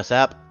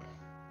 Joseph.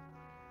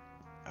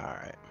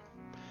 Alright.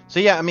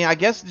 So yeah, I mean, I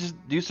guess just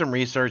do some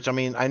research. I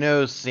mean, I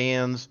know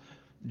SANS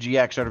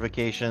GX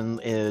certification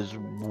is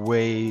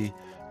way,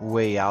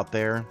 way out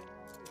there.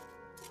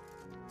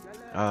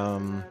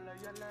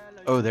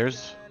 Oh,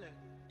 there's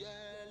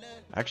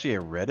actually a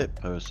Reddit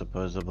post,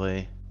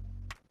 supposedly.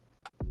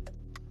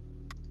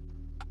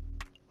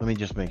 Let me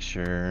just make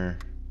sure.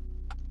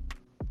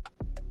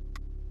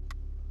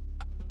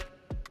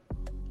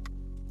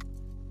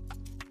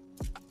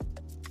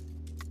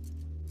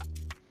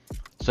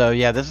 So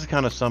yeah, this is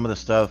kind of some of the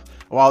stuff.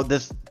 Well,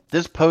 this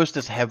post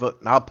is heavy.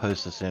 I'll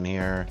post this in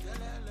here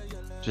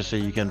just so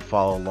you can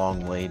follow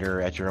along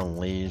later at your own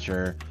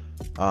leisure.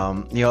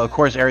 Of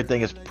course,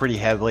 everything is pretty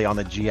heavily on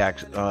the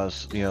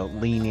GX,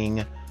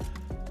 leaning,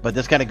 but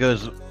this kind of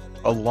goes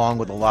along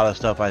with a lot of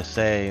stuff I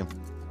say.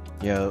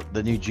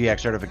 The new GX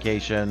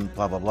certification,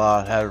 blah blah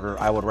blah. However,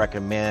 I would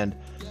recommend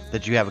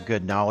that you have a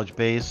good knowledge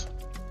base.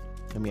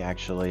 Let me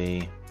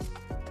actually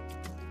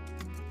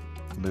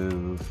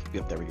move.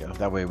 Yep, there we go.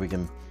 That way we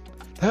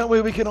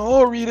can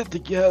all read it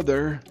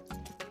together.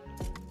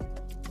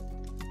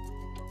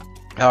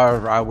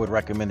 However, I would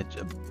recommend a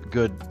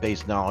good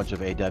base knowledge of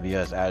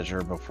AWS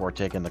Azure before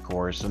taking the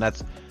course. And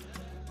that's,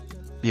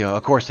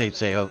 of course they'd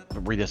say, oh,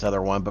 read this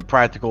other one, but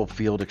practical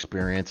field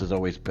experience is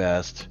always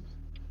best.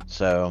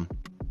 So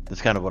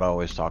that's kind of what I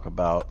always talk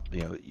about.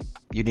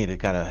 You need to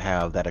kind of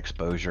have that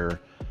exposure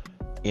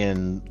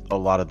in a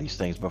lot of these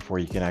things before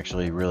you can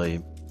actually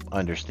really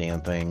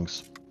understand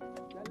things.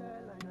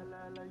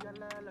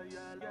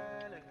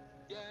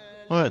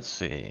 Let's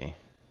see.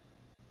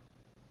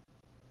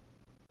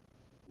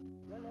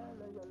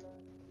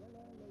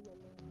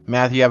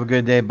 Matthew, have a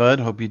good day, bud.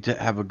 Hope you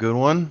have a good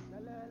one.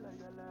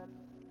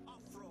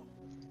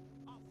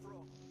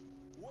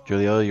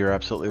 Julio, you're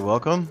absolutely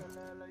welcome.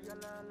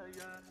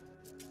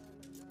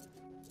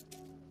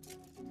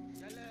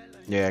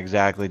 Yeah,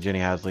 exactly, Jenny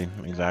Hasley.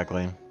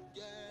 Exactly.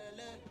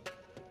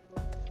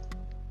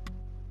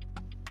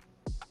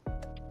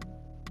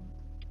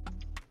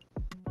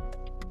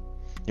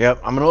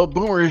 Yep, I'm an old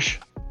boomerish.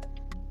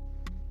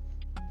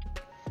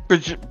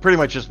 Which pretty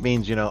much just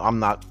means, I'm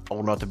not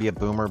old enough to be a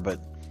boomer,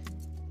 but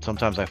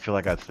sometimes I feel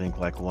like I think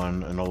like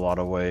one in a lot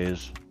of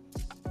ways.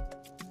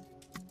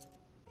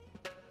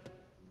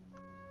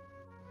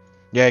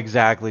 Yeah,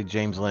 exactly,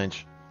 James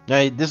Lynch.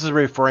 Now, this is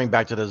referring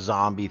back to the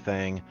zombie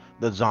thing,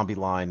 the zombie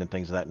line and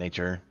things of that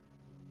nature.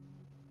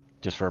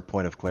 Just for a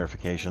point of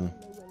clarification.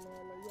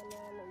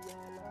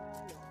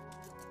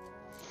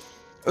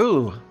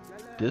 Ooh,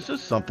 this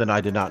is something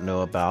I did not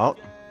know about.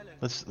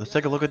 Let's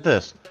take a look at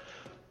this.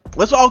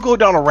 Let's all go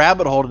down a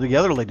rabbit hole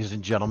together, ladies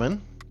and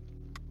gentlemen.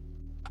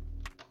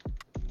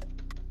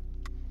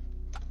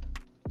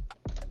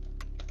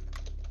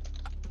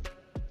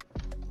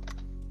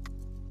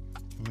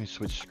 Let me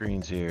switch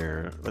screens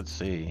here. Let's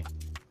see.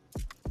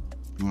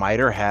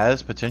 MITRE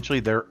has potentially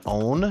their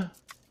own?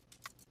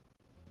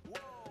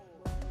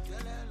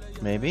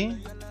 Maybe?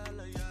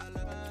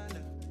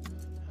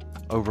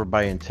 Over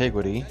by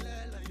Integrity.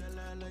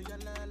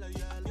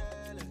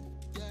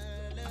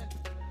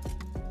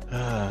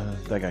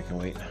 That guy can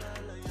wait.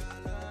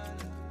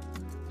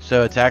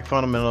 So attack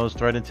fundamentals,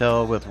 threat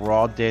intel with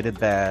raw data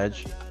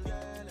badge,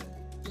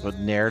 with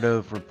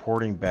narrative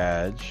reporting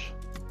badge,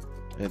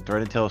 and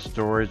threat intel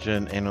storage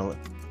and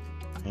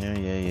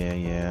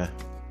yeah.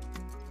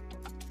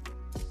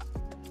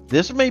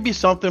 This may be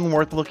something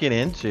worth looking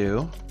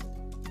into.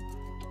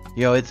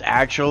 It's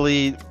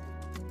actually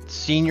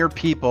senior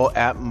people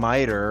at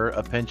MITRE,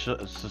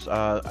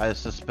 I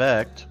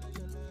suspect.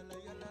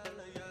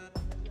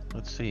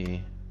 Let's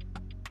see.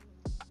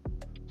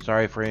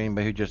 Sorry for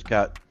anybody who just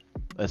got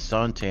a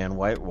suntan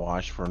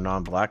whitewash for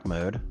non-black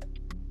mode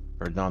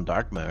or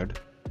non-dark mode.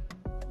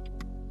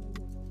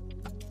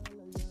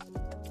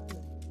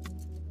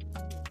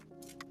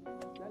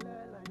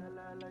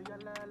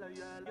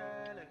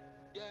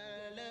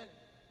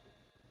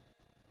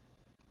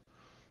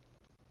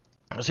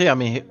 See, I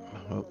mean,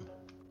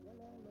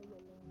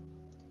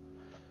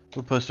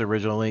 who posted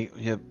originally?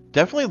 Yeah,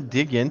 definitely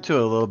dig into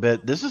it a little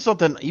bit. This is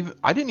something even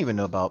I didn't even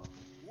know about.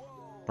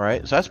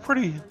 Right, so that's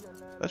pretty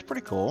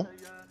cool.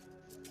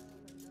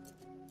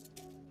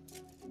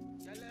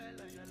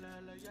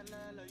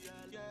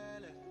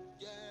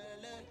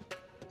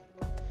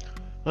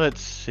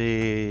 Let's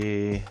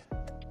see.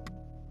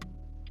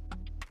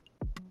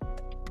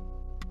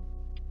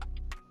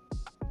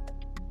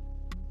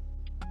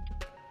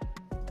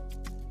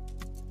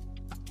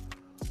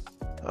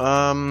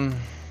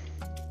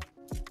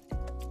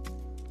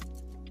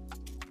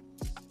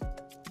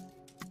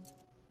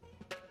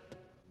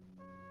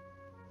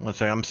 Let's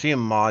see. I'm seeing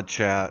Mod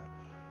Chat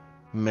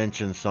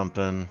mention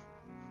something.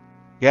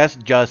 Yes,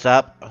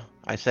 Joseph.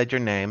 I said your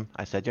name.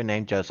 I said your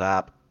name,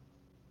 Joseph.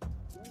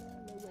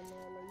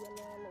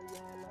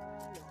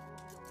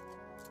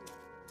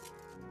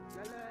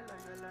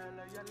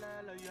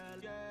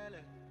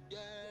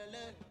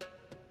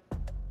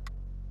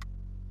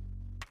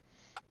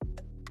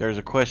 There's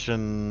a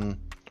question.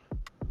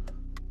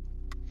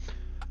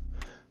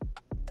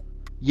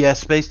 Yes,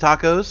 space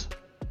tacos.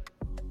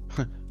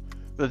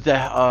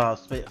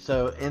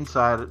 So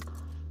inside,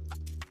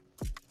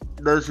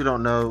 those who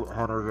don't know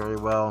Hunter very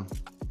well,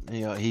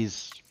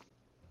 he's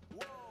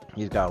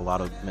got a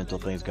lot of mental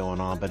things going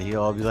on, but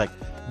he'll be like,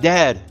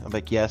 "Dad," I'm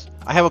like, "Yes."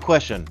 "I have a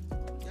question."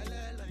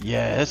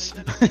 "Yes."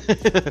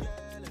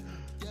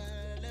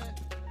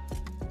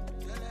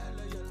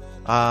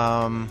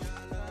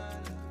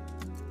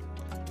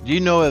 Do you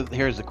know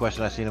here's the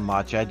question I seen in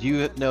mod chat. Do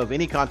you know of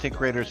any content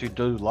creators who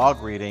do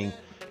log reading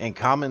and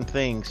common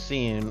things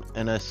seen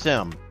in a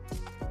sim.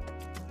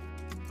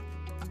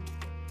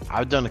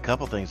 I've done a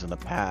couple things in the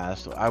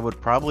past. I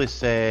would probably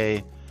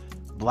say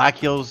Black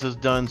Hills has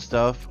done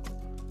stuff.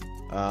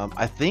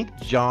 I think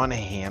John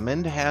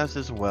Hammond has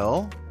as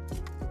well.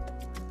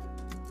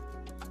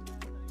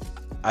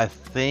 I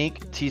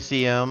think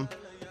TCM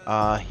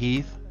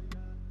Heath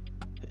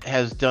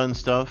has done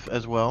stuff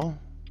as well.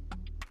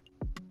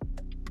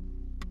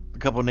 A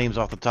couple names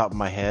off the top of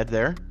my head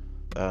there.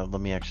 Let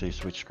me actually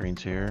switch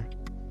screens here.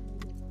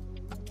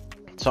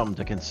 Something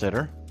to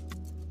consider.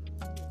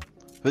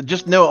 But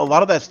just know a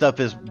lot of that stuff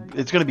it's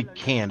going to be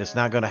canned. It's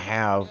not going to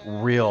have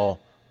real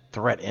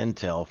threat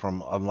intel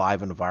from a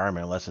live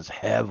environment unless it's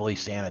heavily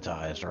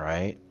sanitized,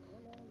 right?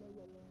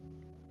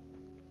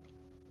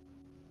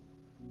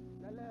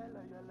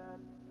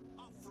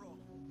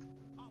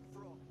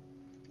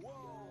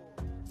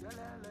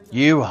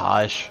 You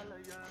hush.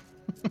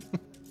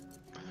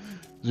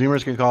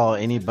 Zoomers can call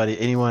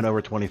anyone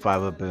over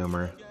 25 a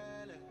boomer.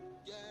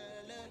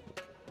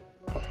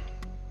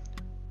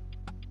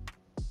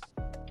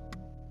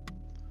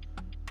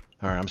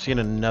 All right, I'm seeing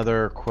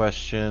another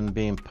question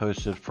being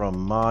posted from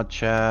Mod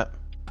Chat.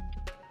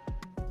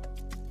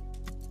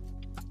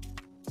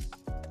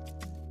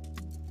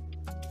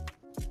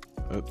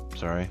 Oops,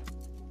 sorry.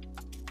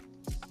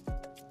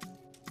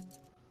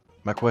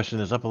 My question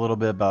is up a little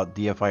bit about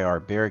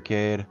DFIR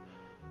barricade.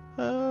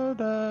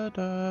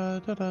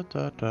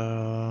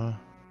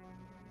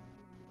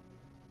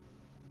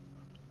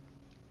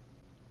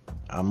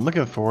 I'm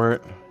looking for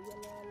it.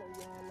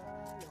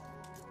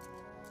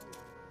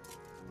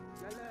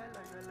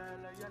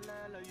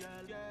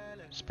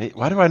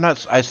 Why do I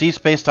not? I see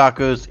Space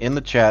Tacos in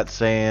the chat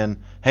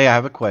saying, "Hey, I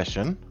have a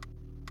question."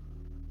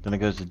 Then it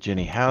goes to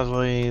Jenny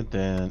Hasley.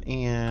 Then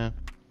Ian.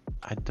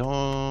 I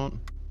don't.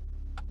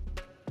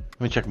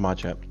 Let me check Mod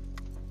Chat.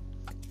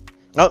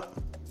 Oh,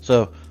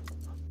 so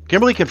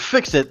Kimberly can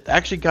fix it.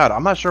 Actually, God,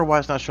 I'm not sure why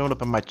it's not showing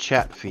up in my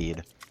chat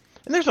feed.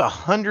 And there's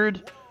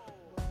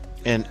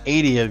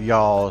 180 of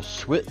y'all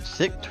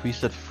sick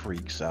twisted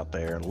freaks out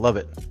there. Love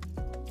it.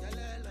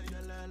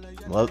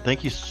 Well,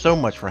 thank you so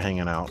much for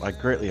hanging out. I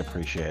greatly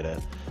appreciate it.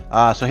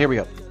 So here we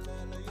go.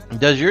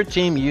 Does your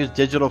team use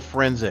digital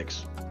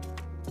forensics?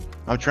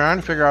 I'm trying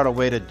to figure out a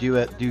way to do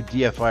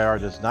DFIR.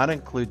 Does not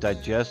include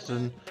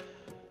digestion,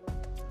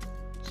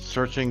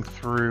 searching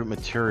through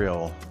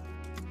material.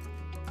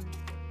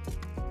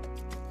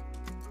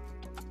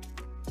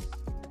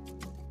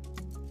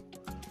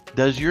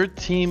 Does your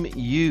team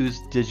use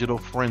digital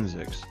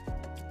forensics?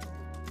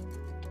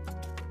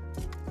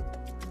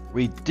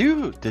 We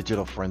do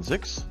digital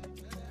forensics,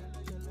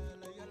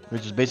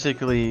 which is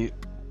basically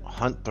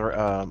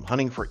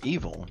hunting for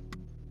evil.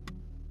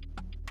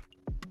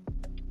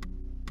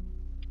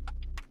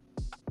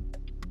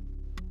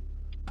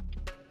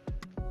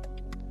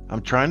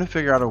 I'm trying to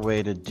figure out a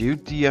way to do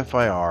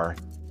DFIR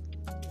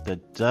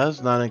that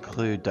does not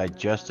include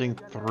digesting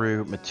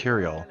through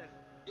material.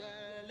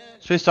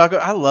 Space Taco,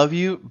 I love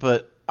you,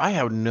 but I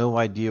have no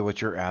idea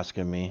what you're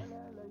asking me.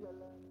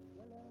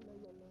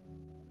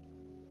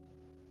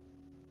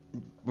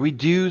 We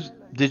do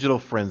digital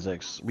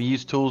forensics. We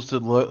use tools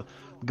to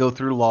go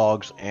through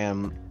logs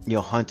and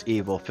hunt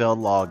evil, failed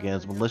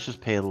logins, malicious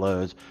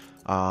payloads,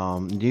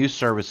 new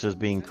services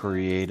being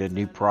created,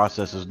 new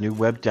processes, new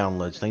web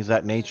downloads, things of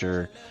that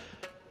nature.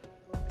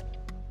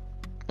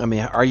 I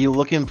mean, are you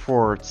looking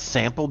for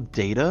sample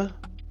data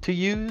to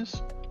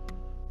use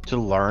to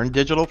learn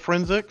digital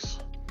forensics?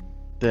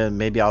 Then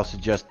maybe I'll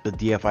suggest the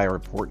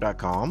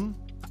DFIreport.com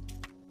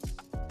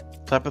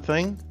type of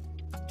thing.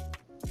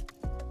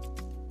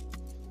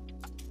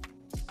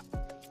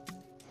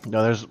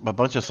 No, there's a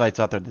bunch of sites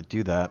out there that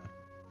do that.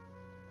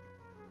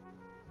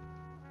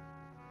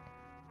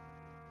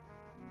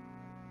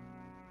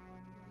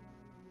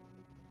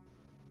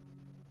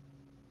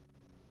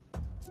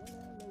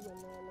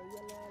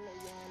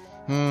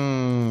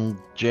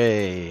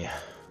 Jay.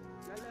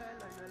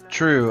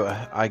 True,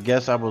 I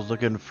guess I was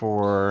looking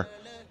for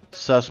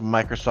sus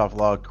Microsoft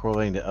log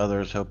correlating to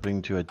others,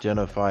 hoping to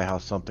identify how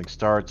something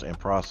starts and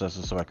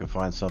processes so I can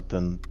find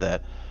something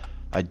that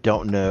I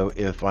don't know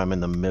if I'm in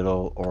the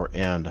middle or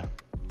end.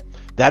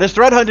 That is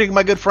threat hunting,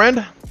 my good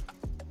friend.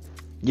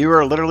 You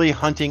are literally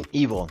hunting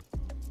evil.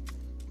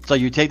 So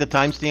you take the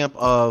timestamp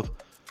of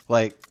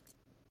like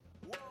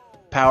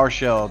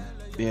PowerShell,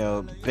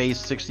 base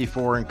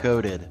 64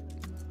 encoded.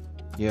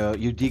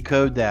 You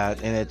decode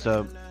that and it's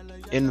a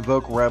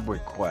invoke web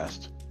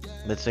request.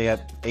 Let's say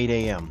at 8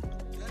 a.m.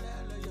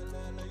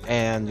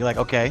 And you're like,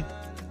 okay,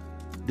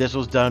 this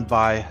was done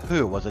by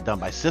who? Was it done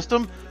by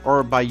system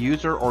or by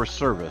user or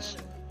service?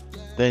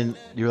 Then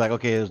you're like,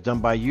 okay, it was done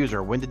by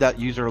user. When did that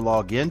user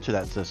log into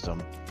that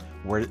system?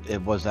 Where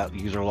was that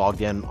user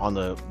logged in on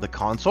the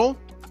console?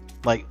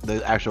 Like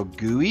the actual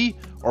GUI?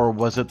 Or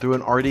was it through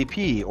an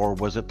RDP? Or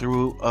was it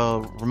through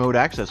a remote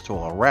access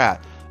tool, a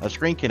RAT, a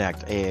Screen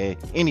Connect, a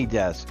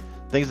AnyDesk,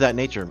 things of that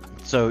nature.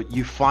 So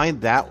you find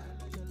that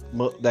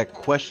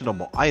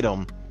questionable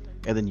item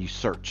and then you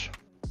search,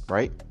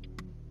 right?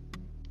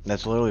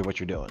 That's literally what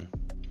you're doing.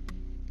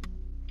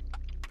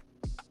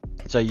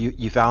 So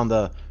you found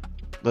the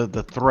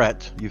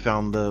threat, you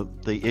found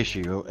the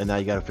issue, and now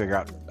you got to figure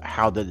out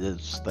how did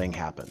this thing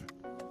happen.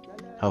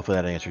 Hopefully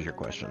that answers your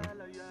question.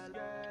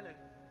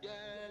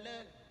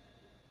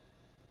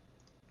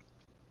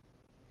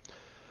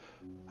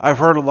 I've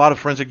heard a lot of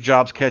forensic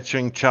jobs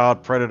catching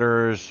child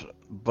predators,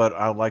 but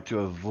I would like to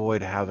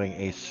avoid having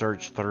a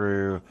search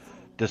through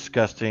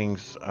disgusting.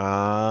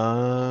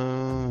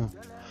 Yeah,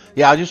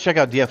 I'll just check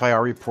out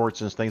DFIR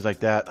reports and things like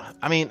that.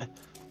 I mean,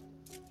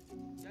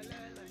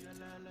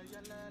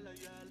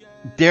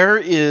 there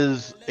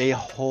is a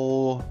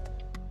whole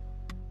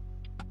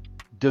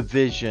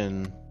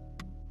division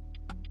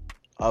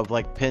of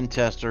like pen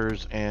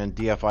testers and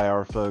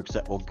DFIR folks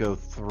that will go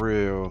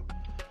through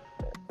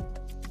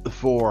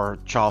for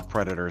child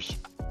predators.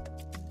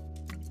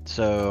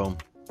 So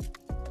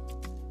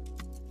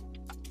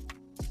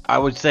I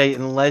would say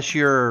unless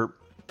you're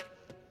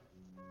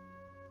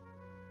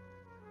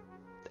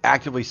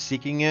actively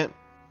seeking it,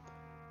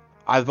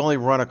 I've only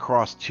run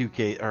across two,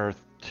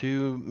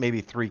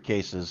 maybe three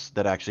cases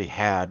that actually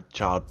had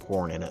child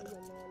porn in it.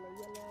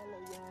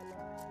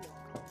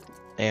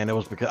 And it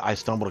was because I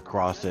stumbled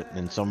across it,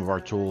 and some of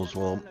our tools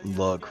will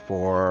look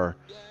for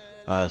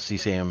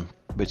CSAM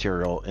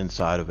material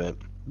inside of it.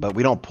 But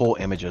we don't pull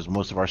images.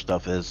 Most of our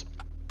stuff is,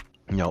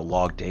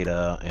 log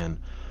data and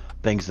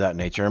things of that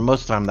nature. And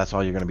most of the time, that's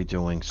all you're going to be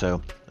doing.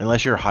 So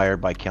unless you're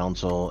hired by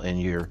counsel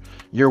and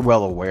you're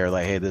well aware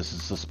that, hey, this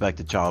is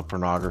suspected child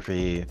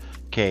pornography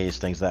case,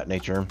 things of that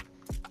nature.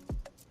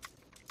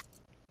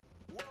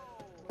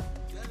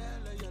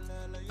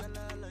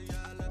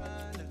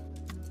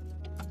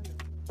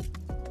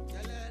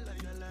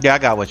 Yeah, I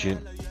got what you're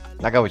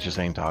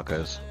saying,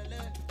 Tacos.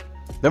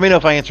 Let me know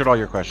if I answered all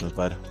your questions,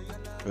 bud.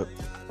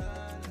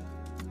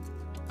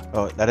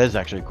 Oh, that is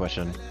actually a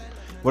question.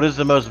 What is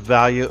the most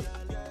value?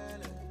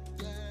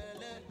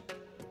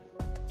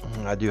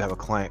 I do have a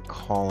client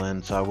call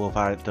in, so I will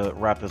have to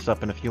wrap this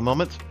up in a few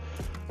moments.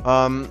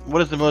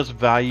 What is the most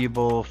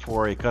valuable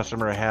for a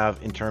customer to have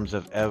in terms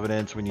of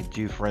evidence when you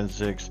do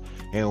forensics,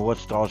 and what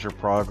stalls your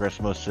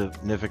progress most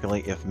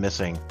significantly if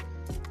missing?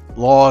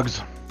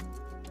 Logs.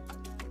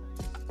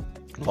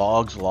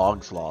 Logs.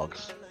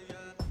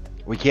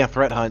 We can't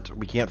threat hunt.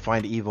 We can't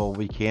find evil.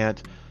 We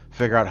can't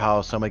figure out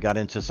how somebody got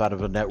inside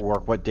of a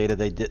network. What data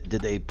did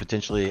they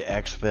potentially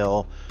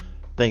exfil?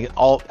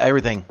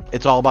 Everything.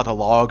 It's all about the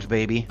logs,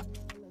 baby.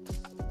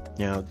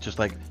 Just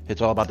like it's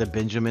all about the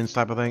Benjamins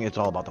type of thing. It's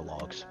all about the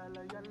logs.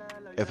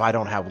 If I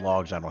don't have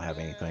logs, I don't have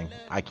anything.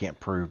 I can't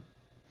prove.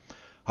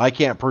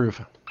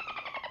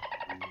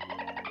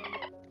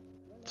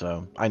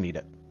 So I need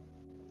it.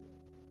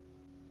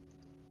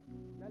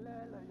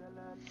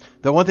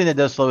 The one thing that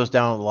does slow us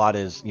down a lot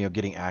is,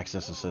 getting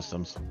access to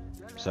systems.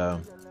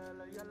 So.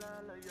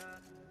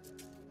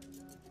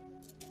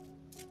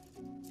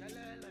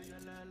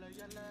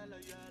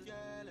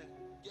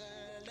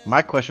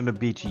 My question would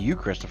be to you,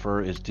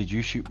 Christopher, is did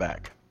you shoot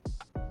back?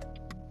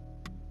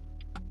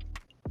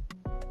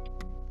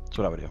 That's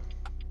what I would do.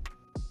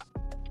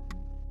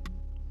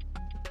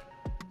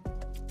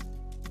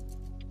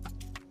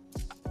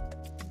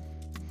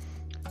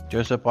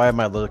 Joseph, why am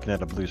I looking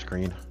at a blue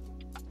screen?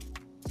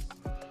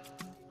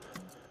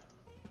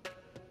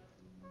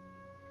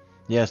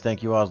 Yes,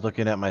 thank you. I was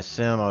looking at my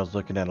sim. I was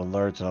looking at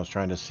alerts, and I was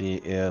trying to see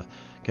if I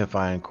can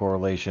find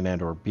correlation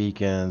and or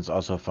beacons.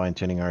 Also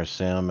fine-tuning our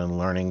sim and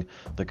learning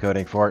the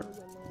coding for it.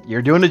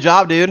 You're doing the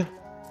job, dude.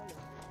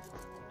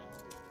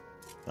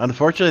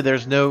 Unfortunately,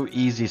 there's no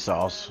easy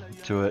sauce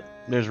to it.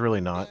 There's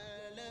really not.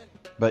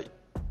 But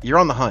you're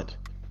on the hunt.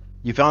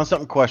 You found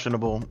something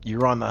questionable.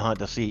 You're on the hunt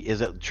to see,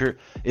 is it true?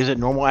 Is it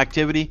normal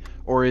activity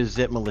or is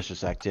it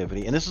malicious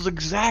activity? And this is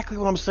exactly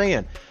what I'm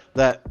saying.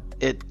 That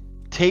it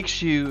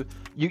takes you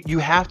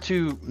have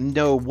to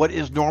know what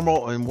is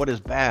normal and what is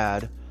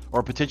bad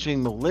or potentially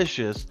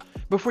malicious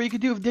before you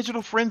can do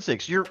digital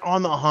forensics. You're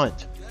on the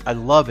hunt. I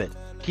love it.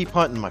 Keep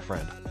hunting, my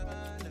friend.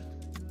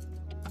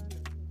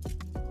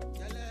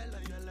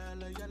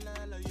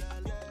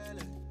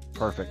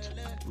 Perfect.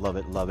 Love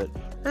it. Love it.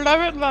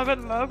 Love it. Love it.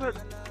 Love it.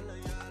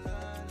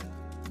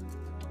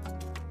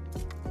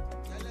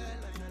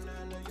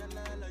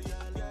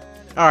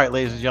 All right,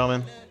 ladies and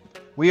gentlemen,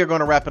 we are going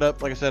to wrap it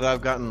up. Like I said,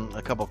 I've gotten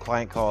a couple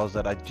client calls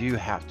that I do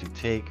have to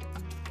take.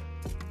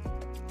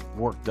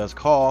 Work does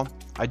call.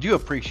 I do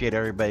appreciate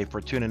everybody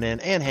for tuning in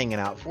and hanging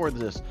out for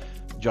this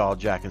jaw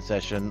jacking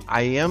session.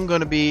 I am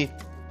going to be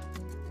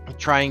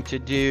trying to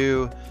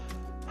do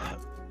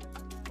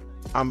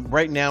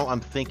right now I'm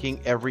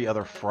thinking every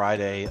other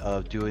Friday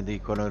of doing the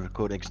quote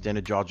unquote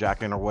extended jaw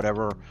jacking or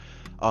whatever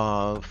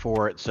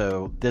for it.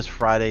 So this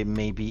Friday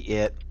may be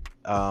it.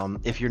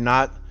 If you're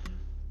not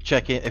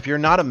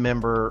a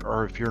member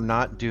or if you're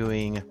not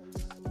doing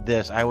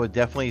this, I would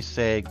definitely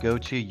say go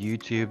to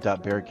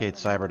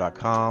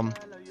youtube.barricadecyber.com.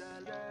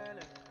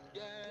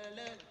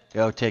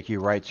 It'll take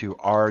you right to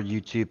our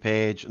YouTube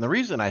page. And the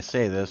reason I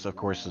say this, of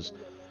course, is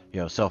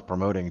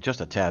self-promoting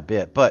just a tad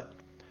bit, but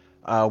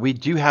we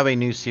do have a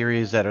new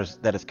series that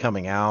is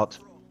coming out,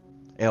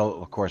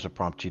 It'll, of course,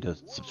 prompt you to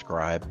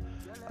subscribe.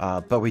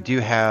 But we do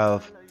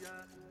have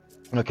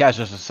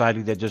Casual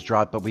Society that just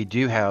dropped, but we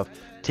do have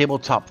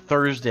Tabletop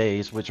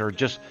Thursdays, which are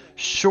just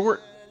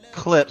short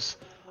clips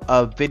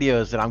of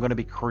videos that I'm going to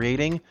be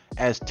creating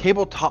as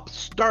tabletop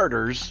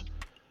starters,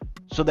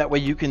 so that way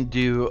you can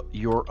do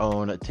your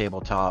own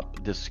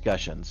tabletop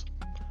discussions.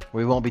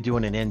 We won't be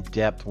doing an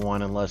in-depth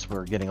one unless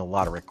we're getting a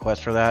lot of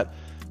requests for that,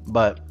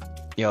 but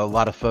a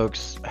lot of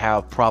folks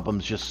have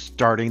problems just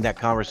starting that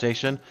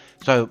conversation.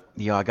 So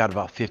I got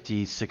about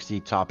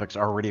 50-60 topics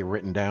already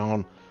written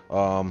down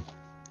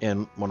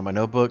in one of my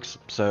notebooks,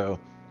 so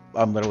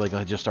I'm literally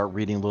going to just start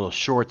reading little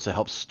shorts to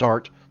help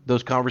start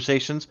those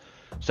conversations,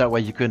 so that way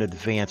you can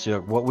advance.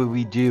 What would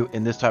we do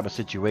in this type of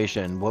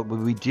situation? What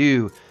would we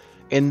do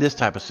in this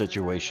type of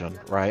situation,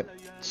 right?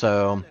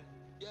 So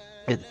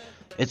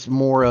it's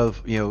more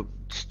of,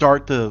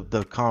 start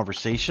the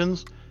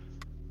conversations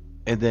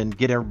and then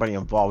get everybody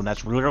involved. And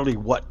that's literally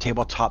what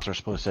tabletops are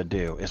supposed to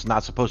do. It's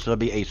not supposed to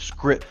be a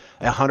 100%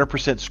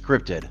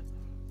 scripted,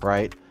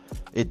 right?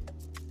 It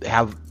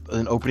have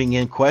an opening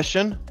in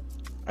question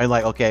and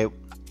like, okay,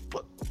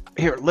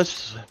 here,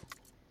 let's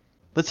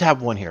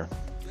have one here.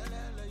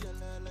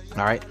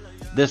 All right.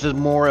 This is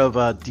more of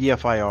a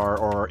DFIR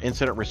or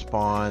incident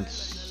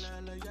response.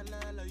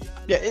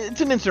 Yeah,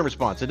 it's an incident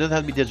response. It doesn't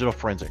have to be digital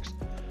forensics.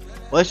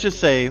 Let's just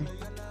say,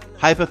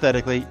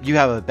 hypothetically, you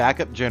have a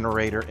backup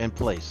generator in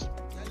place.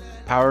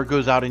 Power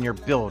goes out in your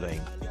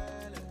building.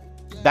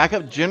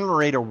 Backup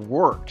generator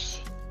works,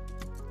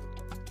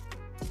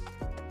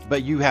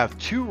 but you have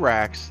 2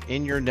 racks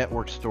in your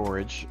network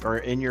storage or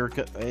in your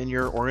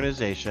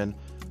organization.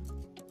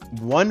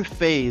 One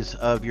phase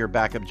of your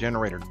backup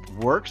generator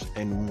works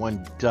and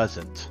one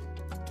doesn't.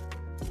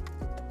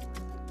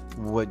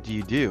 What do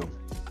you do?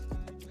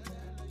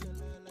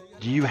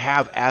 Do you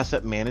have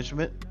asset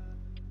management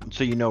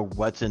so you know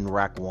what's in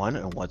rack 1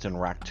 and what's in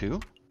rack 2?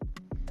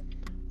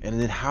 And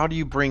then how do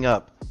you bring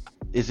up,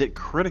 is it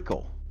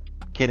critical?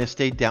 Can it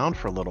stay down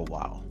for a little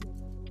while?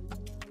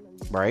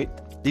 Right?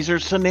 These are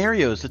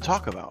scenarios to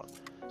talk about.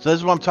 So this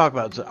is what I'm talking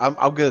about. So I'm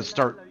going to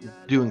start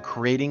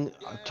creating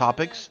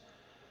topics,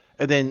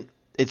 and then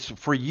it's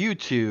for you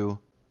to,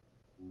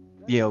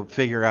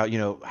 figure out,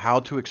 how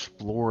to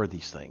explore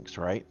these things,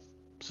 right?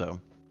 So,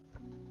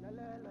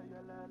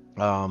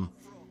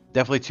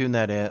 definitely tune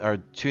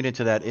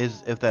into that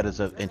if that is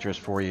of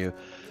interest for you.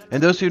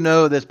 And those who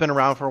know that's been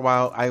around for a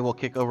while, I will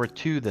kick over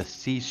to the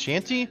sea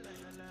shanty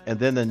and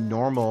then the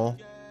normal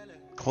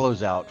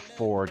closeout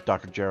for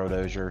Dr. Gerald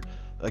Ozier.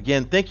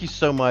 Again, thank you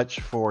so much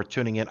for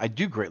tuning in. I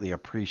do greatly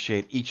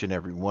appreciate each and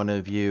every one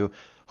of you.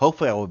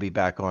 Hopefully I will be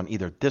back on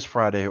either this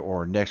Friday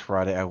or next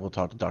Friday. I will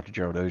talk to Dr.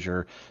 Gerald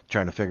Ozier,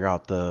 trying to figure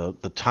out the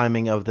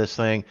timing of this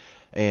thing.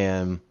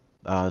 And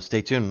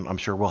stay tuned. I'm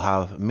sure we'll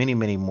have many,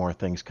 many more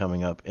things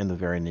coming up in the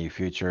very near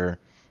future.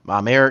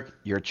 I'm Eric,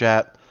 your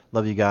chat.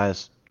 Love you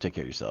guys. Take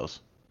care of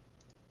yourselves.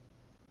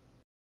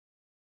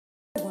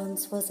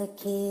 Once was a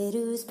kid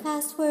whose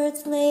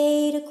passwords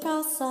laid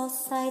across all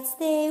sites.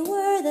 They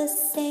were the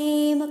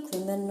same, a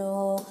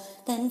criminal,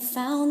 then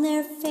found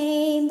their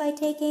fame by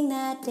taking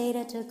that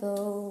data to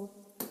go.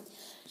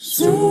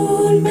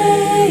 Soon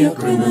may a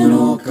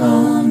criminal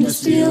come to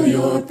steal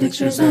your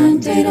pictures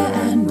and data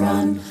and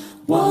run.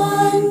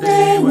 One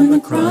day when the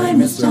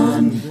crime is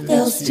done,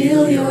 they'll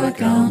steal your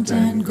account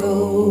and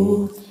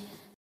go.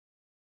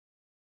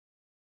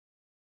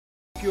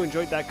 If you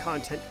enjoyed that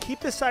content, keep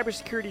the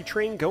cybersecurity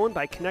train going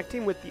by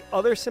connecting with the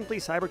other Simply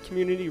Cyber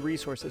community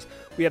resources.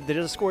 We have the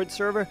Discord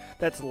server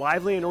that's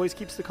lively and always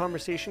keeps the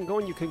conversation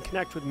going. You can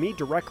connect with me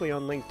directly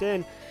on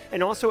LinkedIn.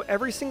 And also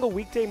every single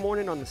weekday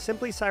morning on the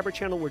Simply Cyber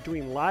channel, we're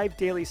doing live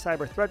daily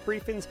cyber threat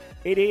briefings,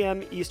 8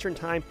 a.m. Eastern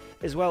time,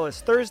 as well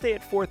as Thursday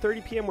at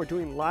 4:30 p.m. We're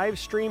doing live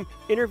stream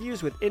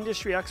interviews with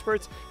industry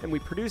experts, and we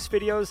produce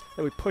videos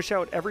that we push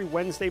out every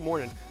Wednesday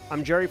morning.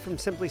 I'm Jerry from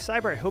Simply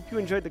Cyber. I hope you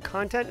enjoyed the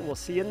content, and we'll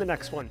see you in the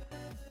next one.